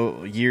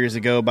video years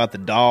ago about the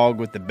dog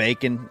with the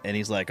bacon, and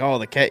he's like, "Oh,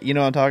 the cat." You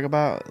know what I'm talking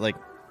about? Like,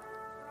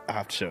 I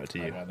have to show it to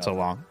you. So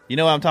long. You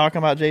know what I'm talking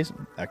about,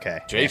 Jason? Okay,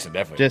 Jason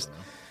definitely. Just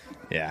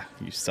yeah,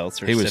 you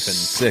seltzer. He was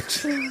sipping.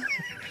 6.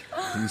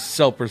 You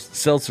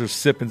seltzer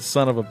sipping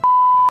son of a.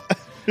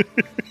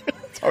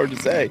 It's hard to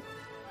say.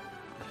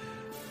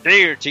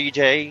 Dear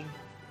TJ,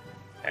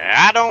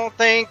 I don't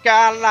think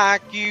I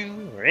like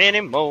you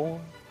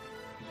anymore.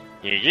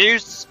 You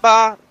used to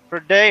spot for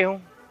Dale.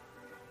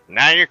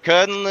 Now you're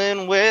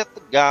cuddling with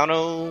the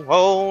Gano.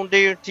 Oh,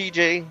 dear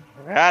TJ,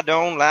 I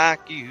don't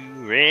like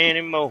you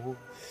anymore.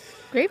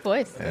 Great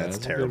voice. Yeah, that's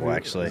terrible,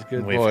 actually. It's a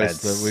good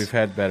voice. We've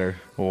had better.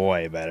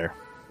 Way better.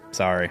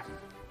 Sorry.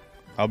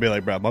 I'll be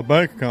like, bro, my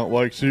bank account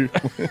likes you.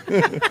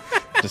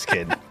 Just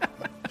kidding.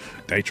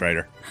 Day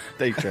trader.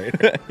 Day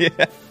trader.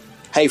 Yeah.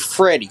 Hey,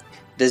 Freddie,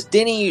 does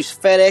Denny use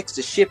FedEx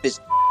to ship his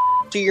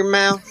to your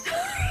mouth?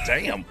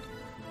 Damn.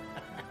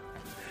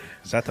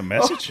 Is that the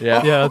message?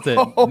 Yeah. Yeah, that's it.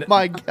 Oh,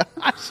 my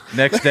gosh.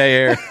 Next day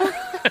air.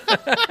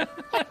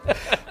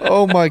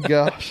 Oh, my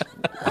gosh.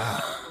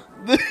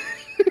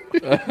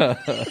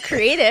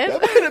 Creative.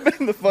 That might have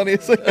been the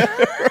funniest thing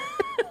ever.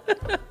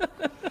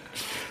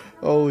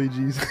 Holy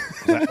Jesus.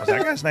 Was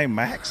that guy's name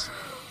Max?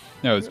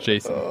 No, it's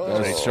Jason.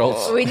 That's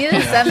Schultz. We need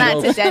to send that to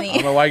I don't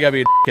Denny. know why you gotta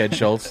be a dickhead,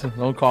 Schultz.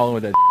 Don't call him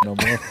with that no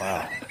more.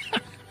 Wow.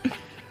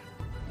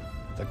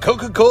 The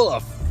Coca-Cola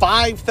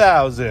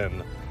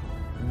 5000.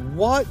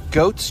 What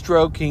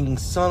goat-stroking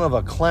son of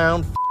a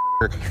clown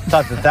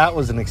thought that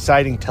was an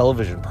exciting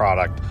television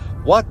product?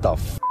 What the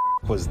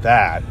was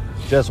that?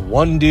 Just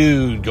one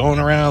dude going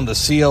around the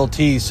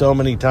CLT so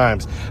many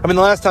times. I mean,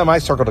 the last time I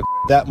circled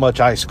that much,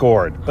 I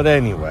scored. But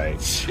anyway,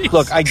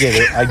 look, I get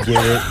it.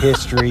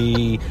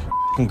 History,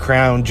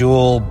 crown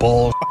jewel,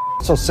 bull.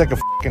 So sick of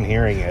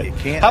hearing it. You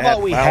can't How add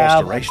about we vowels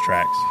have to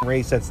racetracks? a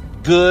race that's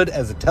good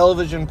as a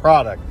television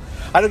product?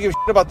 I don't give a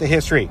shit about the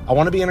history. I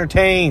want to be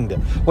entertained.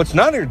 What's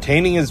not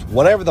entertaining is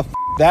whatever the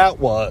that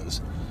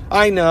was.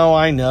 I know,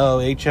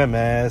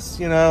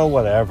 HMS,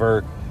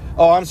 whatever.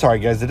 Oh, I'm sorry,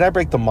 guys. Did I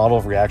break the model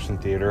of reaction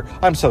theater?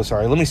 I'm so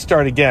sorry. Let me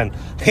start again.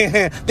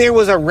 There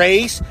was a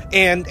race,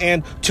 and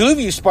 2 of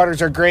you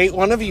spotters are great.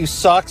 1 of you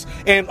sucks.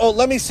 And,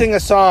 let me sing a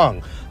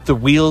song. The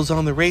wheels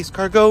on the race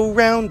car go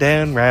round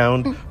and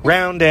round,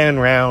 round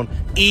and round.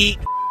 Eat.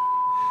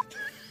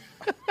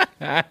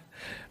 I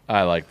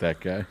like that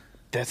guy.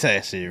 That's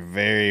actually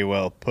very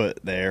well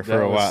put there for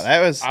That a was- while. That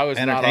was I was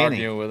not entertaining.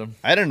 arguing with him.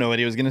 I don't know what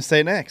he was going to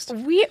say next.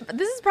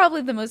 This is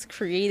probably the most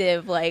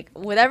creative, like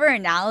whatever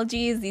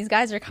analogies these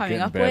guys are coming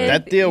Getting up better. with.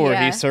 That deal where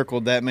yeah. he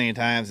circled that many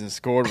times and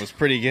scored was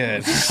pretty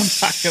good. I'm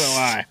not going to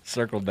lie.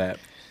 Circled that.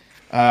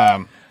 Good Can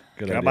I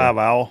idea. buy a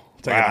vowel?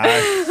 Take an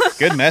eye.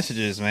 Good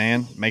messages,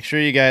 man. Make sure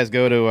you guys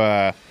go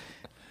to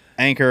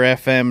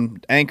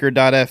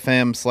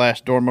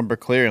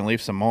anchor.fm/DoorBumperClear and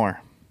leave some more.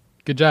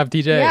 Good job,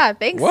 TJ. Yeah,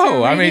 thanks.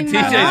 Whoa, for I mean, reading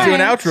my TJ's doing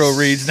lines. outro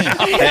reads now.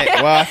 Hey,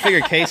 well, I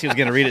figured Casey was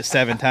going to read it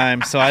 7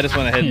 times, so I just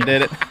went ahead and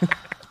did it.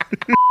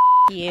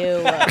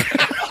 You.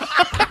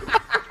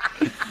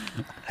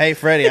 Hey,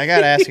 Freddie, I got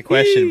to ask a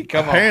question.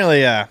 Come on.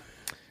 Apparently,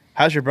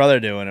 how's your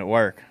brother doing at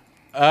work?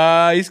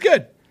 He's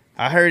good.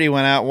 I heard he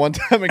went out one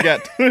time and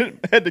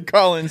had to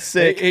call in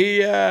sick.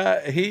 He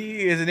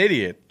is an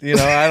idiot.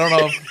 I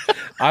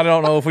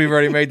don't know if we've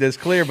already made this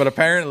clear, but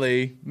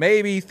apparently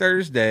maybe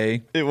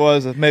Thursday. It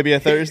was maybe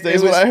a Thursday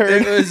is It was, what I heard.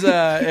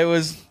 it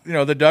was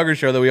the Duggar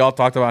show that we all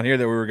talked about here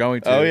that we were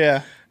going to. Oh,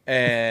 yeah.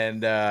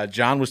 And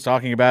John was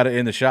talking about it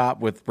in the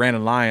shop with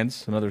Brandon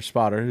Lyons, another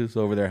spotter who's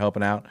over there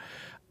helping out.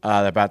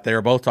 They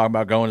were both talking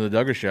about going to the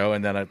Duggar show,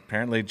 and then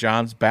apparently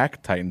John's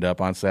back tightened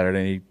up on Saturday,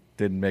 and he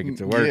didn't make it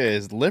to work. Yeah,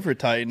 his liver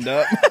tightened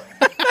up.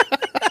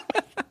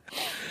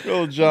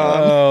 Oh,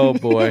 John. Oh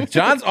boy,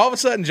 all of a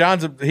sudden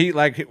he'd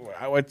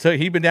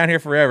been down here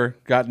forever,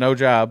 got no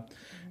job,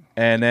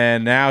 and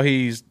then now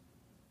he's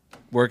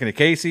working at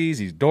Casey's.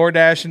 He's door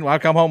dashing. When I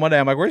come home one day,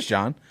 I'm like, "Where's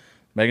John?"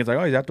 Megan's like,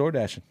 "Oh, he's out door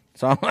dashing."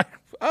 So I'm like,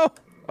 "Oh,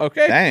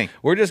 okay. Dang.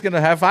 We're just gonna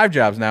have 5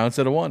 jobs now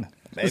instead of 1."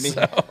 Maybe.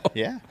 So,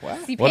 Yeah, wow.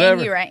 Is he paying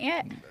Whatever. you rent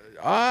yet?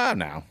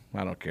 no,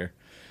 I don't care.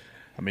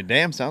 I mean,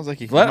 damn, sounds like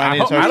you I might need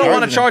to start don't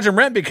want to charging charge him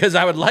rent because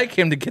I would like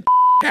him to get the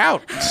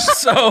out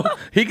so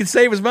he can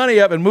save his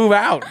money up and move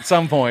out at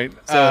some point.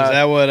 So is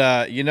that what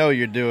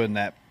you're doing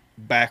that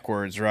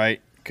backwards, right?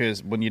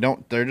 Because when you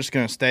don't, they're just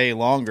going to stay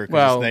longer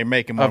because they're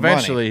making more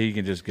eventually money. he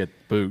can just get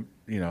boot,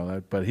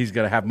 but he's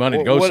got to have money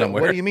to go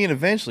somewhere. What do you mean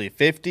eventually?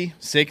 50,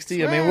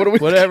 60? I mean, what are we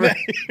whatever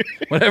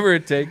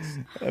it takes.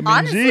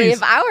 Honestly, geez.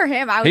 if I were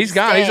him, I would He's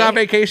gone. stay. He's on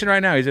vacation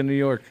right now. He's in New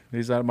York.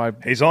 He's the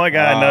only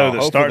guy I know that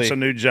hopefully. starts a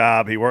new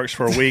job. He works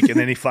for a week and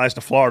then he flies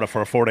to Florida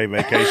for a 4-day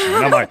vacation.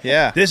 And I'm like,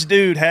 Yeah. this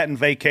dude hadn't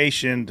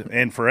vacationed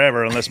in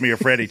forever unless me or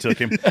Freddie took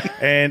him.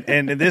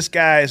 And this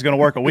guy is going to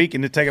work a week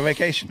and then take a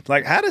vacation.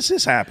 Like, how does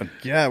this happen?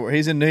 Yeah, where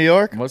he's in New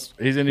York.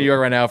 He's in New York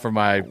right now for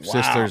my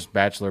sister's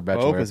bachelorette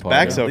Hope his party.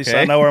 back's At least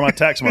okay. I know where my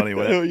tax money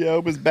went. Yeah, I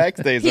hope his back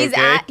stays He's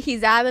okay. at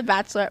the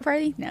bachelorette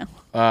party. No.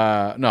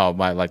 No,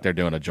 like they're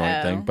doing a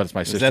joint thing, but it's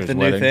my sister's Is that the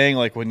wedding. new thing?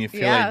 Like when you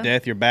feel like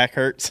death, your back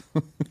hurts?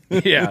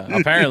 Yeah,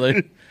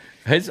 apparently.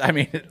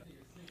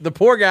 The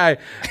poor guy,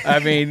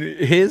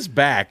 his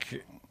back,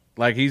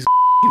 like he's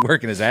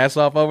working his ass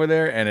off over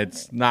there, and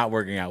it's not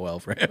working out well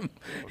for him.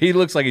 He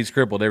looks like he's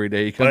crippled every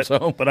day he comes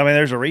home. But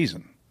there's a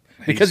reason.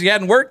 Because he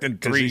hadn't worked in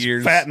 3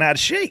 years. Fat and out of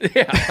shape.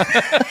 Yeah.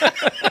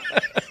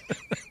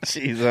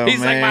 Jeez,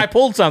 He's like, I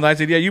pulled something. I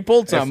said, yeah, you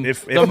pulled something.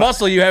 If the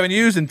muscle you haven't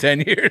used in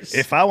 10 years.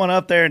 If I went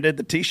up there and did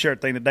the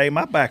T-shirt thing today,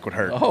 my back would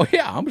hurt. Oh,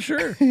 yeah, I'm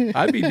sure.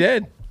 I'd be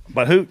dead.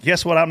 But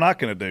guess what I'm not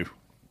going to do?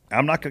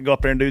 I'm not going to go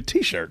up there and do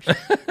T-shirts.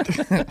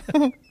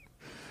 I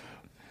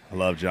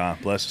love John.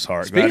 Bless his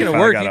heart. Speaking of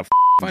work, you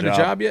find a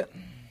job yet?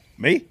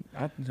 Me?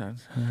 I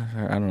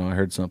don't know. I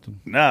heard something.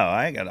 No,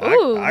 I ain't got.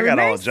 Ooh, I got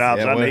all rumors? the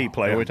jobs I need.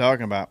 What are we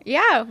talking about?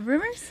 Yeah,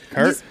 rumors.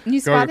 Kurt?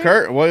 New Go to spotting?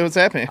 Kurt. What's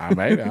happening?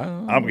 Maybe. I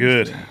don't know. I'm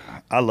good.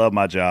 I love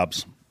my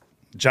jobs.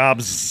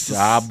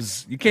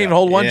 Jobs. You can't even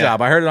hold one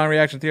job. I heard it on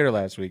Reaction Theater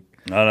last week.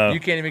 I know. You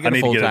can't even I get a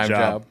need to full-time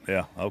job.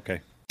 Yeah, okay.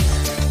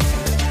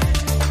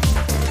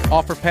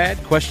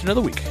 OfferPad question of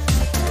the week.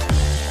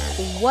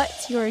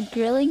 What's your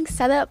grilling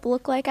setup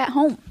look like at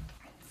home?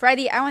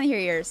 Freddie, I want to hear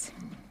yours.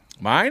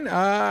 Mine?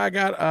 I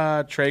got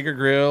a Traeger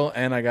grill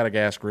and I got a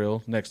gas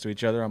grill next to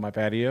each other on my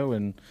patio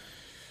and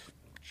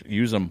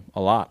use them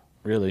a lot,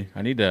 really.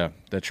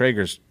 The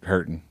Traeger's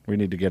hurting. We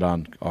need to get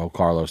on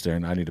Carlos there,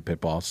 and I need a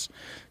pit boss.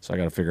 So I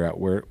got to figure out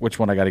which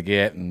one I got to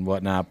get and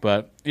whatnot.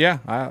 But, yeah,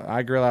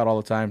 I grill out all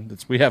the time.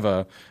 We have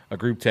a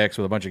group text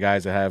with a bunch of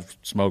guys that have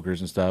smokers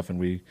and stuff, and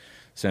we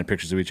send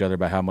pictures to each other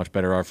about how much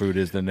better our food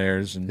is than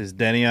theirs. And is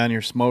Denny on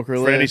your smoker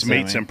list? Freddie's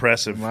meat's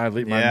impressive. My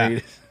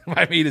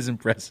meat is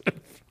impressive.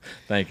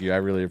 Thank you. I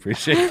really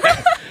appreciate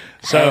that.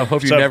 So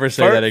hope you never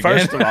say that again.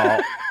 First of all,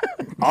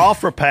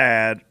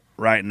 OfferPad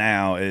right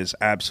now is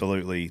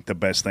absolutely the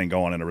best thing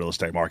going in the real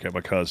estate market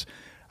because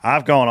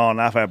I've gone on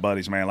and I've had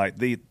buddies, man, like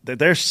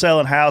they're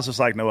selling houses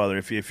like no other.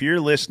 If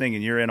you're listening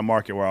and you're in a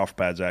market where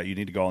OfferPad's at, you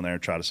need to go in there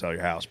and try to sell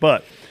your house.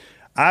 But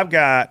I've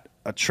got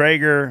a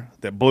Traeger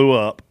that blew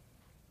up,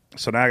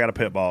 so now I got a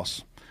pit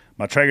boss.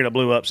 My Traeger that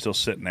blew up still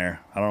sitting there.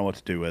 I don't know what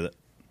to do with it.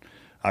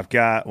 I've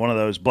got one of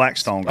those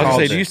Blackstone. I was going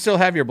to say, do you still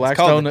have your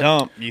Blackstone? It's called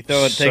the dump. You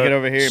throw it, take it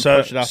over here, and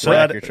push it off the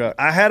back of your truck.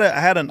 I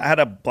had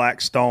a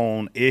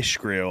Blackstone-ish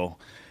grill,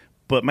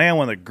 but man,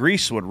 when the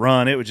grease would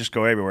run, it would just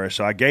go everywhere.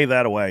 So I gave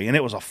that away, and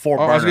it was a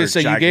 4-burner. I was going to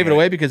say you gave it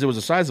away because it was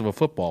the size of a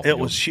football field.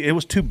 It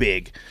was too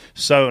big.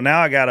 So now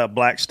I got a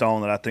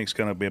Blackstone that I think is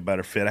going to be a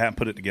better fit. I haven't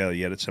put it together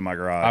yet. It's in my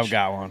garage. I've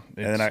got one.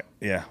 And then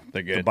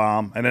they're good. The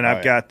bomb, and then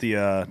I've got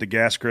the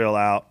gas grill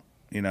out,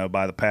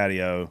 by the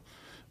patio,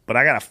 but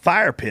I got a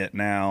fire pit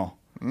now.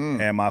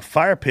 And my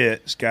fire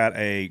pit's got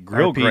a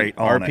grill grate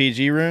on it.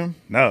 RPG room?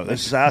 No,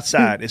 this is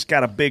outside. It's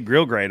got a big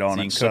grill grate on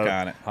so it. You can cook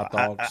on it. Hot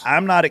dogs.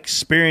 I'm not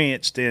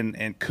experienced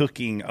in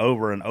cooking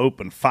over an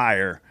open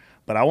fire,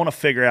 but I want to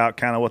figure out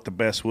kind of what the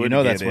best wood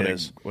that's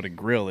is. what a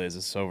grill is.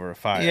 It's over a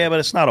fire. Yeah,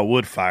 but it's not a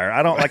wood fire.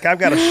 I don't like. I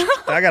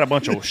got a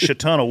bunch of shit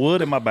ton of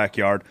wood in my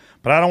backyard,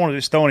 but I don't want to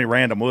just throw any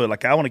random wood.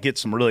 Like I want to get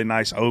some really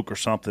nice oak or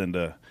something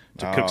to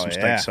cook some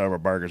steaks over,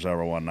 burgers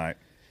over one night.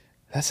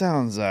 That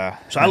sounds. So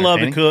I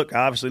love to cook. I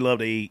obviously love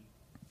to eat.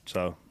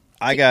 So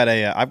I've got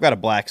a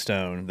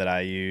Blackstone that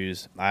I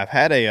use. I've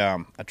had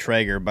a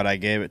Traeger, but I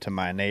gave it to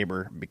my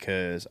neighbor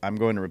because I'm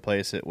going to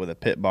replace it with a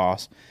pit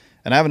boss,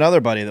 and I have another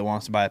buddy that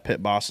wants to buy a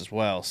pit boss as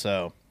well.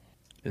 So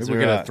we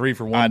get a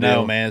 3-for-1 I know,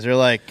 deal. man. Is there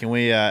like, can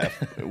we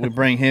we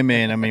bring him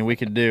in? I mean, we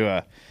could do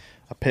a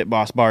pit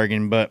boss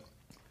bargain, but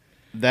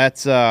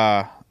that's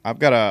I've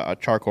got a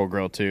charcoal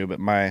grill too, but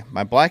my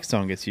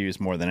Blackstone gets used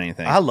more than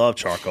anything. I love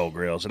charcoal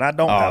grills, and I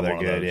don't have they're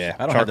one good, of those. yeah.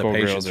 I don't have the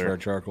patience for a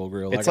charcoal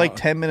grill. It's like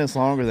 10 minutes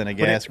longer than a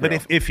gas grill.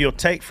 But if you'll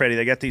take, Freddie,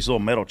 they got these little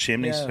metal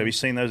chimneys. Yeah. Have you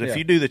seen those? Yeah. If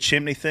you do the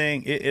chimney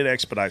thing, it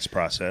expedites the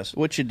process.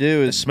 What you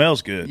do is It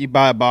smells good. you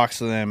buy a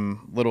box of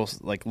them little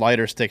like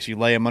lighter sticks. You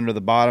lay them under the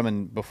bottom,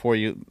 and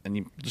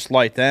you just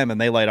light them, and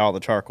they light all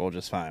the charcoal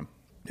just fine.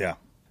 Yeah.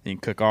 You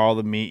can cook all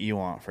the meat you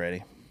want,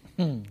 Freddie.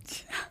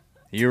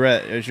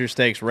 Is your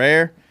steaks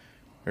rare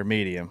or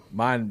medium?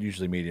 Mine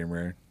usually medium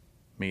rare.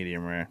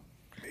 Medium rare.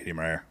 Medium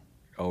rare.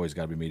 Always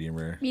got to be medium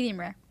rare. Medium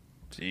rare.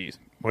 Jeez.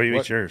 What do you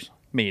eat yours?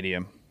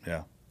 Medium.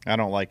 Yeah. I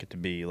don't like it to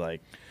be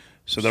like.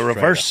 So the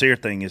reverse sear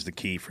thing is the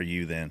key for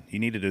you. Then you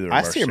need to do the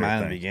reverse sear I sear mine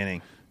thing. in the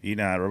beginning.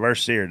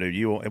 Reverse sear,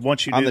 dude.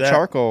 Once you do on the that,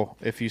 charcoal,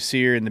 if you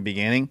sear in the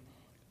beginning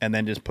and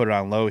then just put it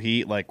on low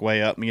heat, like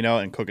way up,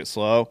 and cook it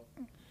slow,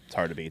 it's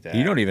hard to beat that.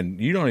 You don't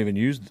even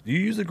use. Do you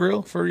use the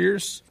grill for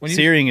yours?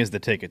 Searing is the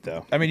ticket,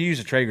 though. I mean, you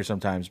use a Traeger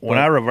sometimes. When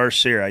I reverse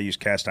sear, I use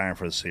cast iron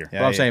for the sear.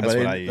 Yeah, I'm saying, that's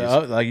but what I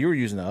use. like you were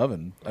using the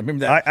oven. I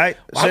remember that. I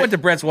went to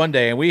Brett's one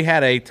day and we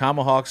had a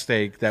tomahawk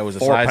steak that was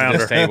the size of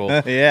this table.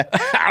 Yeah,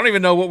 I don't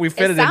even know what we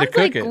fit it in to cook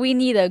like it. We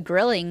need a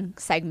grilling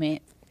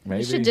segment. Maybe.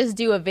 We should just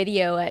do a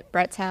video at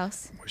Brett's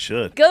house. We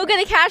should. Go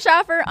get a cash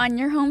offer on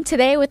your home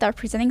today with our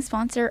presenting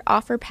sponsor,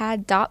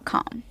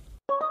 OfferPad.com.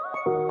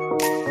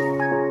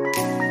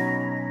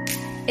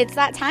 It's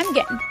that time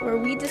again where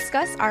we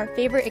discuss our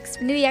favorite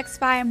Xfinity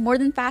X5 More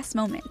Than Fast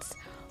moments.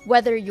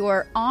 Whether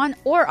you're on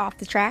or off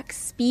the track,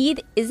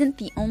 speed isn't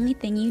the only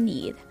thing you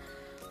need.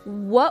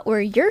 What were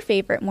your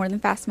favorite More Than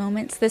Fast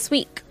moments this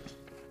week?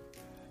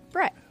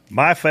 Brett.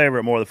 My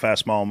favorite More Than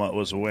Fast moment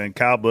was when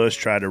Kyle Busch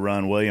tried to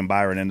run William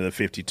Byron into the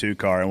 52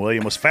 car, and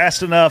William was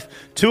fast enough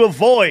to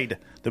avoid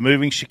the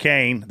moving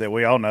chicane that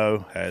we all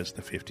know has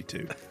the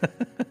 52.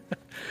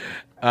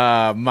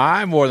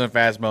 My More Than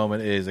Fast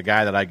moment is a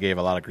guy that I gave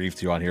a lot of grief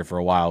to on here for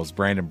a while. It was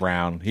Brandon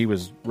Brown. He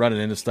was running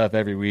into stuff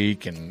every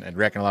week and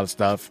wrecking a lot of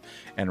stuff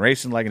and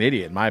racing like an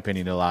idiot, in my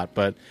opinion, a lot.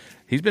 But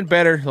he's been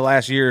better the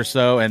last year or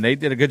so, and they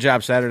did a good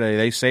job Saturday.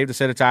 They saved a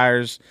set of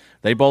tires.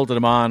 They bolted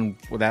him on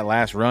with that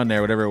last run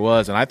there, whatever it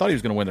was, and I thought he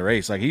was going to win the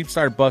race. Like, he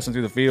started busting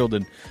through the field,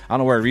 and I don't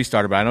know where he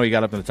restarted, but I know he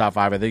got up in the top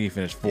 5. I think he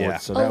finished 4th. Yeah.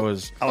 So that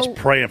was... I was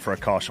praying for a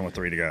caution with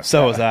 3 to go.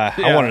 So was I.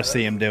 I wanted to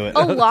see him do it.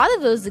 A lot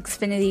of those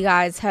Xfinity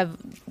guys have,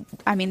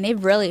 I mean,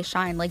 they've really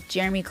shined. Like,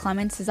 Jeremy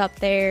Clements is up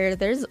there.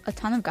 There's a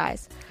ton of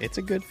guys. It's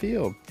a good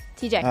field.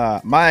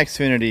 TJ. My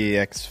Xfinity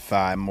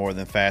X5 More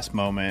Than Fast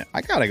moment,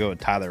 I got to go with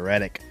Tyler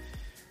Reddick.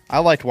 I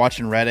liked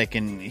watching Reddick,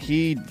 and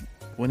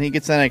when he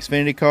gets in an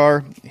Xfinity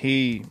car,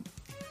 he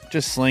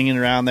just slinging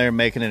around there,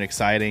 making it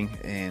exciting,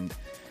 and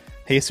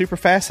he's super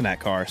fast in that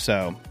car,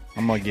 so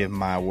I'm going to give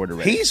my award to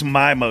Reddick. He's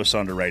my most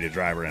underrated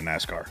driver in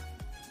NASCAR.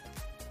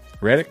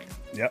 Reddick?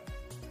 Yep.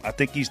 I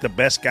think he's the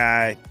best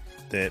guy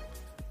that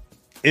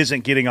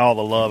isn't getting all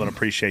the love and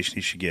appreciation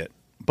he should get.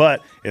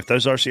 But if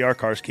those RCR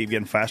cars keep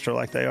getting faster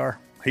like they are,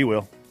 he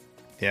will.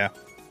 Yeah.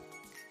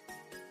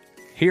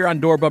 Here on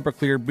Door Bumper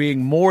Clear,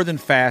 being more than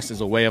fast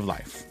is a way of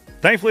life.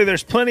 Thankfully,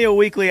 there's plenty of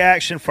weekly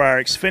action for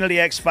our Xfinity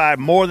X5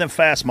 More Than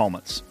Fast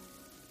moments.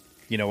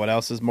 You know what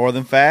else is more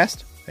than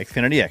fast?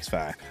 Xfinity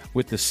X5.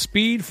 With the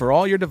speed for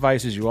all your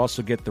devices, you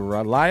also get the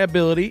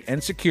reliability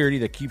and security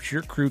that keeps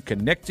your crew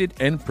connected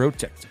and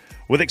protected.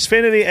 With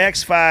Xfinity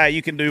X5,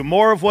 you can do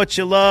more of what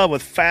you love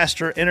with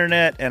faster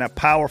internet and a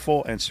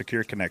powerful and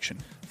secure connection.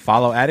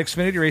 Follow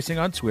 @Xfinity Racing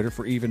on Twitter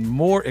for even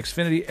more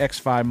Xfinity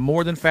X5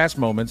 More Than Fast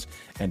moments,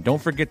 and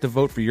don't forget to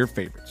vote for your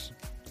favorites.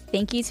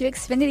 Thank you to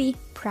Xfinity,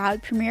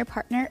 proud premier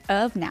partner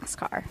of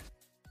NASCAR.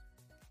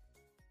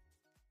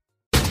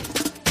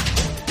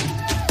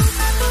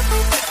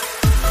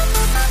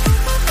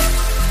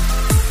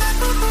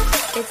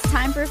 It's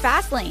time for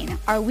Fastlane,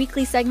 our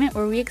weekly segment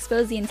where we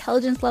expose the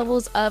intelligence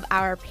levels of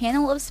our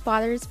panel of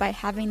spotters by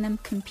having them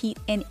compete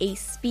in a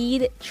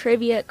speed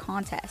trivia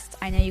contest.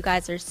 I know you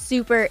guys are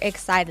super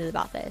excited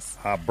about this.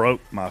 I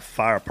broke my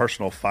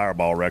personal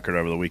fireball record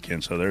over the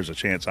weekend, so there's a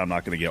chance I'm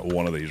not going to get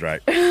one of these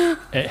right.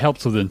 It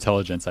helps with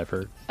intelligence, I've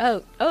heard. Oh,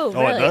 it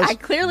really? does? I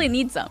clearly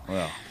need some.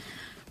 Well,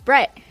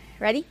 Brett,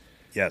 ready?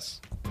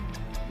 yes.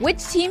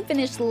 Which team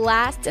finished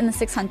last in the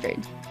 600?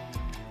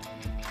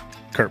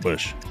 Kurt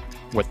Busch.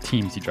 What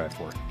teams you drive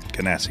for?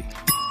 Ganassi.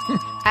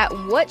 At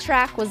what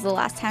track was the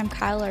last time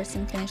Kyle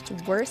Larson finished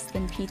worse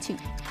than P2?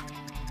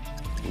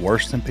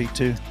 Worse than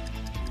P2?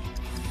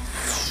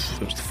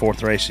 It was the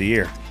 4th race of the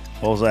year.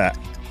 What was that?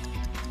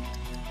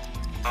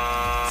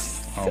 I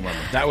don't remember.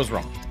 That was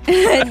wrong.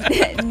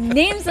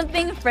 Name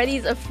something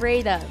Freddie's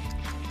afraid of.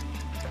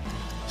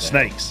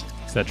 Snakes.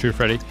 Is that true,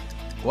 Freddie?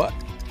 What?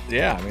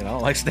 Yeah, I mean, I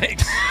don't like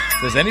snakes.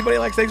 Does anybody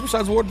like snakes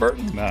besides Ward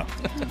Burton? No.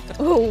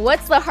 Ooh,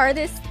 what's the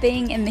hardest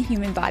thing in the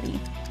human body?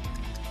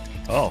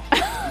 Oh,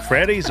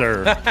 Freddie's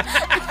or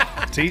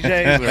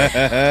TJ's?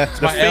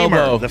 Or my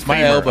elbow. The My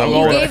femur. elbow. I'm You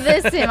going gave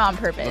with this to him on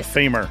the purpose.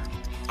 femur.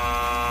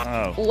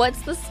 Oh,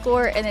 What's the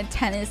score in a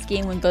tennis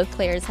game when both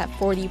players have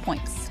 40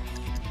 points?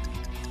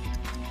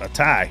 a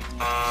tie.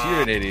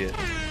 You're an idiot.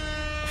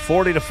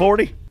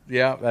 40-40.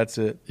 Yeah, that's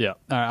it. Yeah. All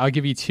right, I'll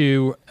give you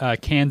 2.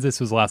 Kansas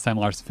was the last time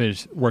Larson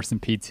finished worse than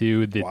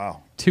P2. The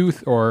Wow.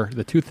 tooth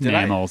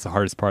enamel is the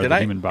hardest part of Did the I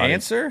human body.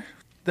 answer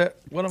that?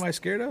 What am I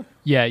scared of?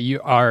 Yeah,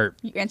 you are.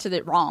 You answered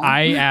it wrong.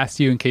 I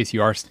asked you in case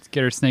you are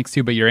scared of snakes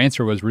too, but your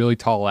answer was really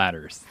tall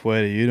ladders.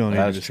 Freddy, you don't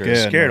That need to is be true.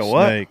 scared Scared of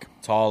what? Snake.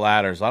 Tall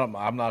ladders.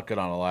 I'm not good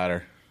on a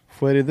ladder.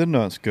 Freddy, they're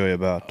not scary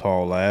about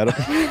tall ladder.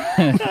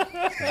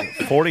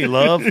 40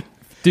 love.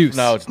 Deuce.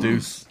 No, it's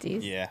deuce.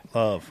 Jeez. Yeah.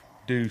 Love.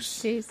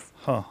 Deuce. Jeez.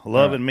 Huh.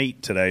 Love and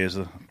meat today is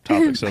the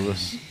topics of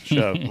this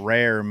show.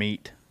 Rare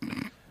meat.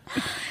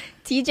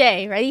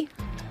 TJ, ready?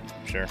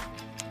 Sure.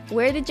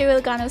 Where did Joey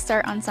Logano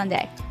start on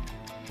Sunday?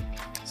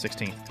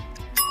 16th.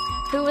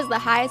 Who was the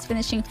highest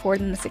finishing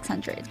Ford in the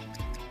 600?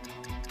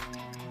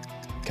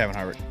 Kevin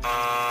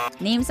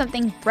Harvick. Name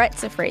something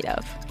Brett's afraid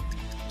of.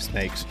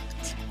 Snakes.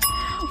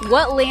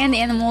 What land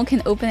animal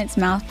can open its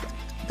mouth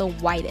the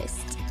widest?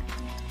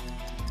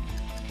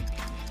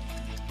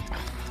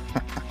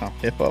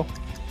 Hippo.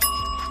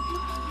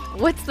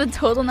 What's the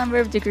total number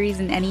of degrees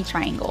in any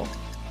triangle?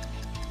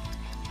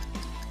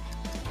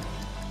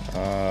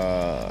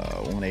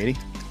 180.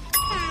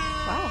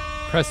 Wow.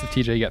 Impressive,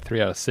 TJ. You got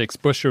 3 out of 6.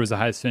 Buescher was the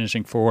highest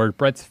finishing Ford.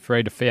 Brett's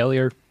afraid of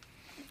failure.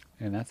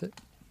 And that's it.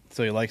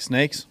 So you like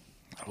snakes?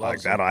 I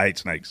like that. I hate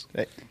snakes.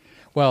 Hey,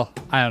 Well,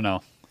 I don't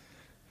know.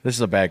 This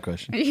is a bad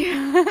question.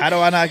 how do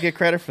I not get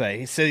credit for that?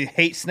 He said he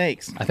hates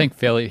snakes. I think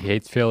he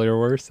hates failure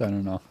worse. I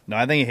don't know. No,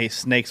 I think he hates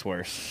snakes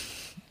worse.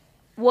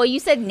 Well, you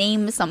said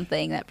name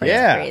something that Brett's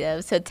Yeah. afraid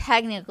of. So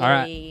technically, All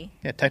right.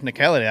 Yeah,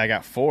 technicality, I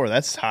got 4.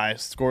 That's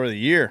highest score of the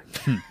year.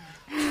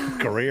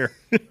 Career.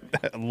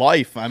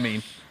 Life, I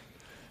mean.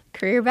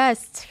 career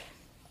best.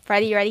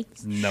 Freddie, you ready?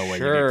 No way you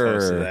get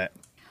close to Sure. that.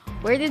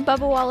 Where did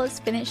Bubba Wallace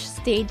finish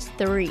stage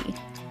 3?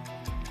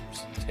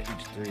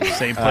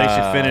 Same place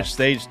you finished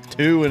stage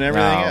 2 and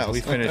everything No, else.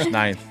 we finished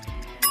 9th.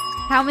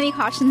 How many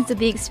cautions did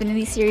the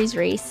Xfinity Series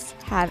race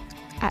have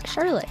at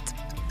Charlotte?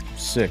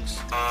 6.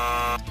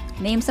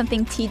 Name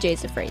something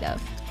TJ's afraid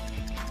of.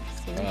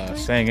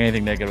 Saying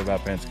anything negative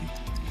about Penske.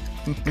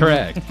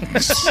 Correct.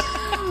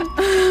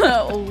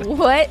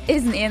 What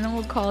is an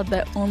animal called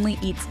that only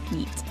eats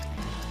meat?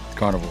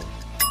 Carnivore.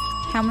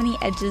 How many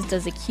edges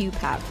does a cube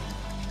have?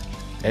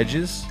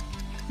 Edges?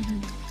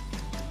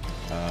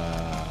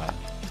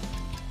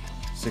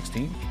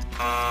 16.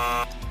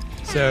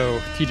 So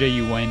TJ,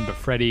 you win, but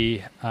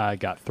Freddie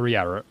got 3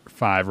 out of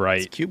 5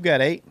 right. Cube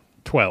got 8.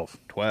 12.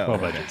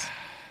 12 edges.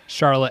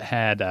 Charlotte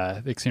had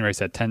the Xfinity race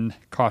had 10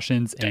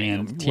 cautions,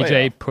 and way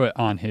TJ off. put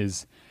on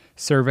his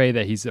survey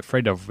that he's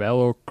afraid of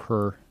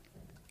velociraptors.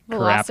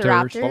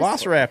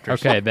 Velociraptors.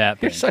 Okay,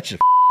 that You're thing. such a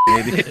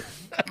idiot.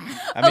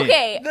 I mean,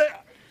 Okay,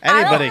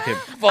 anybody could.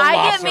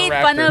 I get made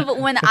fun of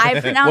when I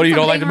pronounce What, you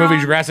don't like the something movie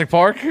wrong. Jurassic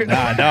Park?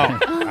 Nah, I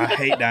don't. I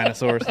hate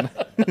dinosaurs.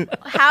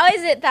 How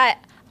is it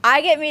that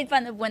I get made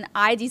fun of when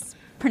I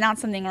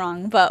pronounce something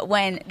wrong, but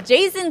when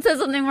Jason says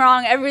something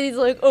wrong, everybody's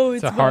like, "Oh,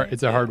 it's fine."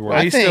 It's a hard word.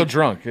 Well, he's think still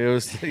drunk. It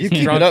was You he's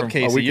keep drunk it up, from a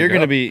Casey. week You're ago.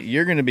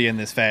 gonna be in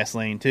this fast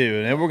lane too,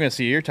 and then we're gonna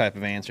see your type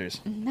of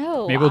answers.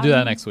 No, Maybe we'll do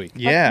that next week.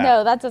 Yeah.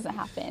 No, that doesn't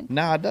happen.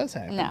 No, it does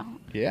happen. No.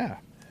 Yeah.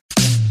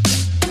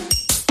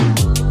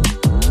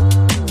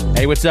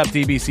 Hey, what's up,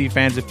 DBC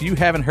fans? If you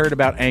haven't heard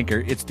about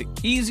Anchor, it's the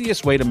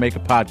easiest way to make a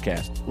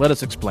podcast. Let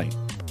us explain.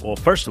 Well,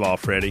 first of all,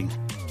 Freddie,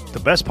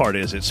 the best part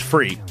is it's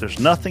free. There's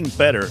nothing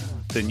better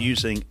than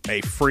using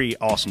a free,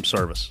 awesome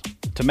service.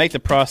 To make the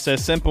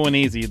process simple and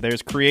easy,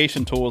 there's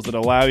creation tools that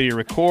allow you to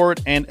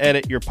record and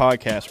edit your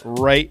podcast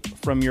right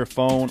from your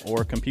phone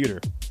or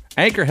computer.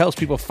 Anchor helps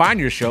people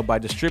find your show by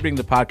distributing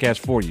the podcast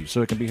for you,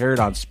 so it can be heard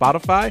on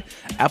Spotify,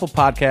 Apple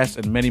Podcasts,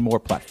 and many more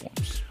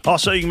platforms.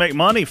 Also, you can make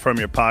money from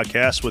your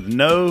podcast with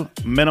no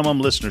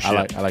minimum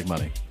listenership. I like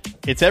money.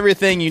 It's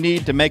everything you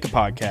need to make a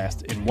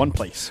podcast in one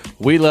place.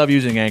 We love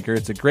using Anchor.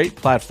 It's a great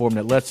platform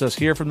that lets us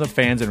hear from the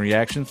fans in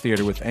Reaction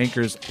Theater with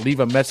Anchor's Leave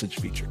a Message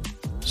feature.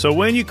 So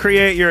when you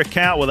create your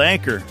account with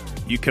Anchor,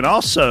 you can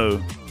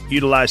also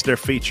utilize their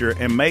feature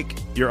and make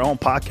your own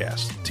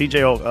podcast.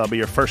 TJ will be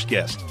your first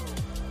guest.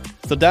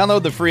 So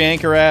download the free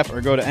Anchor app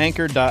or go to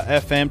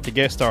anchor.fm to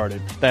get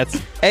started. That's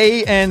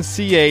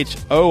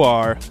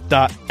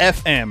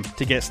ANCHOR.FM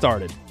to get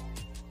started.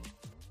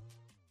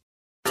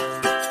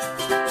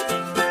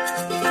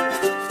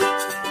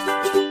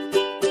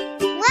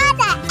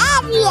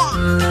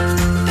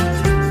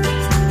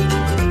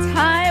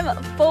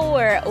 Time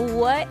for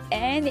What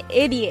an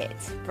Idiot.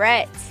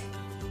 Brett.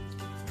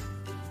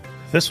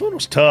 This one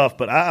was tough,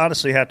 but I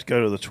honestly have to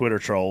go to the Twitter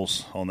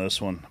trolls on this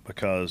one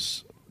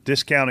because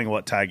discounting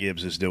what Ty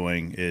Gibbs is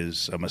doing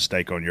is a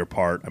mistake on your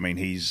part. I mean,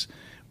 he's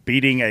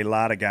beating a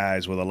lot of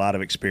guys with a lot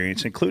of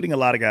experience, including a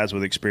lot of guys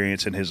with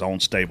experience in his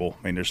own stable.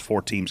 I mean, there's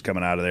 4 teams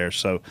coming out of there.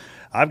 So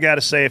I've got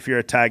to say, if you're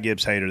a Ty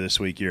Gibbs hater this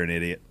week, you're an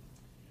idiot.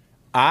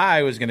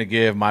 I was going to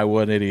give my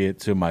one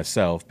idiot to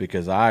myself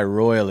because I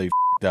royally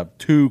f***ed up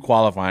 2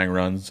 qualifying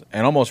runs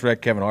and almost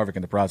wrecked Kevin Harvick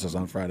in the process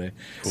on Friday.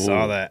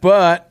 Saw that.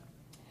 But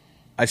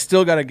I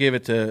still got to give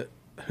it to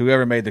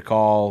whoever made the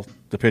call,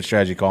 the pitch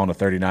strategy call on the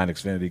 39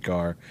 Xfinity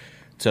car,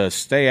 to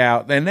stay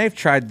out. And they've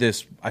tried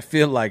this, I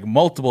feel like,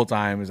 multiple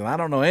times, and I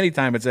don't know any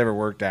time it's ever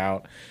worked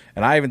out.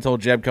 And I even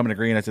told Jeb coming to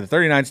green, I said the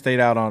 39 stayed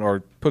out on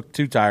or put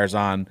 2 tires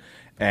on,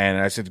 and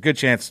I said good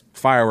chance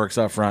fireworks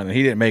up front, and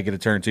he didn't make it to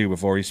turn 2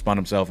 before he spun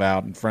himself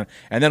out in front,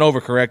 and then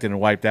overcorrected and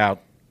wiped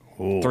out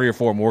 3 or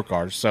 4 more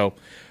cars. So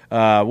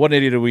one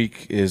idiot a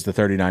week is the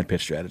 39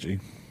 pitch strategy.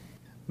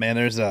 Man,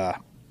 there's a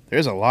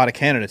lot of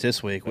candidates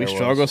this week. We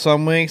struggle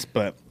some weeks,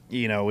 but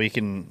you know we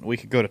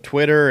could go to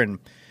Twitter and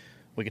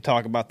we could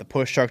talk about the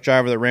push truck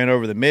driver that ran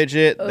over the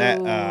midget.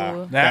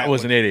 That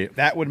was an idiot.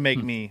 That would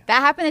make me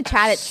That happened to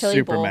Chad at Chili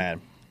super Bowl. mad.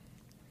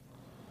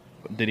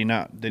 Did he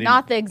not? Did he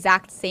Not the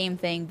exact same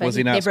thing, but was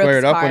he they not broke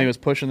squared his up car. when he was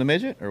pushing the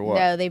midget, or what?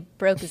 No, they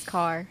broke his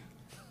car.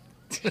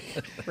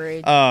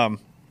 Rude.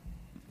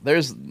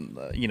 There's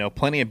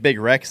plenty of big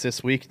wrecks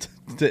this week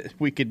that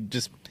we could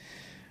just.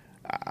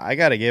 I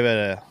got to give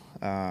it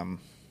a.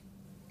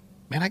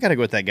 Man, I got to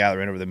go with that guy that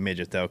ran over the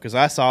midget though, because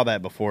I saw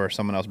that before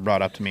someone else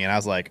brought up to me, and I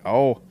was like,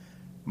 "Oh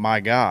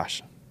my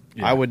gosh,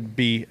 I would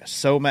be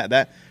so mad."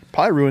 That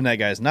probably ruined that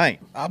guy's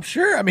night. I'm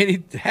sure. I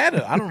mean, he had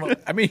I don't know.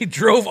 I mean, he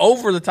drove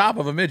over the top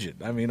of a midget.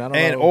 I mean, I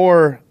don't know.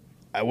 Or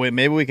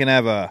maybe we can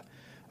have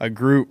a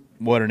group.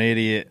 What an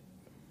idiot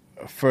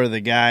for the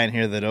guy in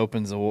here that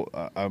opens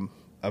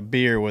a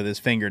beer with his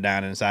finger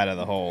down inside of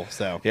the hole.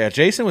 So yeah,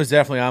 Jason was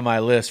definitely on my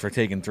list for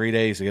taking 3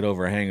 days to get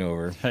over a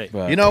hangover. Hey,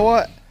 but you know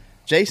what?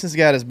 Jason's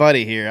got his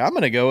buddy here. I'm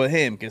going to go with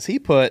him because he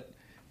put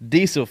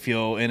diesel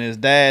fuel in his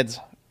dad's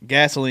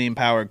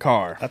gasoline-powered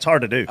car. That's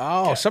hard to do.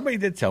 Oh, somebody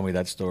did tell me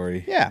that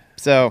story. Yeah,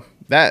 so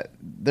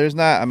there's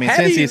not. I mean, How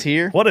since do you- he's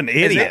here, What an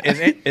idiot.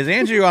 Is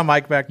Andrew on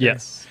mic back there?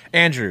 Yes.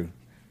 Andrew,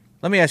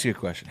 let me ask you a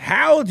question.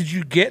 How did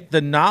you get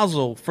the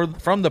nozzle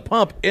from the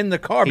pump in the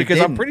car? he Because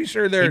I'm didn't. pretty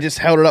sure he there's just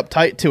held it up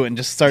tight to it and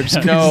just started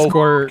squeezing. no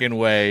Squirt. fucking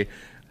way.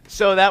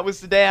 So that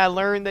was the day I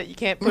learned that you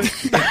can't put.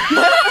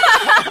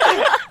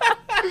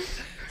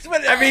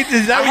 I mean,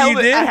 is that what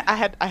you did?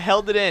 I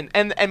held it in,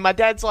 and my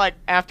dad's like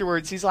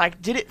afterwards. He's like,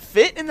 "Did it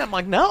fit?" And I'm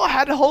like, "No, I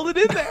had to hold it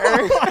in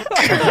there."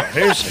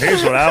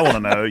 Here's what I want to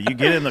know. You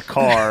get in the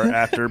car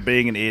after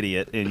being an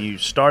idiot and you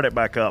start it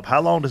back up.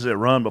 How long does it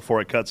run before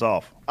it cuts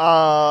off?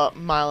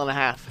 Mile and a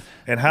half.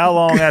 And how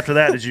long after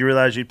that did you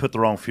realize you'd put the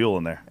wrong fuel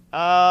in there?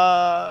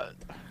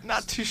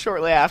 Not too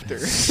shortly after.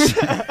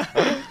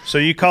 So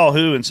you call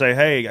who and say,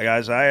 "Hey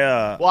guys,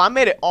 Well, I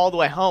made it all the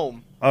way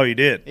home. Oh, you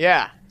did?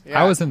 Yeah.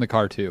 I was in the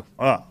car too.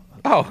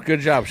 Oh, good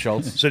job,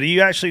 Schultz. So do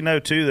you actually know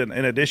too that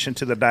in addition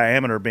to the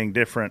diameter being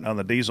different on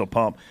the diesel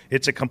pump,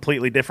 it's a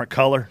completely different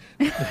color?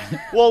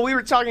 Well, we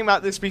were talking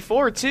about this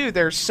before too.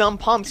 There's some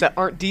pumps that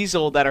aren't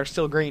diesel that are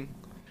still green.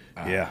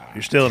 Yeah,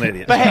 you're still an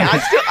idiot. But hey,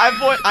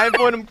 I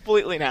avoid them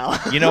completely now.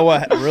 You know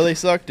what really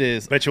sucked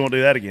is Bet you won't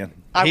do that again.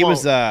 he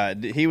was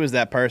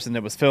that person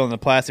that was filling the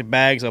plastic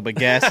bags up with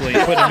gasoline,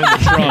 putting them in the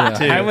trunk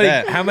too.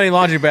 How many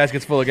laundry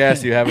baskets full of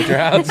gas do you have at your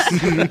house?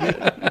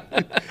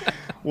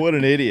 What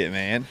an idiot,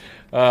 man!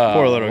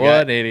 Poor little guy.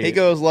 what an idiot. He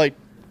goes like,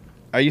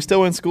 "Are you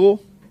still in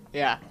school?"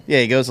 Yeah.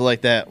 Yeah, he goes to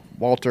like that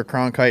Walter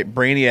Cronkite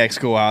Brainiac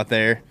school out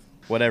there,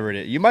 whatever it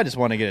is. You might just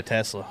want to get a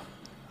Tesla.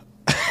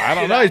 I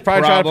don't know. He's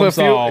probably trying to Problem put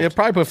fuel. solved. He'll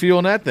probably put fuel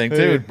in that thing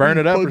too. Burn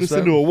it up Plug or this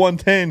something. into a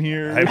 110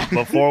 here. Hey,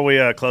 before we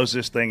close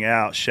this thing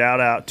out, shout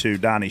out to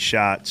Donnie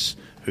Schatz,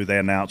 who they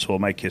announced will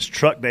make his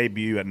truck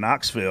debut at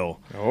Knoxville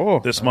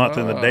this month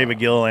in the David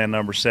Gilliland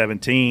number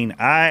 17.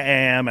 I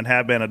am and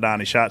have been a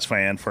Donnie Schatz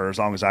fan for as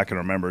long as I can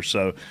remember.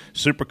 So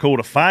super cool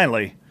to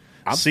finally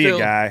see a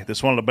guy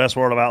that's one of the best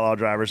World of Outlaw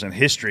drivers in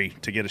history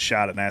to get a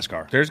shot at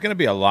NASCAR. There's going to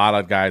be a lot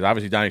of guys.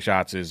 Obviously, Donnie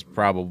Schatz is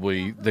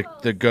probably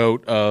the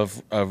GOAT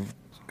of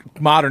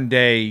modern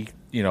day,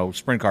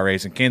 sprint car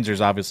racing.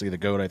 Kinser's obviously the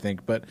GOAT, I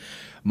think, but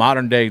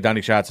modern day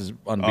Donnie Schatz is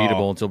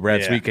unbeatable until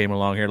Brad Sweet came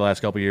along here the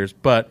last couple of years.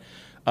 But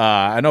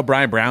I know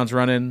Brian Brown's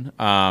running.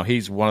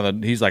 He's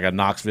like a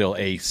Knoxville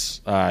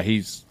ace.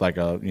 He's like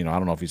I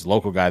don't know if he's a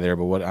local guy there,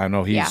 but I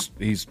know he's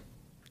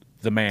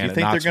the man. Do you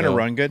think they're going to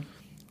run good?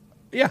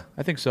 Yeah,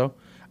 I think so.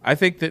 I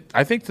think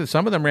that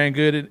some of them ran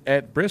good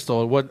at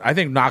Bristol. I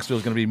think Knoxville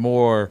is going to be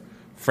more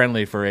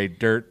friendly for a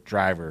dirt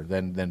driver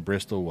than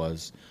Bristol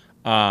was.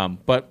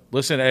 But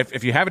listen,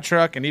 if you have a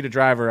truck and need a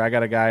driver, I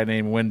got a guy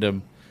named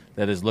Wyndham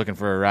that is looking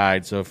for a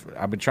ride. So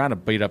I've been trying to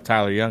beat up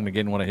Tyler Young to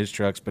get in one of his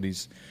trucks, but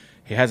he's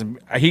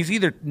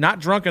either not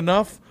drunk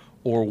enough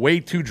or way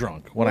too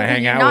drunk when I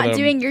hang out with him. You're not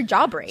doing your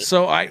job right.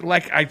 So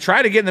I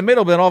try to get in the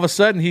middle, but all of a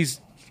sudden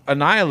he's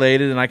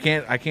annihilated, and I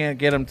can't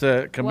get him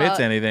to commit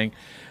to anything.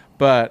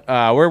 But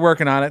we're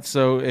working on it.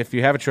 So if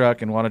you have a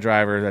truck and want a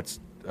driver, that's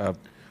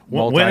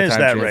when is that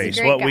champion. race?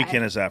 What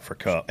weekend is that for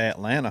Cup?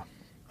 Atlanta.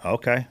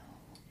 Okay.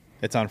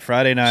 It's on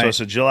Friday night. So it's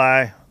a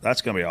July.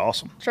 That's going to be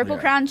awesome. Triple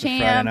Crown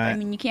champ. I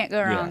mean, you can't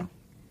go wrong.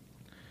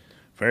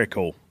 Very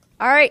cool.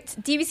 All right,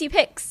 DVC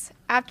picks.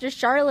 After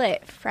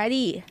Charlotte,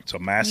 Freddie. It's a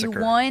massacre.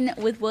 You won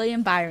with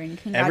William Byron.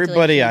 Congratulations.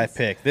 Everybody I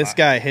picked. This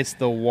guy hits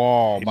the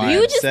wall by You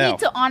himself.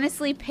 just need to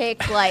honestly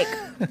pick like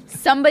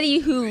somebody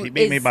who He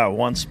beat me by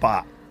one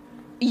spot.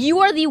 You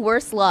are the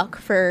worst luck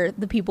for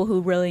the people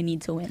who really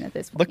need to win at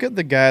this point. Look at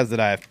the guys that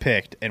I've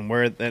picked and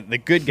where the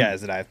good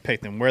guys that I've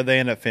picked and where they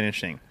end up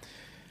finishing.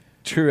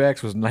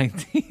 Truex was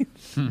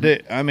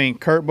 19th. I mean,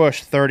 Kurt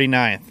Busch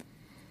 39th.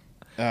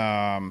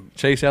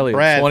 Chase Elliott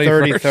Brad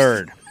 21st.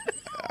 33rd.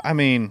 I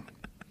mean,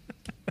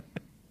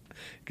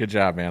 good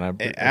job, man.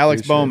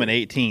 Alex Bowman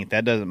 18th.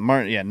 That doesn't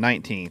Martin. Yeah,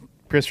 19th.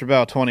 Christopher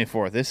Bell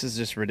 24th. This is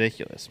just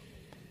ridiculous.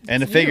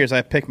 And the figures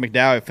I picked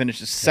McDowell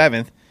finishes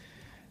 7th,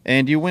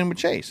 and you win with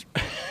Chase.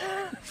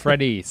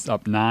 Freddie's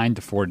up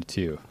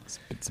 9-4-2.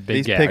 It's a big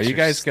These gap. picks Are you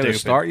guys going to stupid.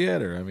 start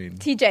yet, or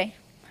TJ,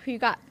 who you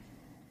got?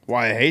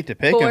 Why I hate to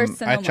pick For him. I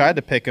Sonoma. tried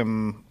to pick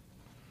him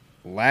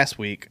last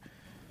week.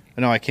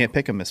 No, I can't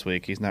pick him this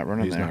week. He's not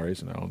running He's there. not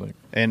racing, I don't think.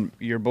 And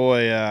your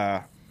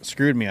boy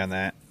screwed me on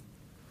that,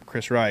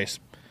 Chris Rice.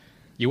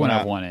 You wouldn't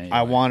have won anyway.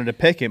 I wanted to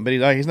pick him, but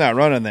he's not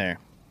running there.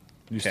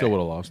 You still would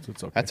have lost.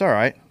 It's okay. That's all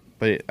right.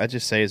 But I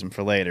just saves him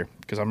for later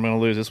because I'm going to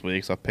lose this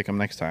week, so I'll pick him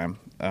next time.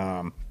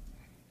 I'll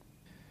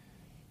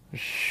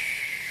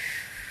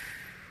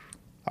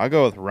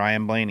go with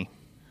Ryan Blaney.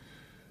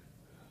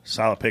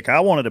 Solid pick. I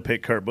wanted to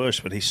pick Kurt Busch,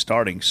 but he's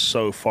starting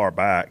so far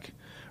back.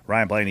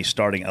 Ryan Blaney's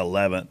starting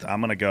 11th. I'm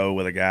going to go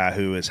with a guy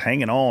who is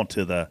hanging on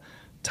to the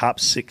top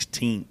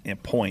 16 in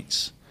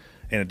points.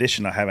 In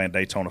addition to having a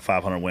Daytona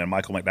 500 win,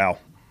 Michael McDowell.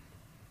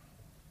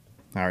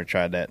 I already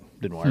tried that.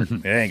 Didn't work. It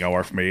ain't going to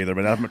work for me either,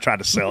 but I'm trying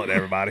to sell it to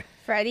everybody.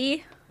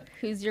 Freddie,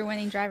 who's your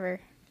winning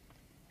driver?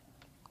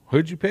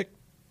 Who'd you pick?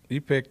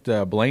 You picked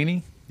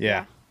Blaney?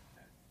 Yeah.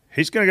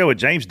 He's going to go with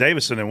James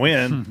Davison and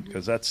win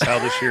because that's how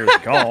this year is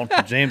gone.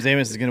 James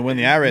Davison is going to win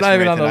the iRacing Not even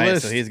race on the tonight,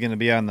 list. so he's going to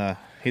be on the.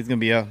 He's going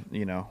to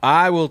be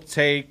I will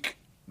take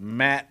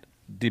Matt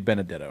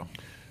DiBenedetto.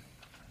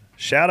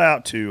 Shout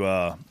out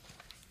to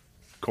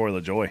Corey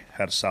LaJoy.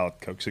 Had a solid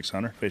Coke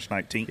 600, finished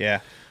 19th.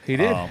 Yeah, he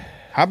did.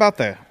 How about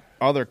the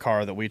other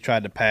car that we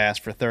tried to pass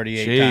for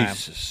 38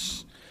 times?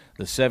 Jesus.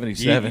 The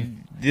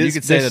 77. You This-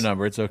 can say the this-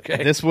 number. It's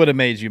okay. This would have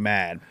made you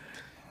mad.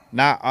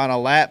 Not on a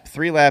lap,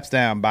 3 laps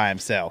down by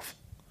himself,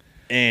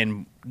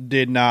 and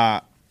did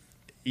not.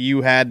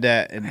 You had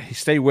that, and He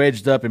stayed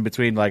wedged up in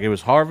between. Like, it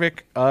was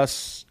Harvick,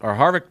 us, or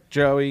Harvick,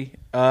 Joey,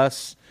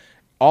 us,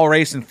 all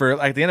racing for,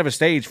 like, the end of a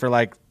stage for,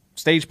 like,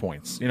 stage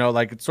points. You know,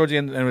 like, it's towards the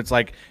end, and it's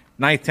like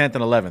 9th, 10th,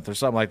 and 11th or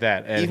something like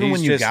that. And even he's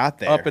when you just got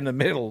there, up in the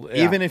middle.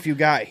 Yeah. even if you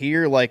got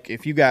here, like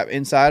if you got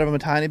inside of him a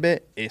tiny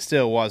bit, it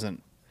still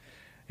wasn't.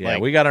 Yeah,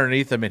 like- we got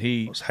underneath him, and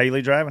he. Was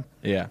Haley driving?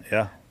 Yeah.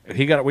 Yeah.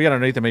 We got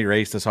underneath him, and he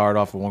raced us hard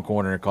off of one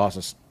corner, and it cost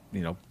us,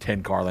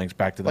 10 car lengths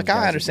back to the Like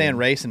I understand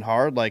racing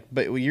hard, but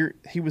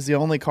he was the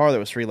only car that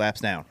was 3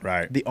 laps down.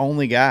 Right. The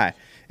only guy.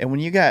 And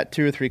when you got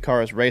 2 or 3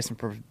 cars racing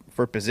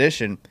for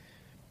position,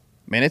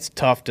 man, it's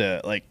tough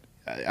to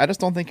I just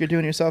don't think you're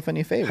doing yourself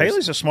any favors.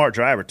 Haley's a smart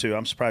driver too.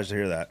 I'm surprised to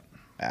hear that.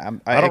 I don't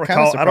it kinda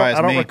recall. surprised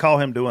I don't me. recall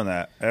him doing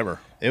that ever.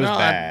 It was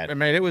bad. I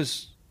mean, it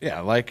was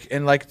like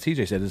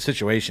TJ said, the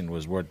situation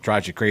was what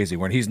drives you crazy.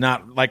 When he's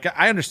not like,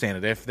 I understand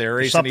it if they're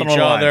racing something each on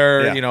the line.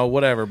 other, Yeah.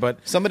 whatever. But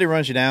Somebody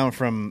runs you down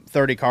from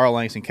 30 car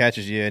lengths and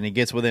catches you, and he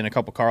gets within a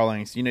couple car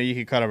lengths. You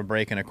could cut him a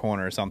break in a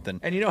corner or something.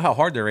 and you know how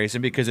hard they're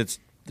racing because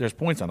there's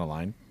points on the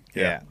line.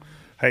 Yeah.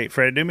 Hey,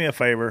 Fred, do me a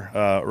favor.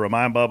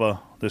 Remind Bubba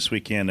this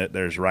weekend that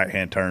there's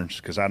right-hand turns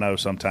because I know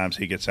sometimes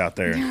he gets out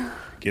there and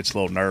gets a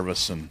little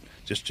nervous. And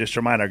just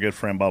remind our good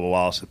friend Bubba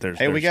Wallace that there's.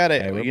 Hey, we got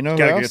it. You know who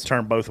got to else? get a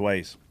turn both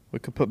ways. We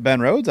could put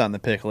Ben Rhodes on the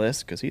pick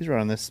list because he's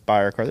running this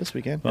Spire car this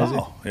weekend. is he?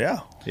 Oh, yeah.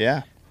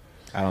 Yeah.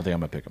 I don't think I'm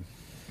gonna pick him.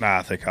 Nah,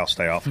 I think I'll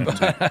stay off him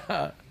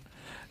too.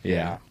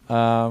 Yeah.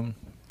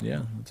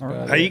 Yeah. That's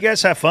about Hey, it. you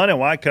guys have fun in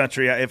wine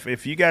country.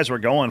 If you guys were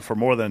going for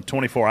more than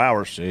 24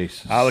 hours,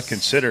 Jesus. I would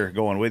consider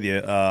going with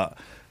you. I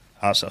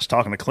was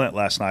talking to Clint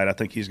last night. I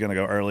think he's going to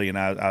go early, and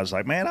I was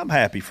like, man, I'm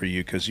happy for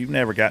you because you've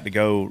never got to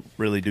go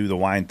really do the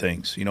wine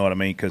things. You know what I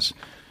mean? Because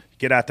you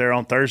get out there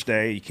on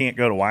Thursday, you can't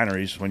go to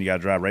wineries when you got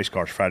to drive race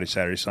cars Friday,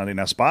 Saturday, Sunday.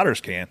 Now, spotters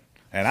can,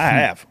 and I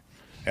have,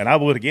 and I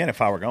would again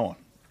if I were going.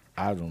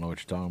 I don't know what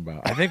you're talking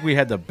about. I think we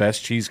had the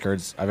best cheese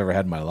curds I've ever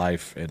had in my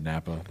life in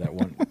Napa. That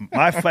one.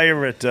 My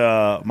favorite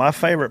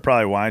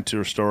probably wine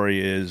tour story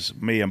is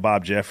me and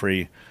Bob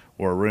Jeffrey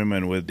were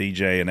rooming with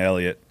DJ and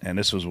Elliot, and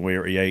this was when we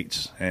were at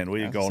Yates, and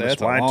we go on this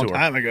that's a wine long tour.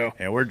 time ago.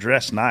 And we're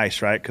dressed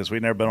nice, right? Because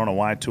we've never been on a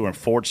wine tour, and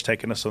Ford's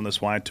taking us on this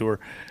wine tour.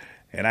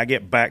 And I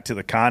get back to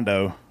the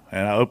condo,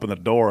 and I open the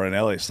door, and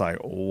Elliot's like,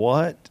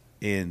 "What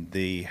in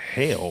the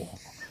hell?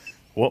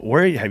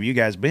 Where have you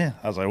guys been?"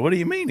 I was like, "What do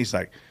you mean?" He's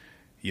like,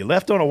 "You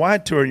left on a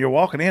wine tour, and you're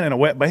walking in a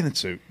wet bathing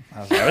suit." I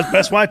was like, "That's the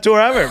best wine tour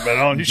I've ever been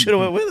on. You should have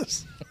went with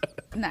us."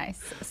 Nice.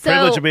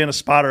 Privilege So of being a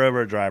spotter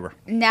over a driver.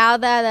 now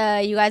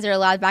that you guys are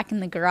allowed back in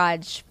the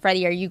garage,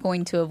 Freddie, are you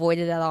going to avoid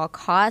it at all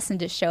costs and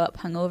just show up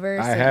hungover?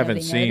 I so haven't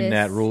nobody seen notice?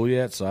 that rule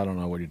yet, so I don't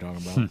know what you're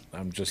talking about.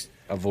 I'm just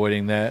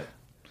avoiding that.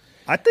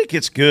 I think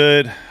it's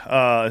good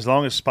as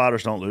long as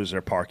spotters don't lose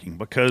their parking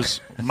because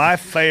my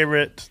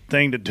favorite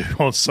thing to do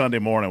on Sunday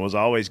morning was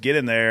always get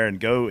in there and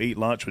go eat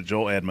lunch with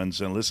Joel Edmonds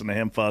and listen to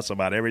him fuss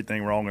about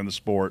everything wrong in the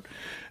sport.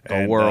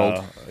 The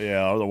world.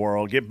 Or the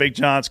world. Get Big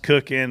John's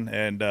cooking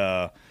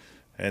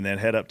and then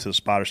head up to the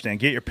spotter stand.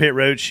 Get your pit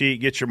road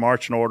sheet, get your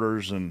marching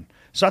orders. And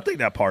so I think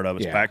that part of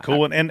it's Yeah, back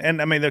cool. And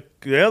I mean,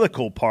 the other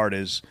cool part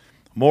is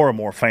more and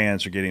more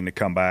fans are getting to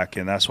come back,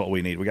 and that's what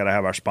we need. We got to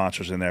have our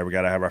sponsors in there. We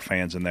got to have our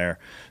fans in there.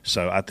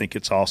 So I think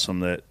it's awesome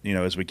that,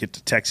 as we get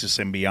to Texas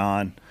and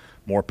beyond,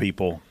 more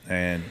people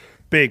and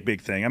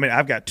big thing. I mean,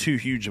 I've got 2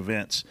 huge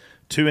events,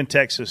 2 in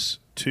Texas,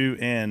 2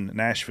 in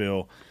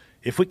Nashville.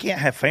 If we can't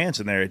have fans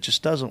in there, it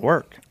just doesn't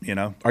work,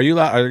 Are you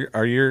allowed?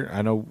 Are you?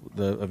 I know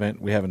the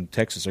event we have in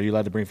Texas. Are you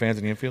allowed to bring fans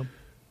in the infield?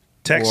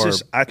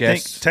 Texas, Or I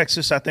guests?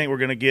 think we're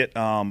going to get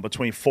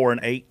between 4 and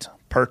 8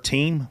 per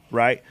team,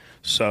 right?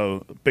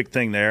 So big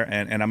thing there.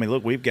 And I mean,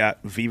 look, we've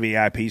got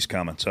VVIPs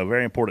coming, so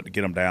very important to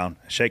get them down,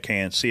 shake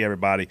hands, see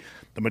everybody.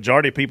 The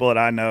majority of people that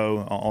I know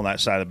on that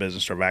side of the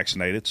business are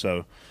vaccinated,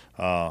 so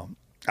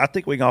I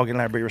think we can all get in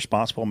there and be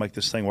responsible and make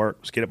this thing work.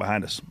 Let's get it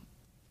behind us.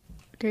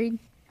 Agreed.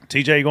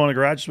 TJ, you going to the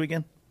garage this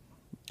weekend?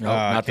 No,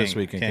 not this Can't-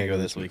 weekend. Can't go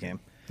this weekend.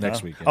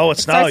 Next weekend. Oh,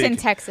 it's starts not in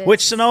Texas. Which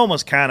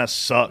Sonoma's kind of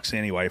sucks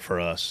anyway for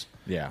us.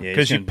 yeah. Yeah,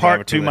 Because you you can drive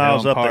park it to 2 the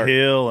miles hill up and the park.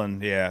 hill,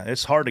 and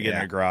it's hard to get in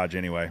Yeah. the garage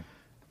anyway.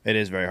 It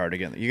is very hard to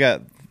get. You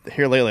got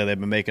here lately. They've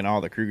been making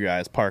all the crew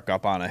guys park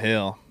up on a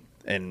hill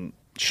and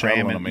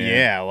Shoveling tramming them in.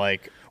 Yeah,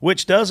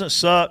 Which doesn't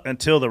suck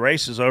until the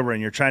race is over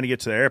and you're trying to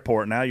get to the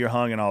airport. Now you're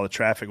hung in all the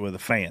traffic with the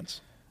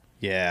fans.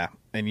 yeah,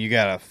 and you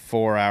got a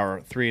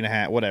 4-hour,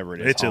 3.5, whatever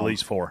it is. It's at home.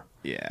 least 4.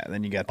 Yeah,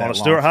 then you got that On a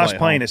long Stewart Haas flight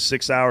plane, home. it's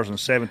 6 hours and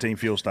 17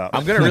 fuel stops.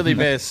 I'm gonna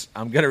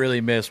really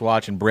miss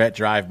watching Brett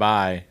drive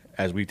by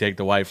as we take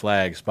the white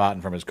flag,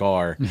 spotting from his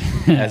car.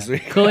 As we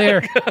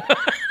Clear.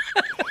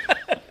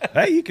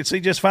 Hey, you can see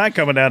just fine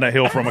coming down that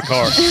hill from a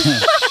car.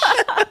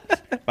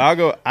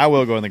 I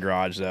will go in the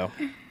garage though.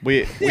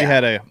 We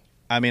had a.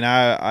 I mean,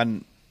 I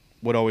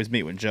would always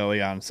meet with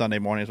Joey on Sunday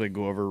mornings. We'd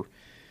go over.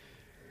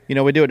 You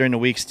know, we do it during the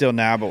week still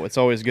now, but it's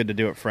always good to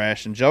do it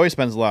fresh. And Joey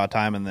spends a lot of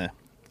time in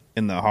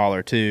the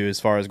hauler too, as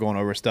far as going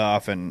over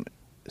stuff, and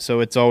so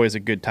it's always a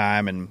good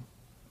time and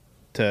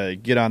to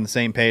get on the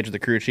same page with the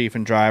crew chief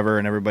and driver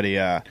and everybody.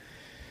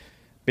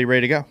 Be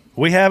ready to go.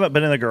 We haven't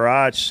been in the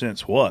garage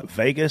since what?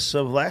 Vegas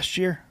of last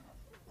year?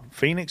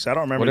 Phoenix? I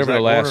don't remember. Whatever the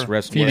last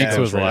rest. Phoenix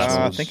was the last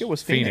one. I think it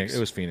was Phoenix. It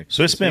was Phoenix.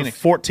 So it's been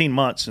 14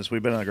 months since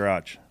we've been in the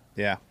garage.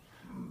 Yeah.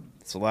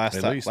 It's the last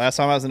At time. least. Last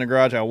time I was in the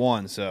garage, I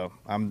won, so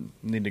I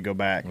need to go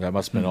back. That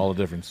must have been all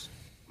the difference.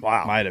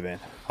 Wow. Might have been.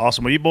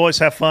 Awesome. Well, you boys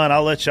have fun.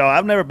 I'll let y'all.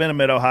 I've never been to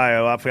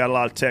Mid-Ohio. I've got a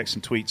lot of texts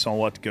and tweets on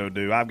what to go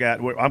do.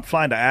 I'm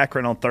flying to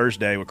Akron on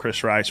Thursday with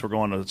Chris Rice. We're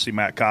going to see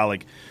Matt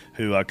Collig,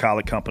 who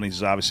Collig Companies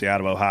is obviously out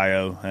of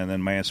Ohio, and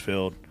then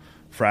Mansfield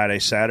Friday,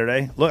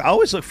 Saturday. Look, I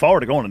always look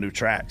forward to going to new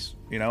tracks.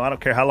 You know, I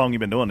don't care how long you've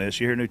been doing this.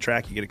 You hear a new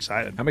track, you get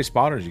excited. How many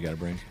spotters you got to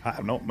bring?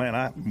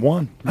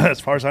 One. As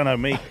far as I know,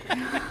 me.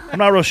 I'm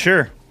not real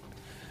sure.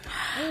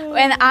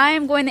 And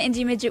I'm going to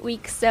Indie Midget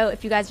Week, so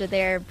if you guys are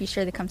there, be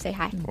sure to come say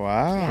hi.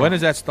 Wow. When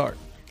does that start?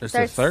 It's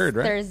the third,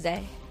 right?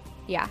 Thursday.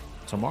 Yeah.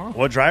 Tomorrow?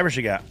 What drivers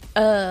you got?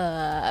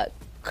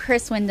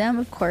 Chris Wyndham,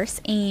 of course,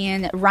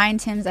 and Ryan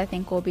Timms, I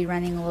think, will be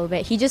running a little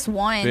bit. He just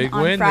won Big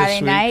on win Friday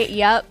this night. week.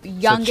 Yep.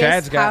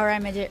 Youngest got- Power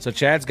Ride Midget. So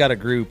Chad's got a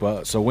group.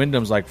 So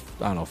Wyndham's like,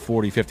 I don't know,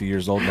 40, 50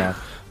 years old now.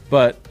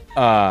 But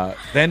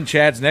then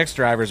Chad's next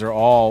drivers are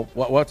all,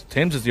 what?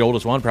 Tim's is the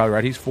oldest one probably,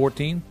 right? He's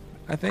 14,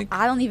 I think.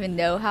 I don't even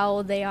know how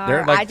old they are.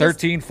 They're like I just,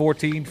 13,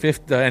 14,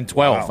 15, and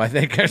 12, I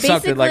think, or basically,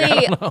 something. Like,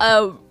 I don't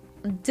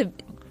know.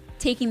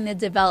 taking the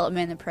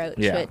development approach,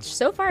 Yeah. which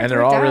so far And it's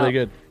they're worked all really out.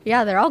 good.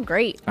 Yeah, they're all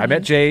great. I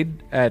met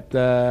Jade at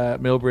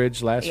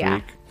Millbridge last Yeah.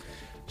 week.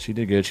 She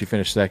did good. She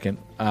finished second.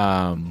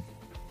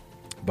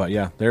 But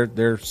yeah,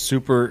 they're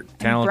super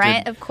talented.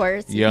 Brent, of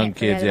course, you young can't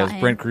forget kids. Yeah, about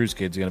him. Brent Cruz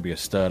kid's going to be a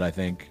stud. I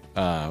think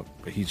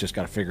he's just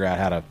got to figure out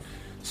how to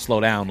slow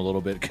down a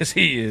little bit because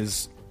he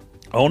is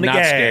On the not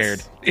gas.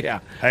 scared. Yeah.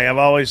 Hey, I've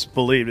always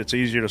believed it's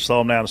easier to slow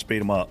them down and speed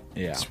them up.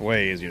 Yeah. It's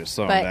way easier to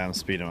slow But- them down and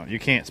speed them up. You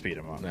can't speed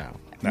them up. No.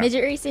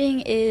 Midget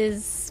racing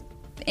is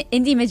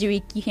Indie Midget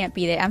Week. You can't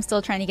beat it. I'm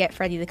still trying to get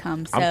Freddie to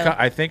come. So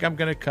I think I'm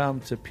going to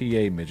come to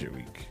PA Midget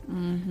Week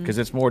because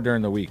it's more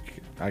during the week.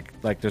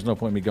 There's no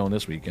point in me going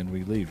this weekend.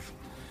 We leave.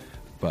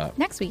 But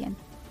next weekend.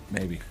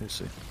 maybe. We'll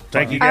see.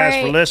 Thank you guys All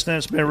for right. listening.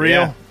 It's been real.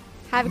 Yeah.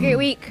 Have a great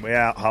week. We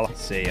out. Holla.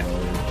 See ya.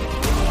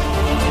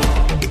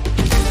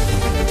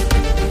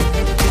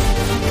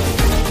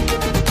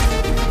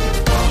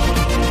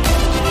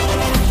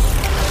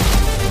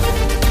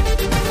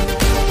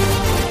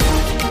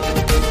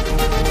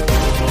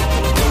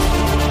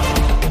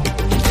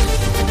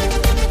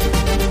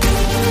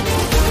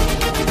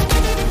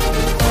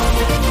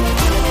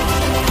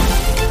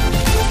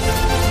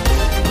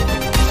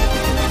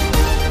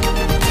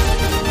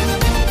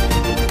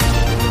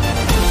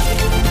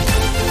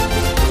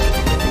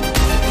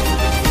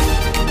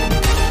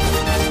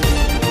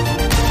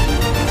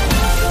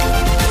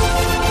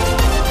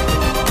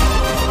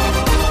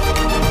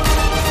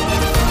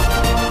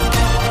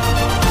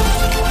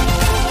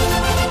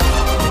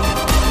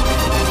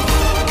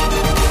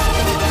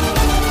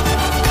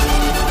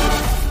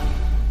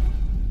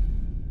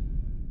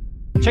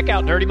 Check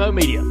out Dirty Mo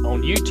Media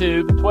on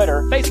YouTube,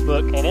 Twitter,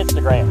 Facebook, and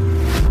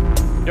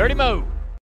Instagram. Dirty Mo.